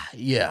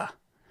 yeah.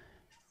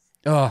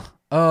 Oh,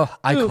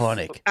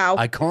 iconic, Ow.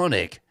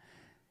 iconic.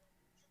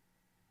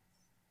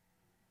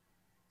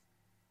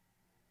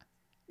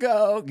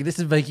 Go! This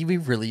is making me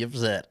really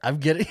upset. I'm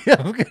gonna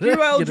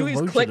Meanwhile, get Julie's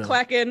emotional. click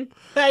clacking.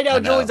 I know. I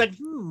know. Julie's like,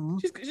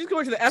 She's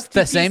going to the FTP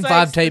The same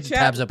sites, 5 the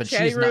tabs up, and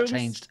chatty she's not rooms.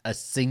 changed a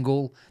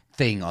single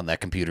thing on that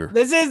computer.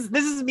 This is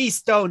me,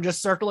 Stone,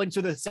 just circling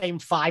through the same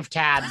 5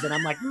 tabs, and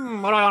I'm like,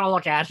 what do I want to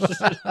look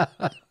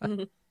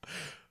at?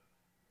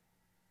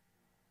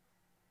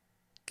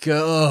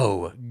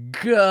 Go!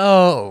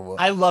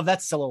 I love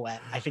that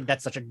silhouette. I think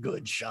that's such a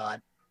good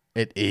shot.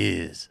 It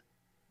is.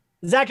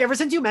 Zach, ever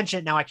since you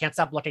mentioned it, now I can't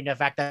stop looking at the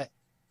fact that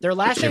their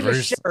last name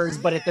is Shivers. Shivers,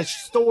 but at the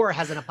store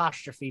has an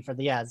apostrophe for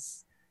the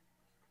S.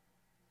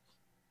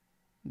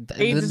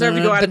 They deserve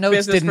to go out the of notes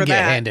business didn't for get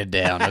that. handed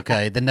down.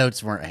 Okay, the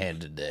notes weren't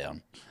handed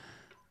down.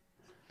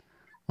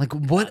 Like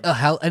what a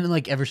hell! And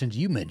like ever since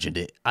you mentioned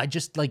it, I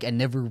just like I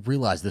never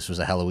realized this was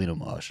a Halloween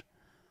homage.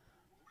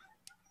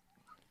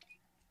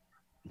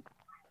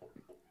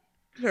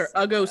 Her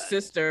Uggo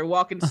sister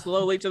walking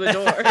slowly to the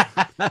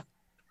door.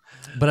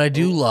 But I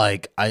do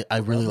like I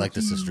really like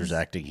the sister's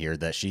acting here.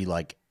 That she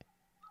like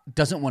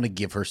doesn't want to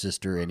give her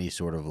sister any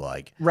sort of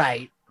like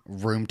Right.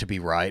 room to be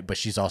right, but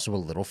she's also a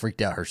little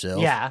freaked out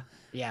herself. Yeah.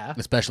 Yeah.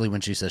 Especially when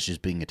she says she's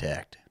being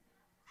attacked.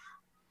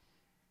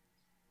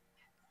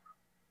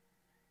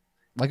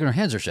 Like her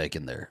hands are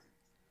shaking there.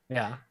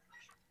 Yeah.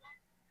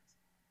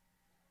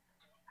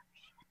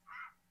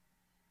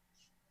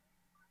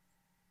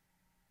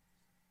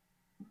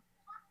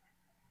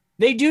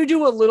 They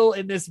do a little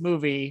in this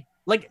movie.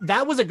 Like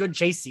that was a good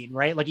chase scene,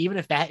 right? Like even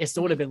if that, it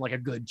still would have been like a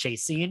good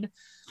chase scene.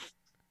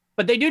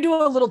 But they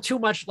do a little too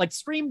much. Like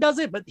Scream does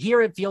it, but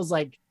here it feels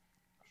like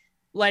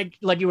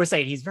you were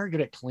saying, he's very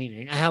good at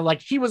cleaning. And how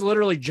like he was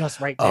literally just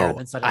right there. And Oh,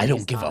 then suddenly I don't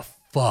he's give a not.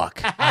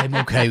 fuck. I'm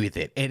okay with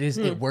it.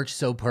 It works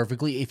so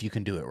perfectly if you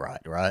can do it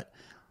right?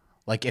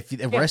 Like if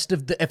the rest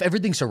of if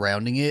everything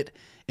surrounding it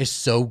is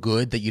so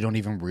good that you don't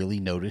even really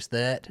notice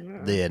that,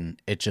 then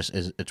it just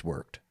is it's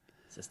worked.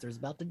 Sister's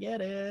about to get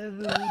it.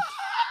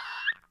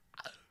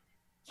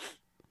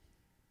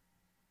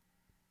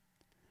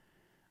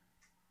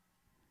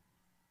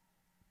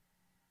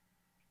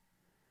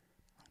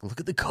 Look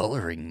at the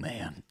coloring,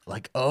 man.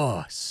 Like,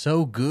 oh,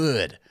 so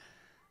good.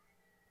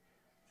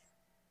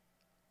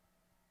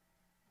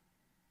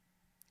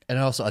 And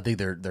also, I think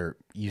they're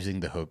using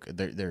the hook.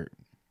 They're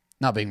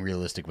not being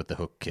realistic with the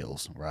hook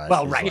kills, right?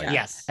 Well, It's right, like,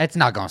 yes. It's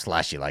not gonna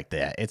slash you like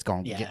that. It's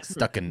gonna Yeah. get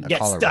stuck in a Get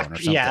collarbone stuck, or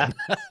something. yeah.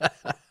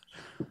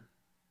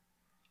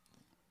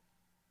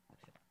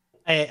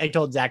 I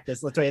told Zach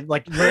this. LaToya,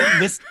 like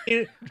this.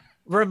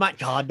 Remind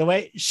God the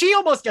way she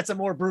almost gets a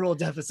more brutal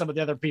death than some of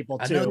the other people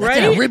I too. know, that's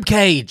in a Right? rib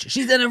cage.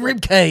 She's in a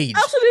rib cage. I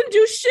also didn't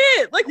do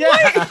shit. Like Yeah.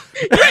 what? Like,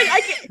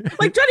 I can,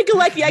 like Johnny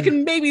Galecki, I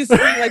can maybe see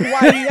like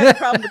why do you have a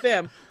problem with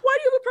him? Why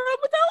do you have a problem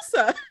with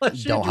Elsa?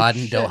 She Don't do hide,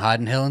 shit. don't hide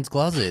in Helen's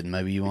closet, and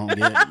maybe you won't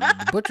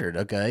get butchered.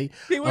 Okay.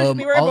 They were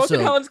both also-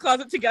 in Helen's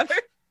closet together.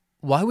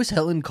 Why was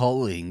Helen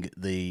calling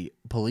the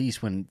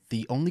police when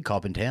the only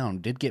cop in town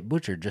did get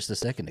butchered just a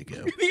second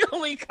ago? The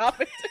only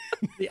comment.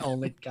 The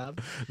only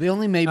cop. The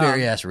only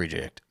Mayberry ass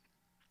reject.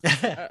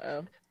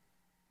 Uh-oh.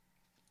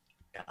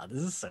 God,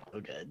 this is so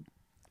good.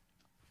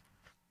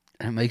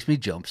 And it makes me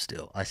jump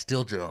still. I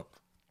still jump.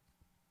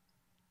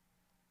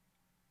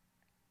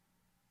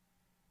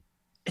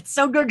 It's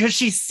so good because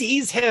she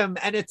sees him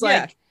and it's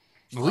Yeah. like,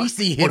 We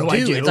see What him do I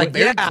too. do? It's like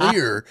very Yeah.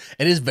 clear.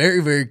 It is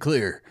very, very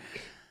clear.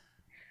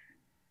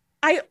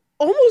 I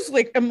almost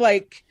like I'm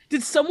like,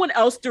 did someone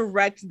else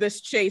direct this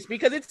chase?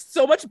 Because it's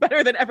so much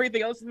better than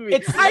everything else in the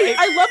movie.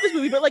 I love this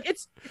movie, but like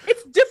it's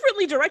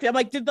differently directed. I'm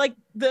like, did like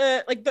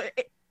the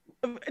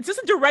it's just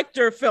a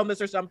director film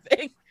this or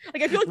something.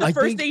 Like I feel like the I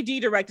first think-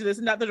 AD directed this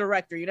and not the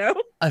director, you know?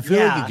 I feel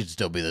like Yeah. it could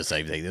still be the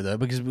same thing though,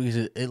 because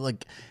it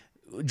like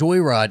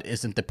Joyride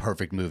isn't the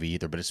perfect movie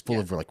either, but it's full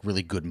of like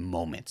really good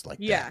moments like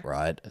Yeah. that,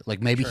 right?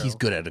 Like maybe he's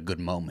True. good at a good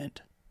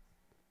moment.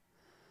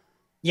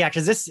 yeah,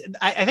 because this,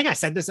 I think I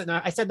said this,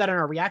 I said that in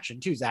our reaction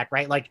too, Zach,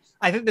 right? Like,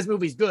 I think this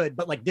movie's good,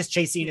 but like this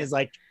chase scene is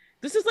like,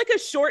 This is like a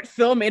short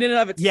film in and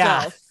of Yeah.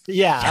 itself.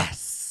 Yeah.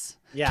 Yes.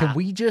 Yeah. Can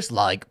we just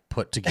like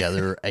put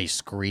together a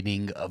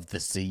screening of the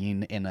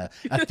scene in a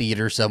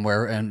theater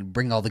somewhere and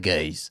bring all the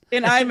gays?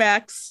 In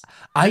IMAX.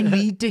 I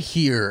need to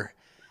hear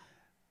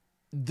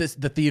the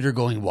theater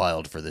going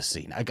wild for this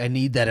scene. I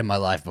need that in my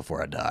life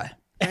before I die.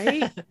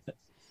 Right?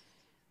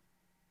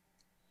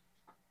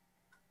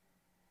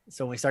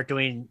 So when we start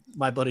doing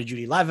My Bloody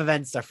Judy live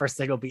events, our first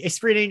thing will be a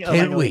screening.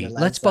 Can't we?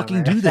 Let's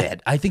fucking do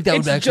that. I think that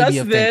would actually be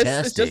a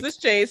fantastic. It's just this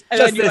chase. And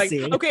Just then you're this like,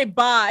 scene. okay,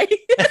 bye.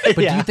 But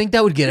do Yeah. you think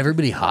that would get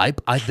everybody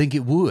hype? I think it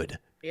would.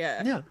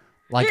 Yeah. Yeah.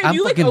 Like, Yeah, I'm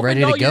you, fucking opened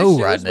ready all to your go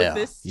shows right with now.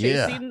 This chase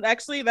Yeah. scene.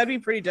 Actually, that'd be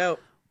pretty dope.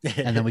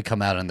 And then we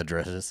come out in the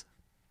dresses.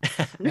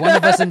 One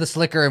of us in the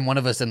slicker and one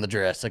of us in the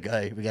dress.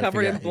 Okay, we got to Covered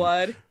figure in out.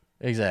 blood.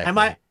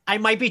 Exactly. I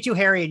might be too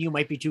hairy and you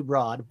might be too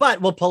broad, but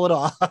we'll pull it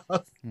off.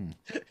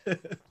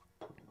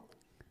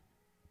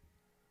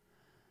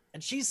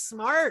 And she's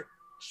smart.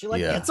 She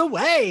Yeah. gets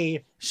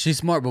away. She's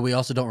smart, but we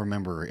also don't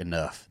remember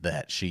enough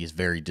that she is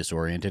very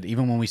disoriented.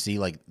 Even when we see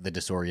like the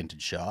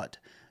disoriented shot,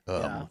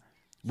 Yeah.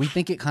 we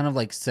think it kind of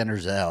like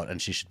centers out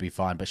and she should be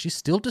fine, but she's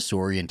still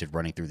disoriented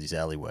running through these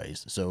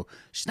alleyways. So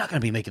she's not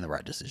going to be making the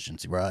right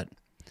decisions, right?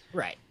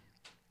 Right.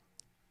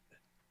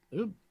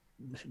 Ooh,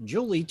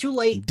 Julie, too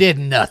late. Did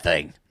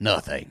nothing.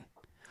 Nothing.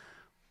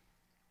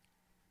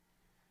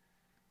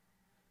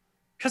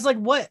 Because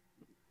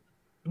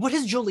what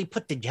has Julie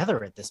put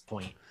together at this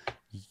point?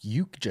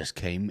 You just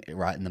came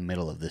right in the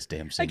middle of this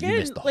damn scene. Again, You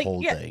missed the like,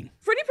 whole yeah. thing.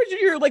 Freddie Prinze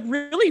Jr. like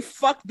really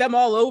fucked them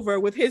all over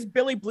with his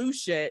Billy Blue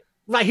shit.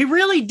 Right, he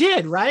really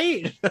did,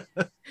 right?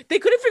 They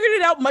could have figured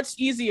it out much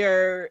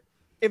easier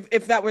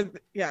if that was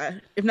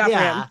if not for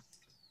him.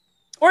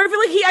 Or if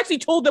like he actually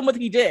told them what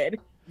he did.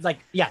 It's like,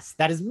 yes,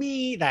 that is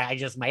me. That I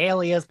just my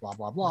alias. Blah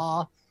blah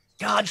blah.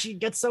 God, she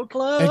gets so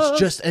close. It's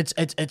just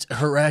it's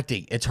her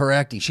acting. It's her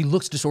acting. She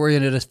looks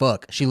disoriented as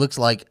fuck. She looks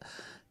like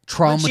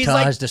traumatized, She's,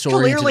 like,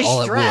 disoriented clearly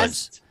all stressed. at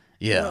once.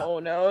 Yeah.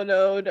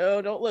 No,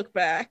 don't look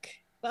back.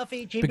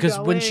 Buffy, keep Because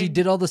when she going.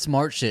 did all the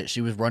smart shit,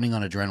 she was running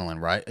on adrenaline,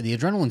 right? The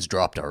adrenaline's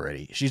dropped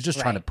already. She's just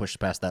trying to Right. push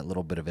past that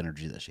little bit of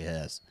energy that she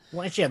has.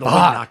 When she had the wind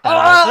Ah! knocked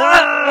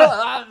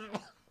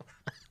out.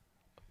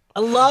 I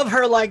love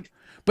her. Like,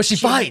 But she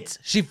She- fights.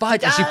 She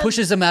fights and she does.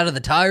 pushes him out of the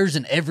tires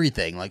and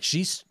everything. Like,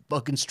 she's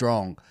fucking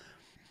strong.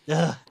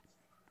 ugh,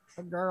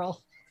 a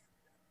girl.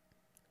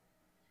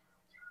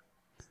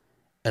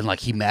 And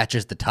like he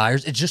matches the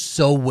tires. It's just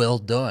so well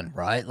done,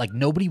 right? Like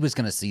nobody was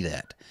gonna see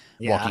that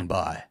Yeah. walking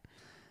by.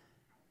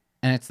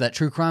 And it's that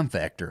true crime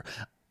factor.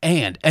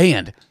 And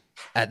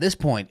at this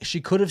point,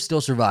 she could have still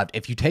survived.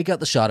 If you take out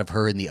the shot of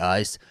her in the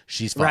ice,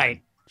 she's fine.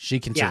 Right. She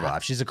can Yeah.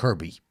 survive. She's a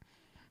Kirby.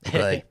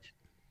 Okay.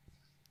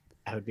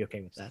 I would be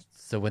okay with that.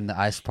 So when the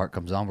ice part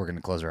comes on, we're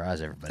gonna close our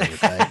eyes, everybody.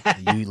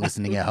 Okay. You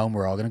listening at home,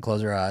 we're all gonna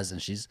close our eyes,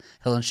 and she's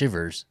Helen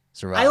Shivers.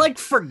 Survive. I like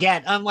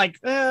forget. I'm like,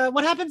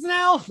 what happens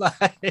now?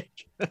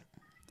 Like,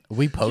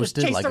 We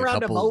posted chased like a around a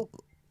couple.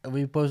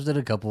 We posted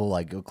a couple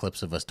like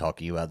clips of us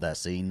talking about that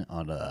scene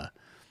on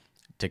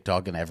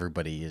TikTok, and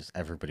everybody was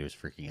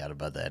freaking out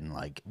about that, and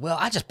like, well,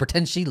 I just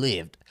pretend she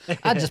lived.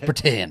 I just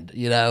pretend,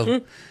 you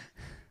know.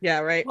 Yeah,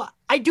 right. well,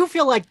 I do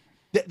feel like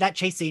that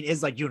chase scene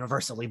is like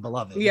universally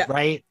beloved. Yeah.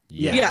 Right.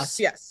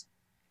 Yes.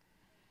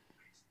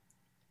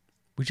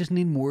 We just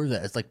need more of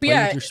that. It's like But play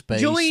yeah, with your space.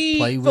 Julie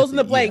play with fills in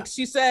the it. blanks.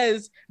 She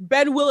says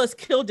Ben Willis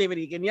killed David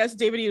Egan. Yes,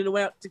 David Egan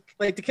went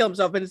out to kill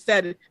himself, but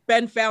instead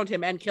Ben found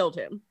him and killed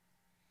him.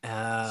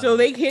 So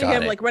they hit got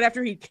him it. like right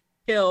after he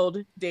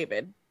killed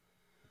David.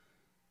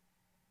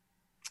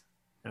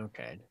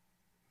 Okay.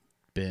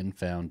 Ben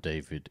found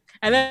David,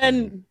 And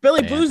then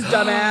Billy Ben- Blue's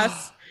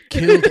dumbass.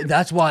 killed.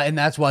 That's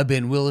why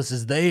Ben Willis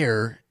is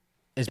there.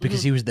 Is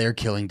because he was there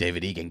killing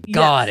David Egan.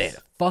 Got Yes. it.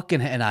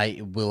 Fucking, and I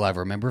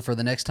remember for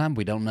the next time.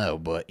 We don't know,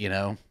 but you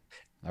know,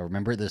 I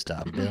remember it this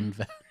time. Ben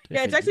found Yeah,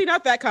 it's David. actually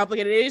not that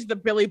complicated. It is the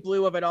Billy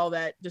Blue of it all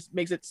that just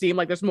makes it seem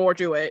like there's more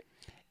to it.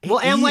 Well,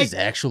 It and, like, is,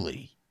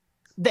 actually.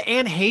 The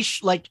Anne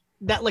Heche, like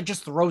that, like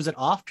just throws it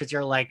off because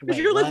you're like, Because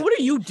wait, you're like, what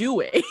are you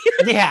doing?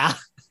 Yeah.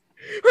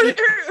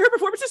 her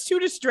performance is too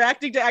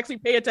distracting to actually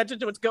pay attention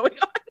to what's going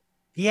on.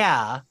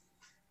 Yeah.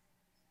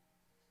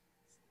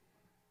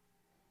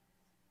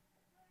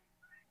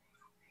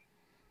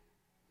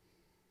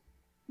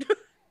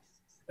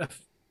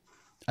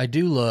 I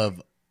do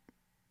love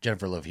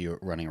Jennifer Love Hewitt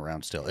running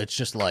around still. It's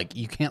just like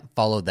you can't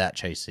follow that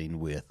chase scene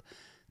with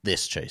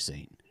this chase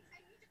scene.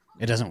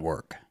 It doesn't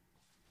work.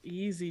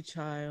 Easy,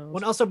 child.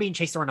 When also being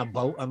chased around a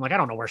boat, I'm like, I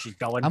don't know where she's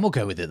going. I'm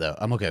okay with it though.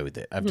 I'm okay with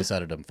it. I've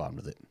decided I'm fine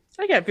with it.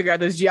 I can't figure out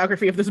this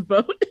geography of this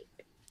boat.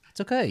 It's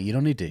okay. You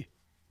don't need to.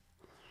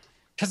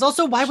 Because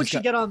also, why would She's she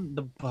got- get on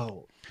the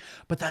boat?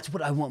 But that's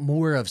what I want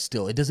more of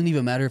still. It doesn't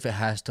even matter if it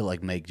has to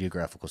like make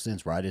geographical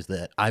sense, right? Is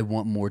that I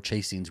want more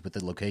chase scenes with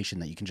the location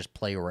that you can just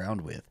play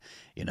around with,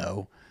 you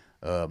know,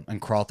 and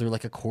crawl through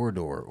like a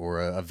corridor or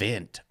a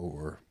vent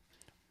or.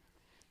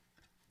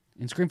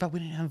 In Scream 5, we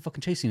didn't have a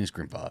fucking chase scene in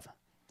Scream 5.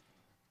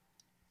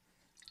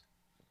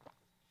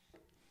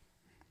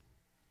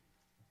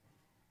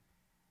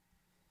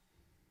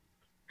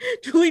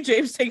 Julie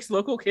James takes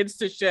local kids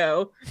to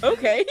show.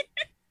 Okay.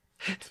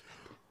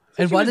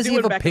 And she why was does he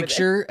doing have a back in the day.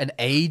 picture, an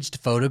aged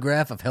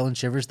photograph of Helen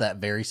Shivers that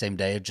very same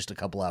day, just a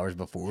couple hours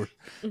before?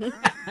 Got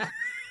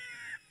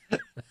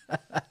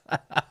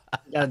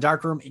a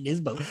dark room in his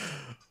boat.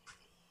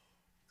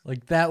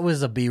 Like, that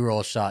was a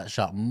B-roll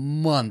shot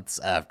months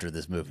after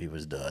this movie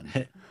was done.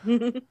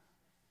 He's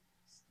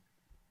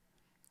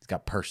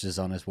got purses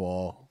on his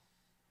wall.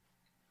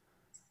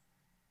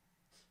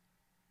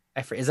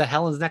 Is that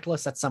Helen's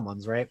necklace? That's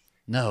someone's, right?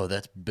 No,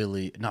 that's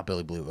not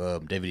Billy Blue.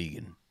 David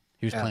Egan.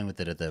 He was playing with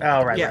it at the.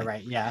 Oh, right, Yeah.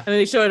 right, yeah. And then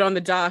they show it on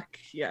the dock.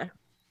 Yeah.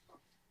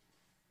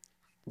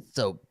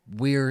 So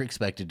we're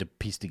expected to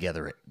piece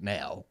together it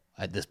now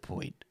at this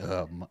point,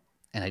 and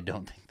I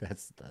don't think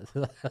that's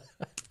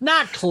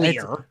Not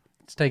clear.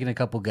 It's taking a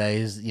couple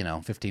guys,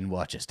 15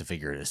 watches to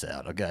figure this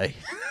out. Okay.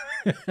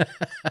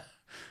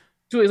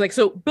 Julie's like,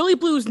 so Billy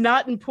Blue's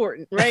not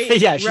important, right?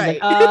 Yeah, she's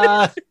right.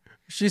 like,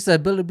 She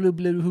said, Billy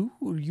Blue, who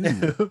are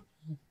you?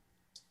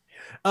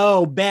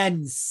 oh,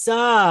 Ben's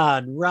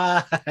son,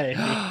 right.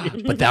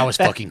 But that was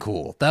fucking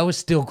cool. That was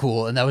still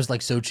cool. And that was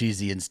like so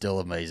cheesy and still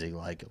amazing.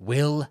 Like,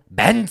 Will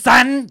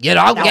Benson, you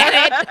don't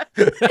get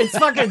it. It's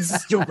fucking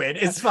stupid.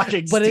 It's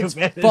fucking But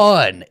stupid. it's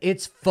fun.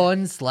 It's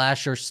fun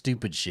slasher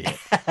stupid shit.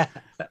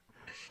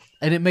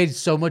 And it made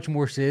so much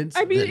more sense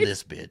than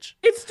this bitch.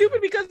 It's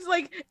stupid because,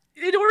 like,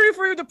 in order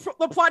for the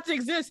plot to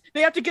exist,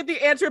 they have to get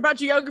the answer about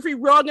geography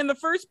wrong in the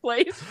first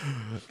place.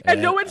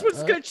 And no one's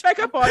going to check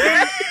up on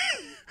it.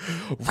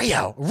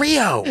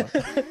 Rio.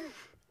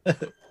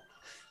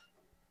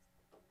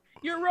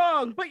 You're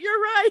wrong, but you're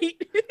right.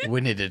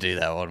 We need to do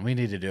that one. We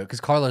need to do it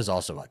because Carla's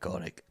also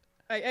iconic.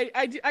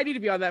 I need to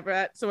be on that,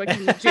 Brett, so I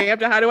can jam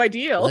to How Do I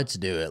Deal? Let's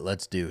do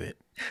it.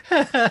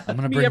 I'm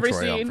going to bring every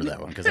Troy on scene. for that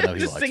one because I know he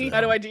Just likes singing that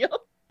How Do one. I Deal?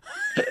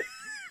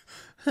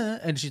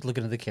 And she's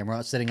looking at the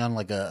camera, sitting on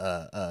like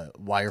a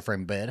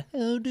wireframe bed.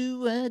 How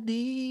do I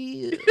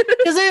deal?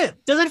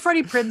 Doesn't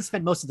Freddie Prinze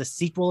spend most of the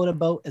sequel in a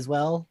boat as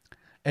well?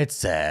 It's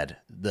sad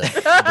the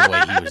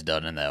way he was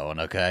done in that one.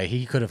 Okay,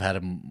 he could have had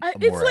a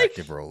more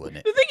active role in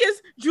it. The thing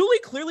is, Julie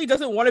clearly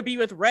doesn't want to be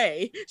with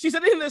Ray. She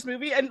said it in this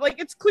movie, and like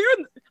it's clear,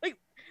 like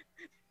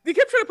they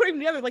kept trying to put him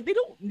together. Like they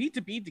don't need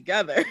to be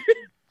together.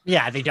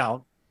 Yeah, they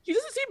don't. She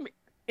doesn't seem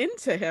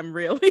into him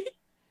really.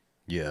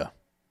 Yeah,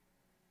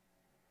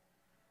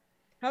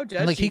 How does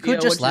and like she he could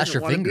feel just when slash she her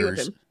doesn't wanna be with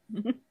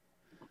fingers. him?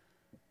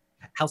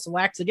 House of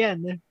Wax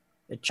again.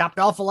 It chopped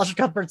off Elisha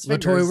Cuthbert's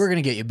fingers. LaToya, we're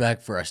gonna get you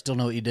back for I Still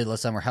Know What You Did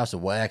Last Summer, House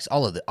of Wax,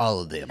 all of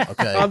them.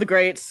 Okay, All the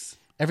greats.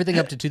 everything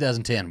up to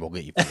 2010, we'll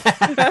get you.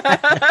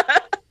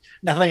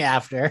 Nothing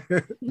after.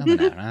 No. We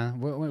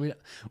No,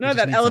 just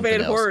that need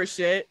elevated something else. horror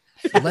shit.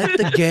 Let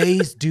the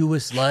gays do a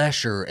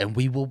slasher, and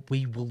we will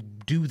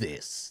do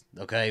this.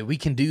 Okay, we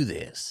can do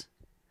this.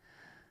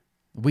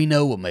 We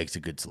know what makes a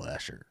good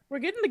slasher. We're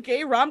getting the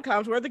gay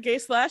rom-coms. We're the gay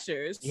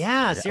slashers.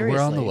 Yeah, seriously.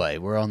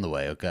 We're on the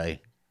way.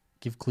 Okay,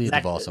 give Clea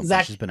Duvall something.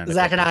 Zach, She's been in a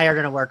Zach and couple. I are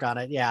going to work on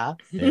it. Yeah.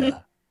 Yeah,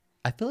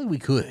 I feel like we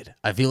could.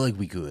 I feel like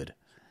we could.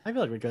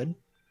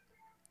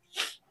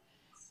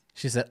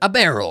 She said a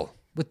barrel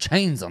with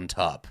chains on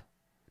top.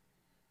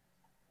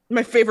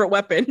 My favorite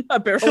weapon, a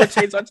barrel with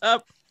chains on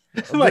top.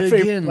 But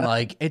again,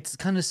 like it's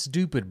kind of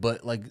stupid,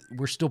 but like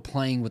we're still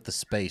playing with the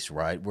space,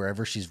 right?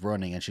 Wherever she's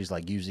running, and she's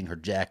like using her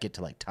jacket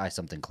to like tie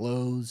something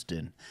closed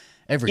and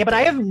everything. Yeah, but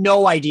I have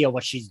no idea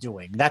what she's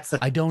doing. That's the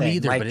I don't thing.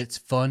 either, Like, but it's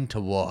fun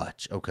to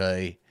watch.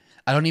 Okay,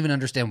 I don't even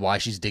understand why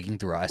she's digging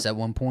through ice at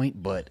one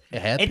point, but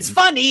it happens. it's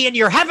funny, and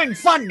you're having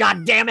fun.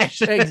 God damn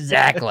it!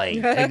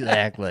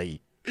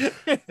 Exactly.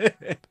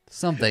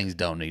 Some things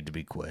don't need to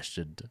be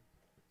questioned.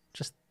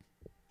 Just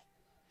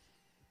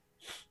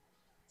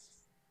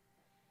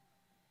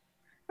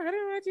How do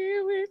I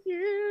deal with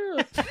you?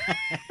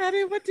 How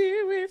do I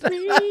deal with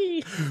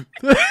me?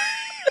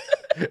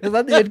 is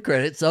that the end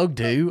credit song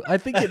too? I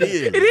think it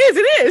is.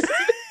 It is.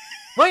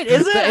 Wait,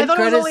 is it? The I end thought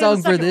it was credit only the song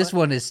for second this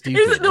one is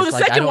stupid. No, the It's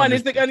like, I second don't one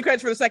is the understand- end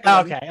credits for the second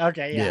one.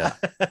 Okay, yeah.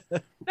 I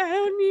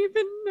don't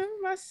even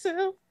know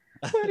myself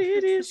what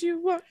it is you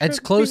want. It's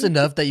from close me.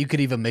 enough that you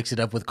could even mix it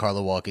up with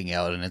Carla walking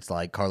out, and it's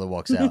like Carla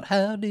walks out.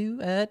 How do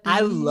I? Do?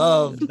 I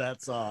loved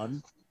that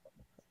song.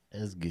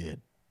 It's good.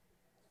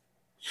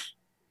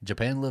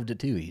 Japan loved it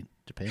too. Ian.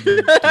 Japan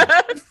loved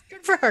it too.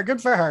 Good for her.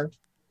 Good for her.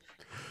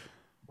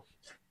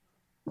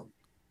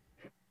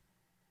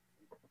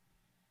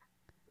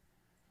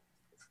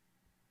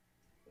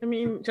 I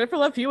mean, Jennifer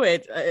Love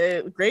Hewitt,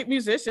 great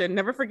musician.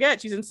 Never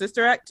forget, she's in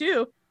Sister Act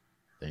 2.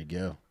 There you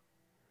go.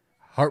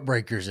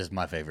 Heartbreakers is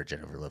my favorite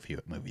Jennifer Love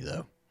Hewitt movie,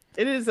 though.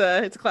 It is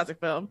it's a classic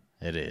film.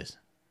 It is.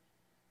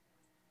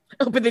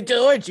 Open the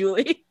door,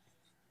 Julie.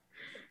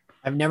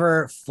 I've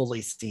never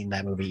fully seen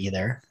that movie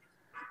either.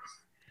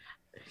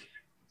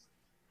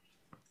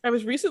 I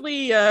was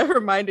recently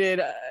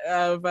reminded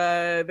of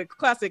the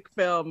classic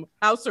film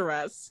House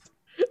Arrest.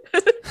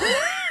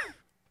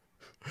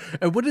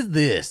 And what is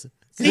this?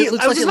 See, It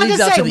looks I like was it just about leads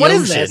to out say, to the what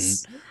ocean.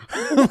 is this?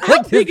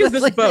 How big is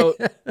this boat?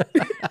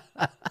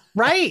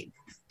 Right.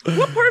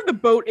 What part of the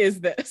boat is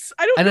this?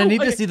 I don't And know. I need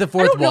to like, see the I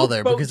fourth don't know wall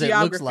there boat because it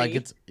looks like geography.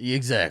 it's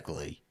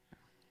exactly.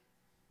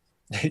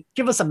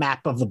 Give us a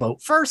map of the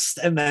boat first,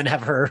 and then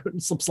have her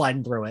slip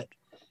sliding through it.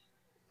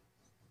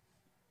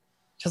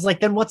 Just like,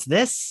 then what's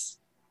this?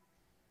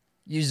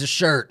 Use a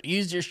shirt.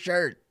 Use your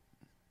shirt.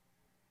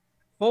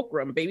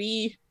 Fulcrum,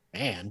 baby.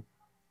 Man.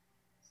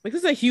 Like,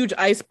 this is a huge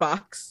ice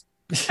box.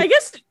 I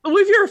guess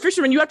if you're a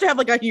fisherman, you have to have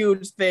like a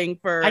huge thing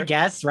for. I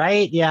guess,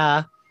 right?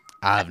 Yeah.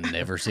 I've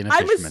never seen a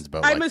fisherman's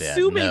boat like I'm that.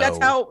 assuming No. that's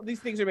how these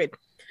things are made.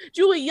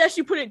 Julie, yes,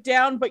 you put it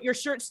down, but your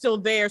shirt's still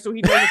there, so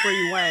he knows where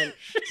you went.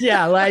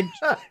 Yeah, like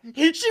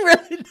She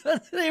really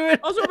doesn't even.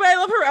 Also, but I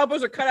love her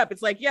elbows are cut up.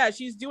 It's like, yeah,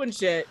 she's doing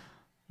shit.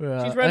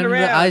 Yeah. She's running and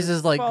around, the ice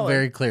is like falling.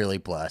 very clearly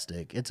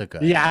plastic. It's okay.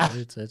 Yeah.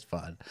 It's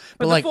fine. But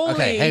But the like, Foley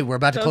okay, hey, we're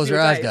about to tells close you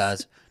your it's eyes, ice.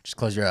 guys. Just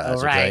close your eyes,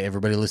 All right. okay?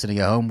 Everybody listening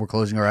at home, we're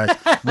closing our eyes.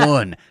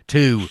 1,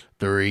 2,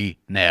 3,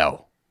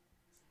 now.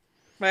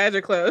 My eyes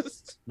are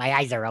closed. my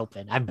eyes are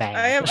open. I'm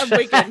banged. I'm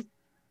waking.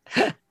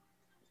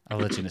 I'll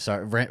let you know.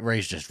 Sorry,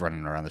 Ray's just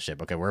running around the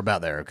ship. Okay, we're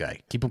about there.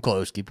 Okay, keep them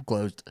closed. Keep them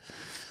closed.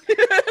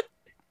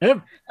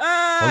 Hold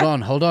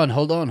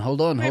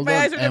on. Wait, my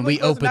eyes are And we definitely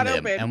closed, open not them.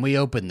 open. And we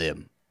open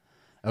them.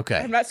 Okay.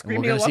 I'm not And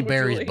screaming we're gonna see along with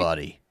Barry's Julie.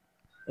 body.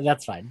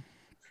 That's fine.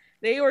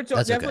 They were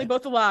That's definitely okay.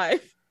 both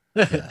alive.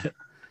 Yeah.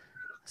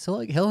 So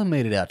like Helen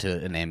made it out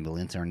to an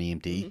ambulance or an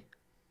EMT.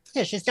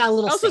 Yeah, she's got a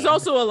little. Elsa's sand.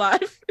 also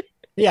alive.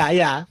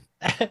 Yeah.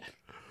 I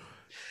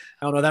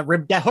don't know,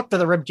 that hook to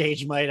the rib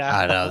cage might.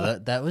 I know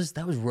that was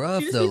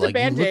rough She just though. needs a Like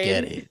you look Band-Aid.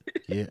 at it,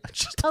 yeah,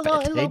 just a A little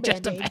Band-Aid,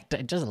 just a Band-Aid.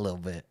 Band-Aid, just a little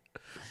bit.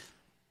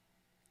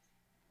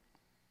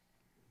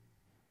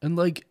 And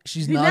like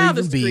she's See, now not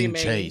the even being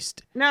screaming.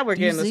 chased. Now we're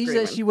Do you getting the see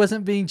screaming. that she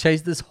wasn't being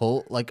chased this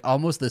whole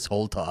almost this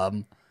whole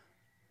time?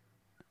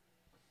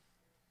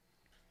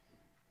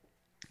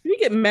 You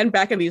get men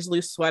back in these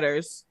loose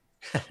sweaters.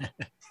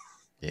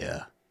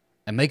 Yeah,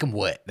 and make them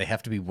wet. They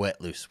have to be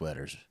wet, loose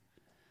sweaters,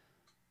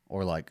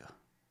 or like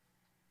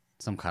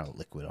some kind of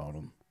liquid on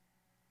them.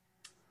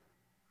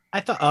 I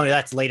thought. Oh,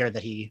 that's later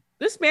that he.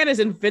 This man is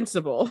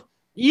invincible.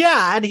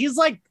 Yeah, and he's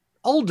like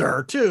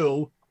older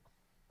too,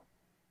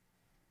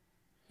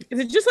 Is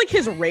it just like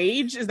his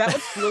rage? Is that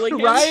what's fueling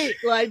him? right?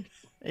 Like,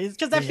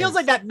 because that feels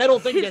like that metal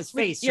thing in his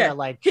face. Yeah. Yeah,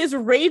 like His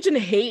rage and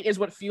hate is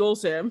what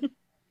fuels him.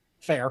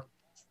 fair.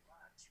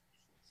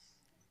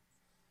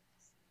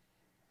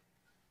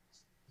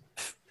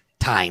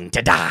 Time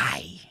to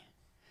die.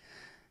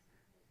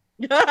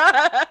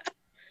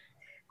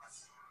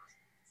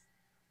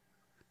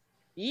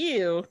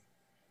 Ew.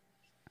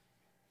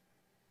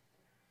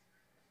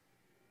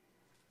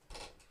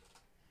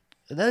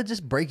 That would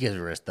just break his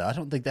wrist, though. I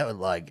don't think that would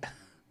like.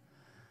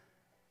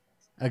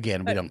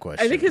 Again, we don't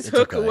question. I think his It's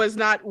hook okay. was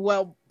not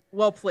well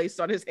placed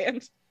on his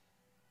hand.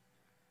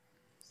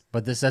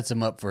 But this sets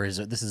him up for his.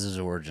 This is his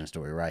origin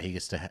story, right? He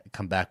gets to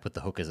come back with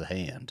the hook as a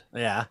hand.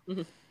 Yeah.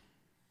 Mhm.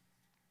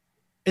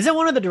 Isn't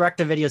one of the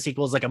direct-to-video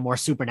sequels like a more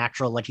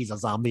supernatural, like he's a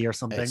zombie or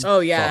something? It's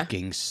Oh, yeah.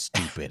 fucking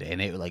stupid,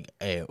 and it like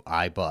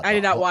I bought. I the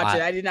did not whole- watch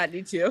it. I did not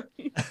need to.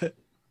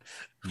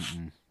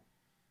 Mm-mm.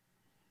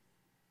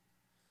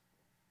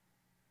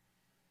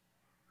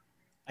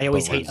 I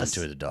always Boat hate runs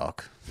into the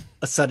dock.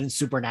 a sudden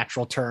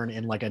supernatural turn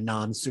in like a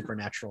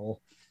non-supernatural.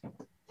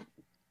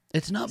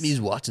 It's not Muse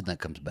Watson that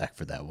comes back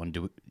for that one.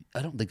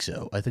 I don't think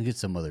so. I think it's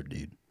some other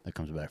dude that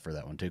comes back for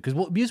that one too. Because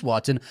Muse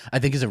Watson, I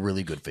think, is a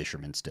really good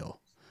fisherman still.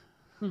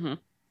 Mm-hmm.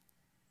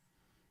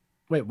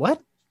 Wait,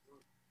 what?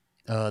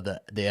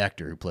 The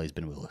actor who plays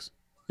Ben Willis.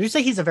 Did you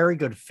say he's a very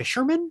good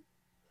fisherman?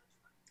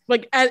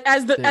 Like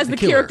as the The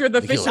killer, character,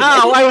 the the killer. fisherman.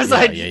 Oh, I was Yeah,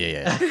 like,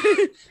 yeah.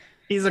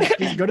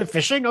 he's good at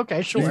fishing. Okay,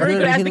 He's sure. very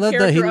good He as the loved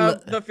character he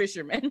of the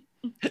fisherman.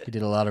 He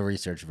did a lot of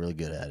research, really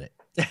good at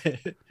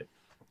it.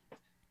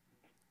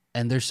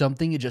 And there's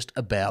something just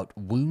about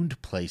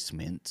wound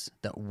placements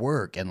that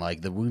work, and like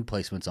the wound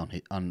placements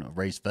on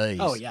Ray's face.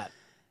 Oh yeah,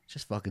 it's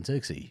just fucking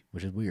sexy,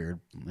 which is weird.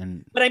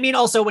 And but I mean,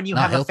 also when you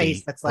Not have healthy, a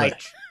face that's but-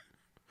 like,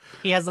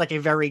 he has like a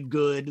very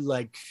good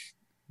like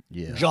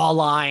yeah,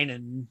 jawline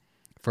and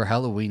for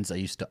Halloween's, I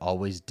used to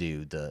always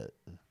do the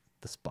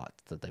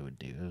spots that they would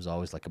do. It was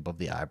always like above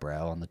the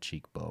eyebrow, on the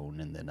cheekbone,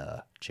 and then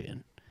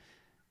chin.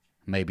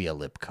 Maybe a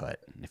lip cut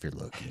if you're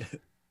lucky.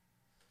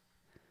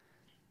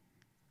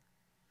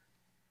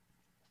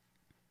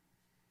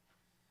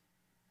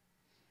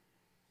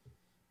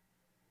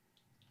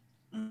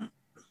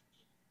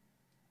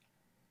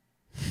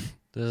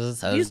 This is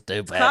so These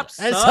stupid. cops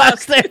It's suck.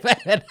 so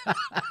stupid.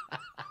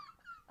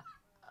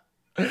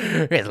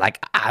 It's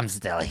like, I'm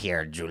still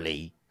here,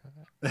 Julie.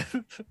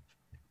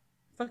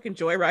 Fucking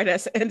Joyride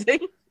ass ending.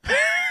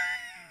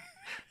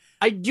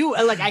 I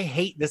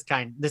hate this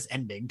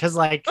ending because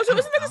like Oh, so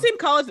isn't that the same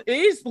college? It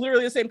is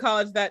literally the same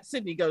college that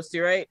Sydney goes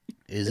to, right?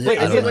 Is it? Wait,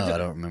 I is don't it- know. I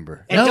don't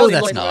remember. It No, doesn't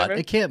that's look not. like-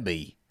 It can't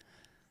be.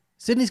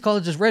 Sydney's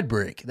college is red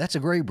brick. That's a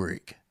gray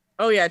brick.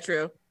 Oh yeah,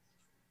 true.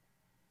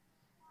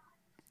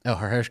 Oh,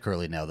 her hair's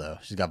curly now, though.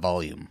 She's got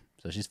volume,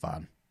 so she's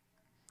fine.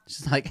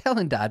 She's like,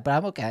 Helen died, but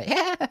I'm okay.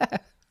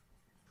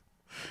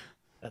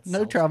 that's No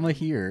so- trauma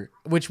here.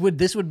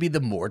 This would be the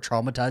more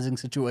traumatizing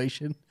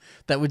situation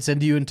that would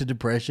send you into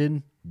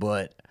depression,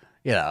 but,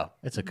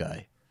 it's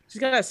okay. She's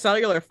got a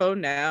cellular phone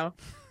now.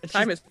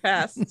 Time has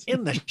passed.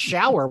 In the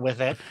shower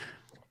with it.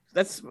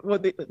 That's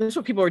what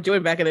people were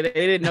doing back in the day.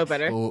 They didn't know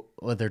better.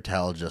 Let their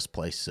towel just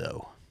play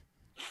so.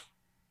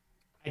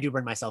 I do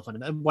burn myself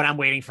when I'm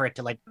waiting for it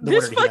to like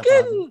this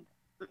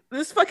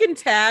fucking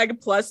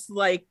tag plus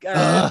like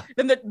then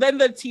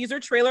the teaser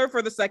trailer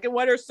for the second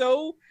one are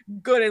so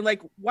good, and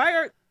like why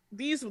are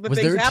these Was things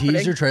there a happening?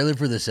 teaser trailer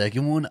for the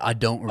second one? I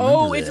don't remember.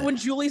 Oh, it's when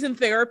Julie's in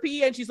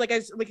therapy and she's like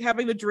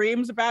having the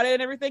dreams about it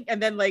and everything,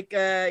 and then like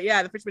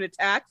the fisherman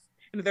attacks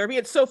in therapy.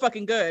 It's so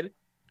fucking good.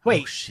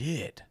 Wait, oh,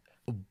 shit.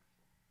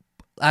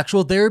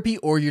 Actual therapy,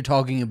 or you're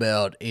talking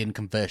about in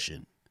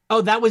Confession?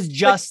 Oh, that was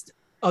just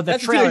the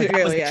trailer.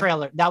 That was the yeah.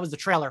 trailer. That was the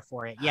trailer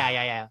for it.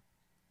 Yeah.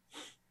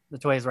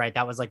 LaToya's right.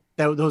 That was like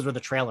those were the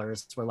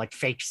trailers. Were like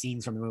fake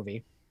scenes from the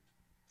movie.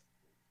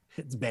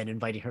 It's Ben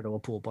inviting her to a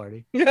pool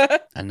party.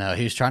 I know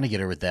he was trying to get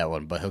her with that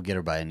one, but he'll get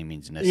her by any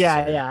means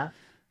necessary. Yeah.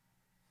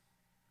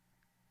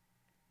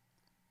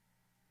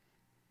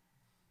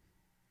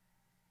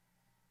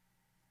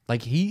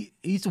 Like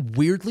he's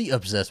weirdly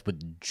obsessed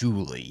with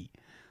Julie.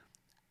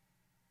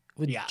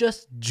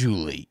 Just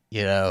Julie,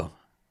 you know,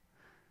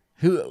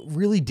 who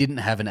really didn't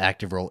have an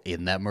active role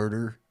in that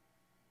murder.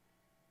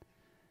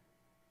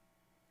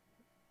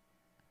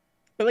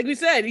 But like we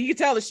said, you could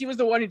tell that she was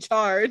the one in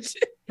charge.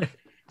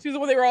 She was the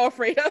one they were all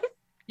afraid of.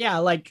 Yeah,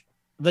 like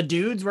the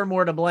dudes were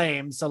more to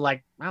blame. So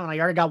like, I don't know,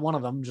 you already got one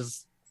of them.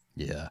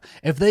 Yeah.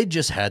 If they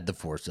just had the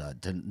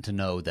foresight to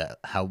know that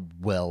how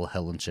well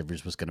Helen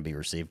Shivers was going to be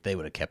received, they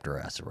would have kept her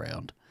ass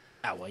around.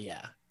 Oh, well,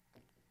 yeah.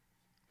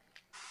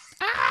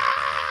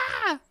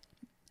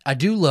 I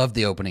do love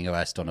the opening of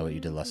I Still Know What You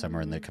Did Last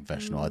Summer in the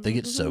confessional. I think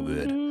it's so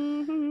good.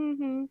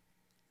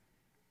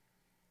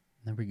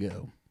 There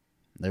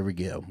we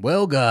go.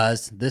 Well,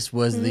 guys, this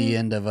was the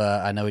end of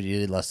I Know What You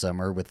Did Last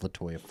Summer with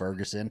LaToya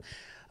Ferguson.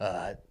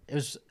 It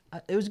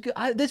was good.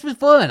 This was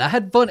fun. I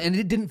had fun, and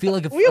it didn't feel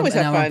like an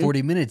hour and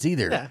 40 minutes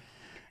either. Yeah.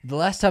 The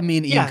last time me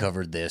and Ian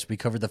covered this, we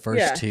covered the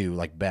first two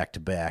like back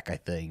to back, I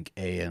think,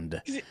 and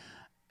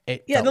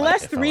the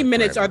last 3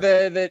 minutes are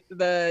the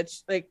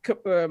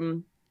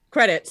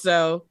credits.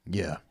 So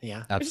yeah,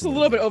 it's just a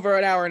little bit over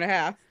an hour and a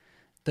half.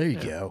 There you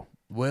go.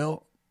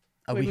 Well,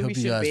 we hope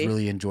you guys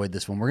really enjoyed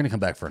this one. We're going to come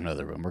back for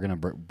another one. We're going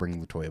to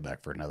bring LaToya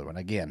back for another one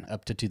again,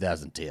 up to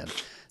 2010.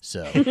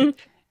 So,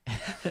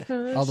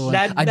 although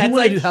I do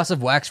want to do House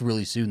of Wax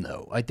really soon,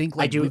 though. I think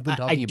we've been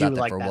talking about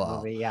that for a while.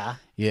 Movie, yeah,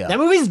 that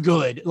movie's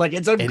good. Like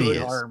it's a good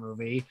horror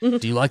movie.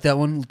 Do you like that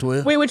one,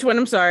 LaToya? Wait, which one?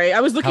 I'm sorry,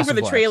 I was looking for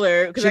the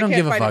trailer because I can't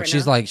give a find fuck.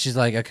 It right She's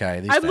like,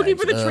 okay. I'm looking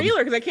for the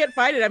trailer because I can't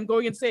find it. I'm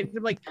going insane.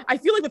 I'm like, I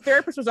feel like the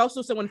therapist was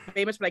also someone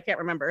famous, but I can't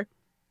remember.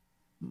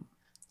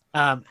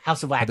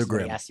 House of Wax.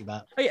 I asked you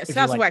about. Oh yes,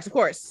 House of Wax, of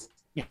course.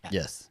 Yeah.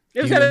 Yes.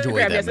 It was Heather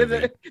Graham. Yes,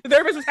 the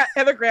therapist was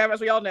Heather Graham, as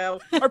we all know,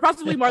 or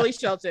possibly Marley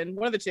Shelton,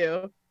 one of the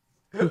two.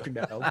 Who can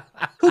know?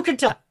 Who can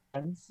tell?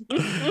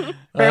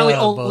 Apparently,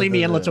 only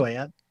me and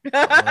LaToya.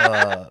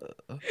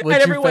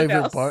 What's your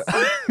favorite part?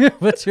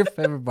 What's your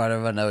favorite part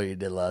of I Know What You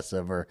Did Last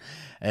Summer?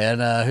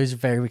 And who's your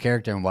favorite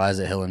character, and why is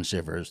it Helen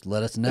Shivers?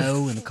 Let us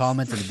know in the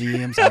comments and the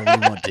DMs, however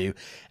you want to,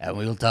 and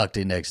we will talk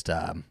to you next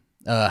time.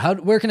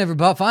 Where can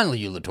everybody find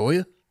you,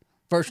 LaToya?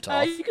 First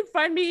off, you can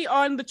find me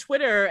on the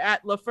Twitter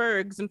at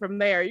LaFergs, and from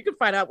there you can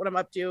find out what I'm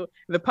up to,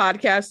 the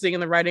podcasting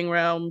and the writing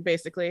realm,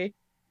 basically.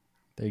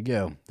 There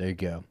you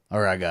go. All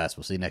right, guys.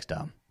 We'll see you next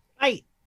time.